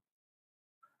studio.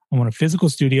 I want a physical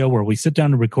studio where we sit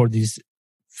down and record these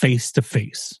face to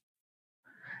face.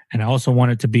 And I also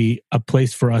want it to be a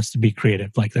place for us to be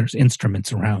creative. Like there's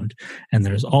instruments around and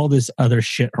there's all this other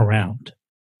shit around.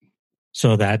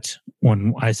 So that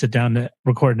when I sit down to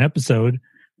record an episode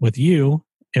with you,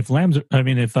 if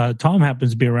Tom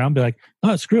happens to be around, be like,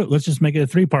 oh, screw it. Let's just make it a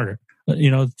 3-parter.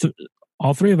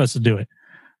 All 3 of us will do it.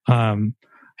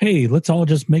 Hey, let's all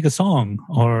just make a song,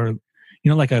 or,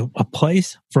 like a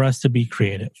place for us to be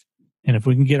creative. And if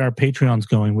we can get our Patreons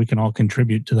going, we can all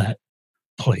contribute to that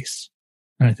place.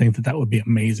 And I think that would be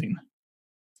amazing.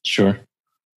 Sure.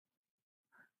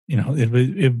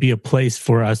 It'd be a place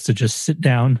for us to just sit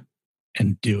down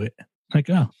and do it. Like,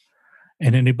 oh.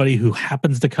 And anybody who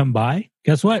happens to come by,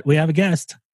 guess what? We have a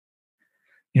guest.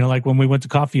 Like when we went to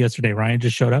coffee yesterday, Ryan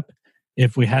just showed up.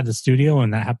 If we had the studio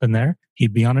and that happened there,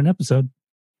 he'd be on an episode.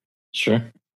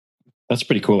 Sure. That's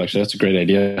pretty cool, actually. That's a great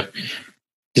idea.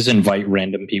 Just invite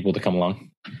random people to come along.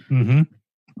 Mm-hmm.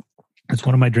 It's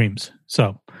one of my dreams.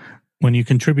 So when you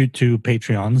contribute to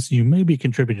Patreons, you may be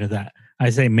contributing to that.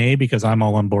 I say may because I'm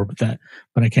all on board with that,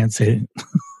 but I can't say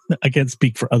I can't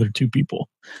speak for other 2 people.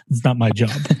 It's not my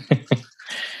job.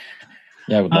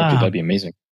 Yeah, I would love to. That'd be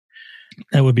amazing.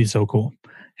 That would be so cool.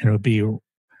 And it would be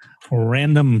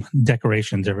random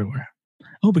decorations everywhere.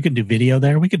 Oh, we could do video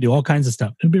there. We could do all kinds of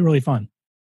stuff. It'd be really fun.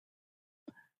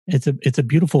 It's a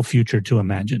beautiful future to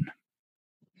imagine.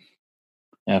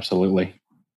 Absolutely.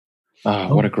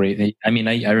 What a great...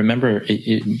 I remember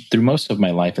through most of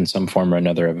my life in some form or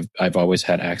another, I've always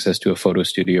had access to a photo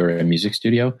studio or a music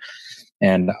studio.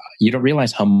 And you don't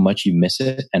realize how much you miss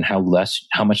it and how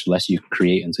much less you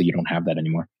create until you don't have that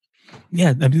anymore.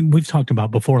 Yeah, we've talked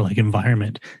about before, like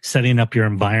environment, setting up your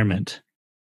environment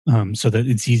so that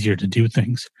it's easier to do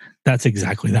things. That's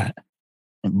exactly that.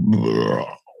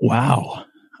 Wow.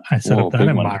 I set up that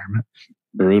environment.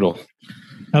 Brutal.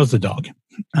 That was the dog.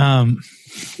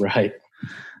 Right.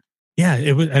 Yeah,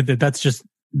 it was. I've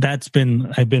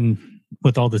been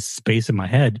with all this space in my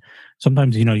head.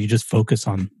 Sometimes, you just focus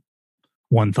on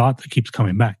one thought that keeps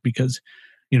coming back because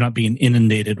you're not being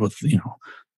inundated with,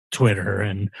 Twitter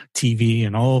and TV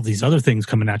and all of these other things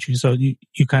coming at you. So you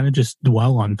kind of just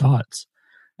dwell on thoughts.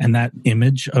 And that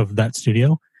image of that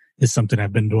studio is something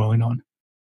I've been dwelling on.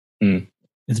 Mm.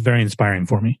 It's very inspiring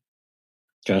for me.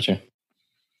 Gotcha.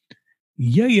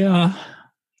 Yeah.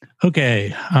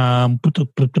 Okay.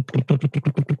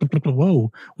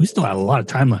 Whoa. We still have a lot of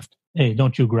time left. Hey,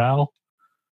 don't you growl.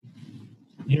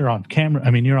 You're on camera.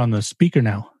 You're on the speaker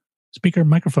now. Speaker,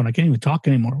 microphone. I can't even talk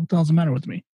anymore. What the hell's the matter with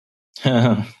me?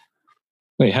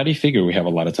 Wait, how do you figure we have a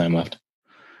lot of time left?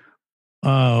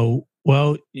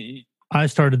 Well, I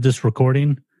started this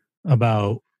recording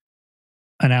about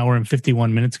an hour and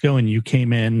 51 minutes ago, and you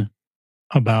came in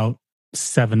about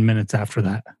 7 minutes after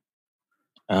that.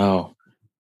 Oh,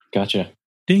 gotcha.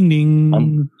 Ding, ding.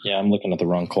 I'm looking at the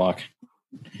wrong clock.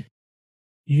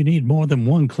 You need more than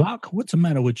one clock? What's the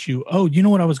matter with you? Oh, you know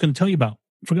what I was going to tell you about?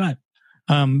 Forgot.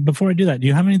 Before I do that, do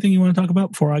you have anything you want to talk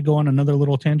about before I go on another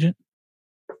little tangent?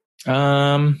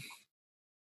 Not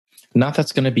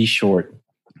that's going to be short.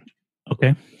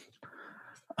 Okay.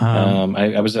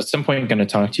 I was at some point going to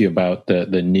talk to you about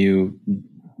the new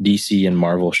DC and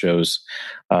Marvel shows,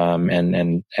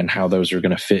 and how those are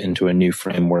going to fit into a new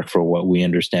framework for what we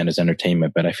understand as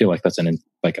entertainment. But I feel like that's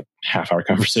like a half-hour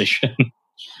conversation.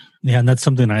 Yeah, and that's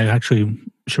something I actually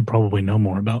should probably know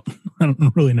more about. I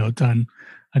don't really know a ton.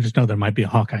 I just know there might be a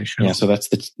Hawkeye show. Yeah, so that's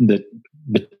the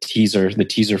teaser. The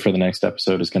teaser for the next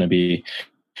episode is going to be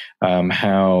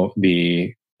how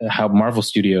Marvel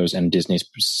Studios and Disney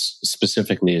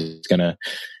specifically is going to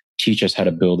teach us how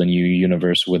to build a new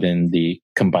universe within the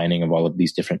combining of all of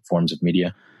these different forms of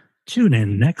media. Tune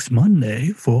in next Monday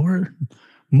for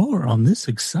more on this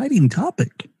exciting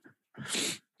topic.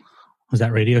 Was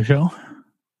that radio show?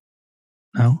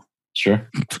 No? Sure.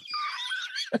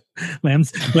 Lamb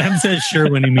says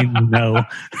sure when he means no.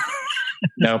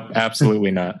 Nope,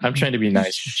 absolutely not. I'm trying to be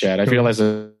nice, Chad. I realize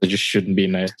I just shouldn't be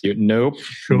nice to you. Nope.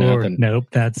 Sure. Nothing. Nope.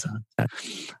 That's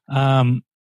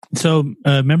so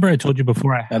remember I told you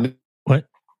before what?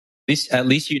 At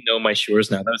least you know my shores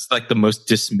now. That's like the most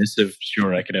dismissive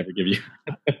sure I could ever give you.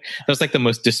 That's like the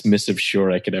most dismissive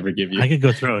sure I could ever give you. I could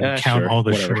go through and count all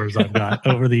the shores I've got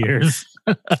over the years.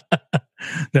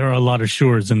 There are a lot of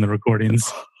shores in the recordings.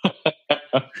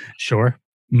 Sure.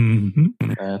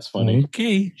 Mm-hmm. That's funny.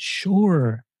 Okay,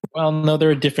 sure. Well, no, there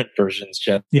are different versions,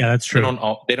 Chad. Yeah, that's true.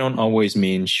 They don't always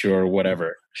mean sure,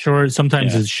 whatever. Sure,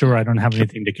 sometimes it's sure I don't have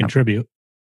anything to contribute.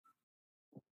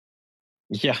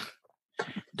 Yeah.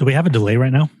 Do we have a delay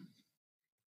right now?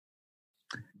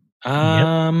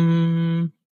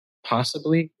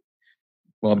 Possibly.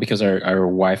 Well, because our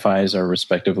Wi-Fis are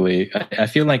respectively, I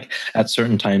feel like at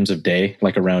certain times of day,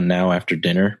 like around now after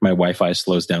dinner, my Wi-Fi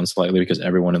slows down slightly because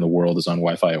everyone in the world is on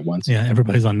Wi-Fi at once. Yeah,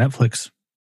 everybody's on Netflix.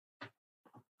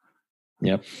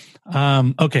 Yep.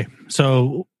 Okay,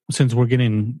 so since we're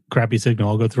getting crappy signal,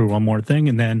 I'll go through one more thing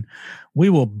and then we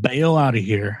will bail out of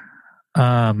here.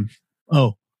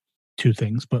 Two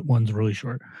things, but one's really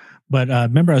short. But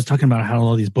remember I was talking about how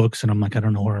all these books, and I'm like, I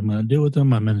don't know what I'm going to do with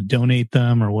them. I'm going to donate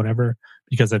them or whatever,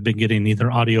 because I've been getting either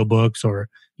audiobooks or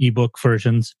ebook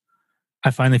versions. I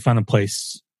finally found a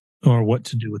place or what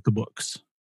to do with the books.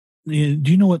 Do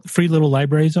you know what free little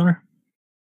libraries are?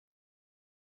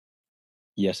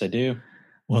 Yes, I do.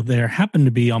 Well, there happen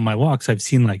to be on my walks. I've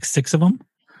seen like 6 of them.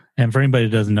 And for anybody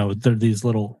who doesn't know, they're these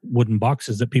little wooden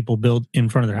boxes that people build in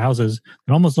front of their houses.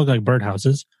 They almost look like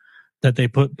birdhouses that they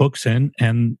put books in,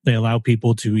 and they allow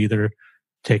people to either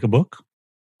take a book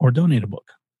or donate a book.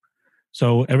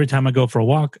 So every time I go for a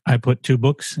walk, I put 2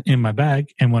 books in my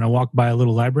bag. And when I walk by a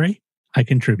little library, I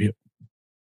contribute.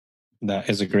 That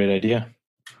is a great idea.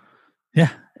 Yeah,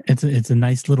 it's a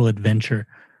nice little adventure.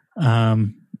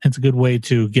 It's a good way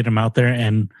to get them out there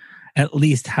and at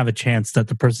least have a chance that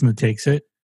the person that takes it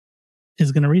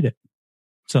is going to read it.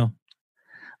 So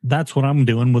that's what I'm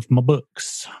doing with my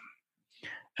books.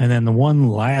 And then the one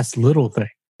last little thing.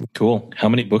 Cool. How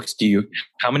many books are you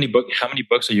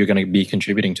going to be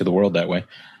contributing to the world that way?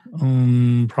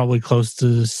 Probably close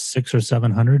to 600 or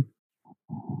 700.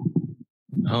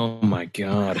 Oh my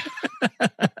God.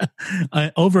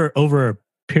 Over a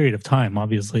period of time,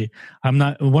 obviously. I'm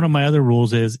not, one of my other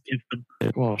rules is if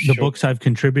the books I've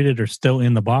contributed are still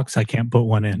in the box, I can't put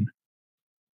one in.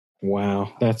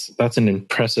 Wow, that's an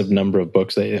impressive number of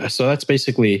books. So that's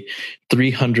basically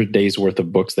 300 days worth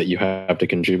of books that you have to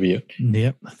contribute.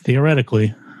 Yep,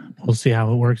 theoretically. We'll see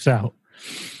how it works out.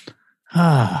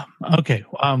 Okay.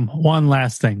 One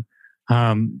last thing.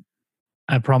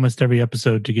 I promised every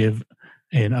episode to give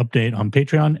an update on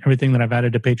Patreon. Everything that I've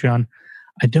added to Patreon.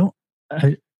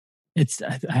 I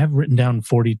have written down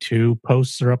 42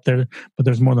 posts are up there, but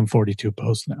there's more than 42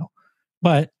 posts now.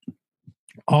 But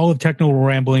all of Technical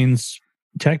Ramblings,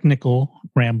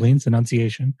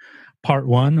 Enunciation, Part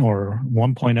 1 or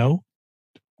 1.0,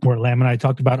 where Lam and I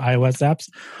talked about iOS apps.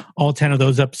 All 10 of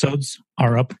those episodes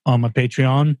are up on my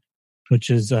Patreon, which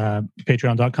is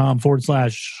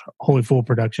patreon.com/Holy Fool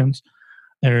Productions.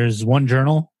 There's one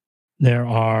journal.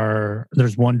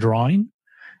 There's one drawing.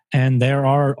 And there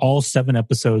are all 7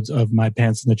 episodes of my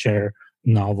Pants in the Chair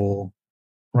novel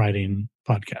writing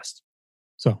podcast.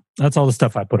 So that's all the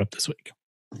stuff I put up this week.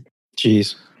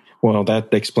 Jeez. Well,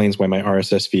 that explains why my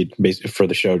RSS feed for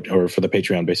the show or for the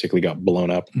Patreon basically got blown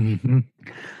up. Mm-hmm.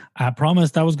 I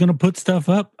promised I was going to put stuff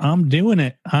up. I'm doing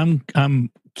it. I'm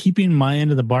keeping my end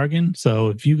of the bargain. So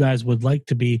if you guys would like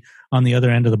to be on the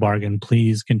other end of the bargain,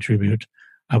 please contribute.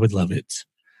 I would love it.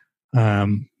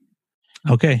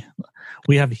 Okay.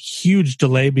 We have a huge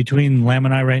delay between Lamb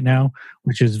and I right now,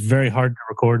 which is very hard to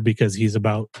record because he's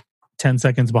about 10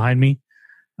 seconds behind me.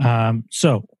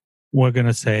 So we're going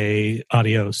to say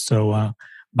adios. So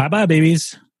bye-bye,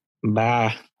 babies.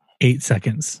 Bye. 8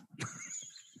 seconds.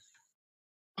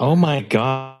 Oh my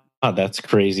God. That's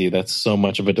crazy. That's so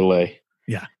much of a delay.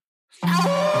 Yeah.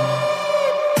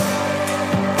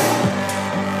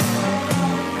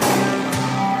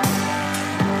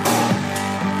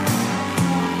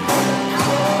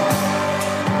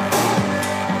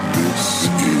 This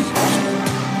is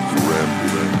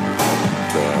Rambling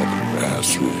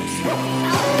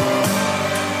Badassery.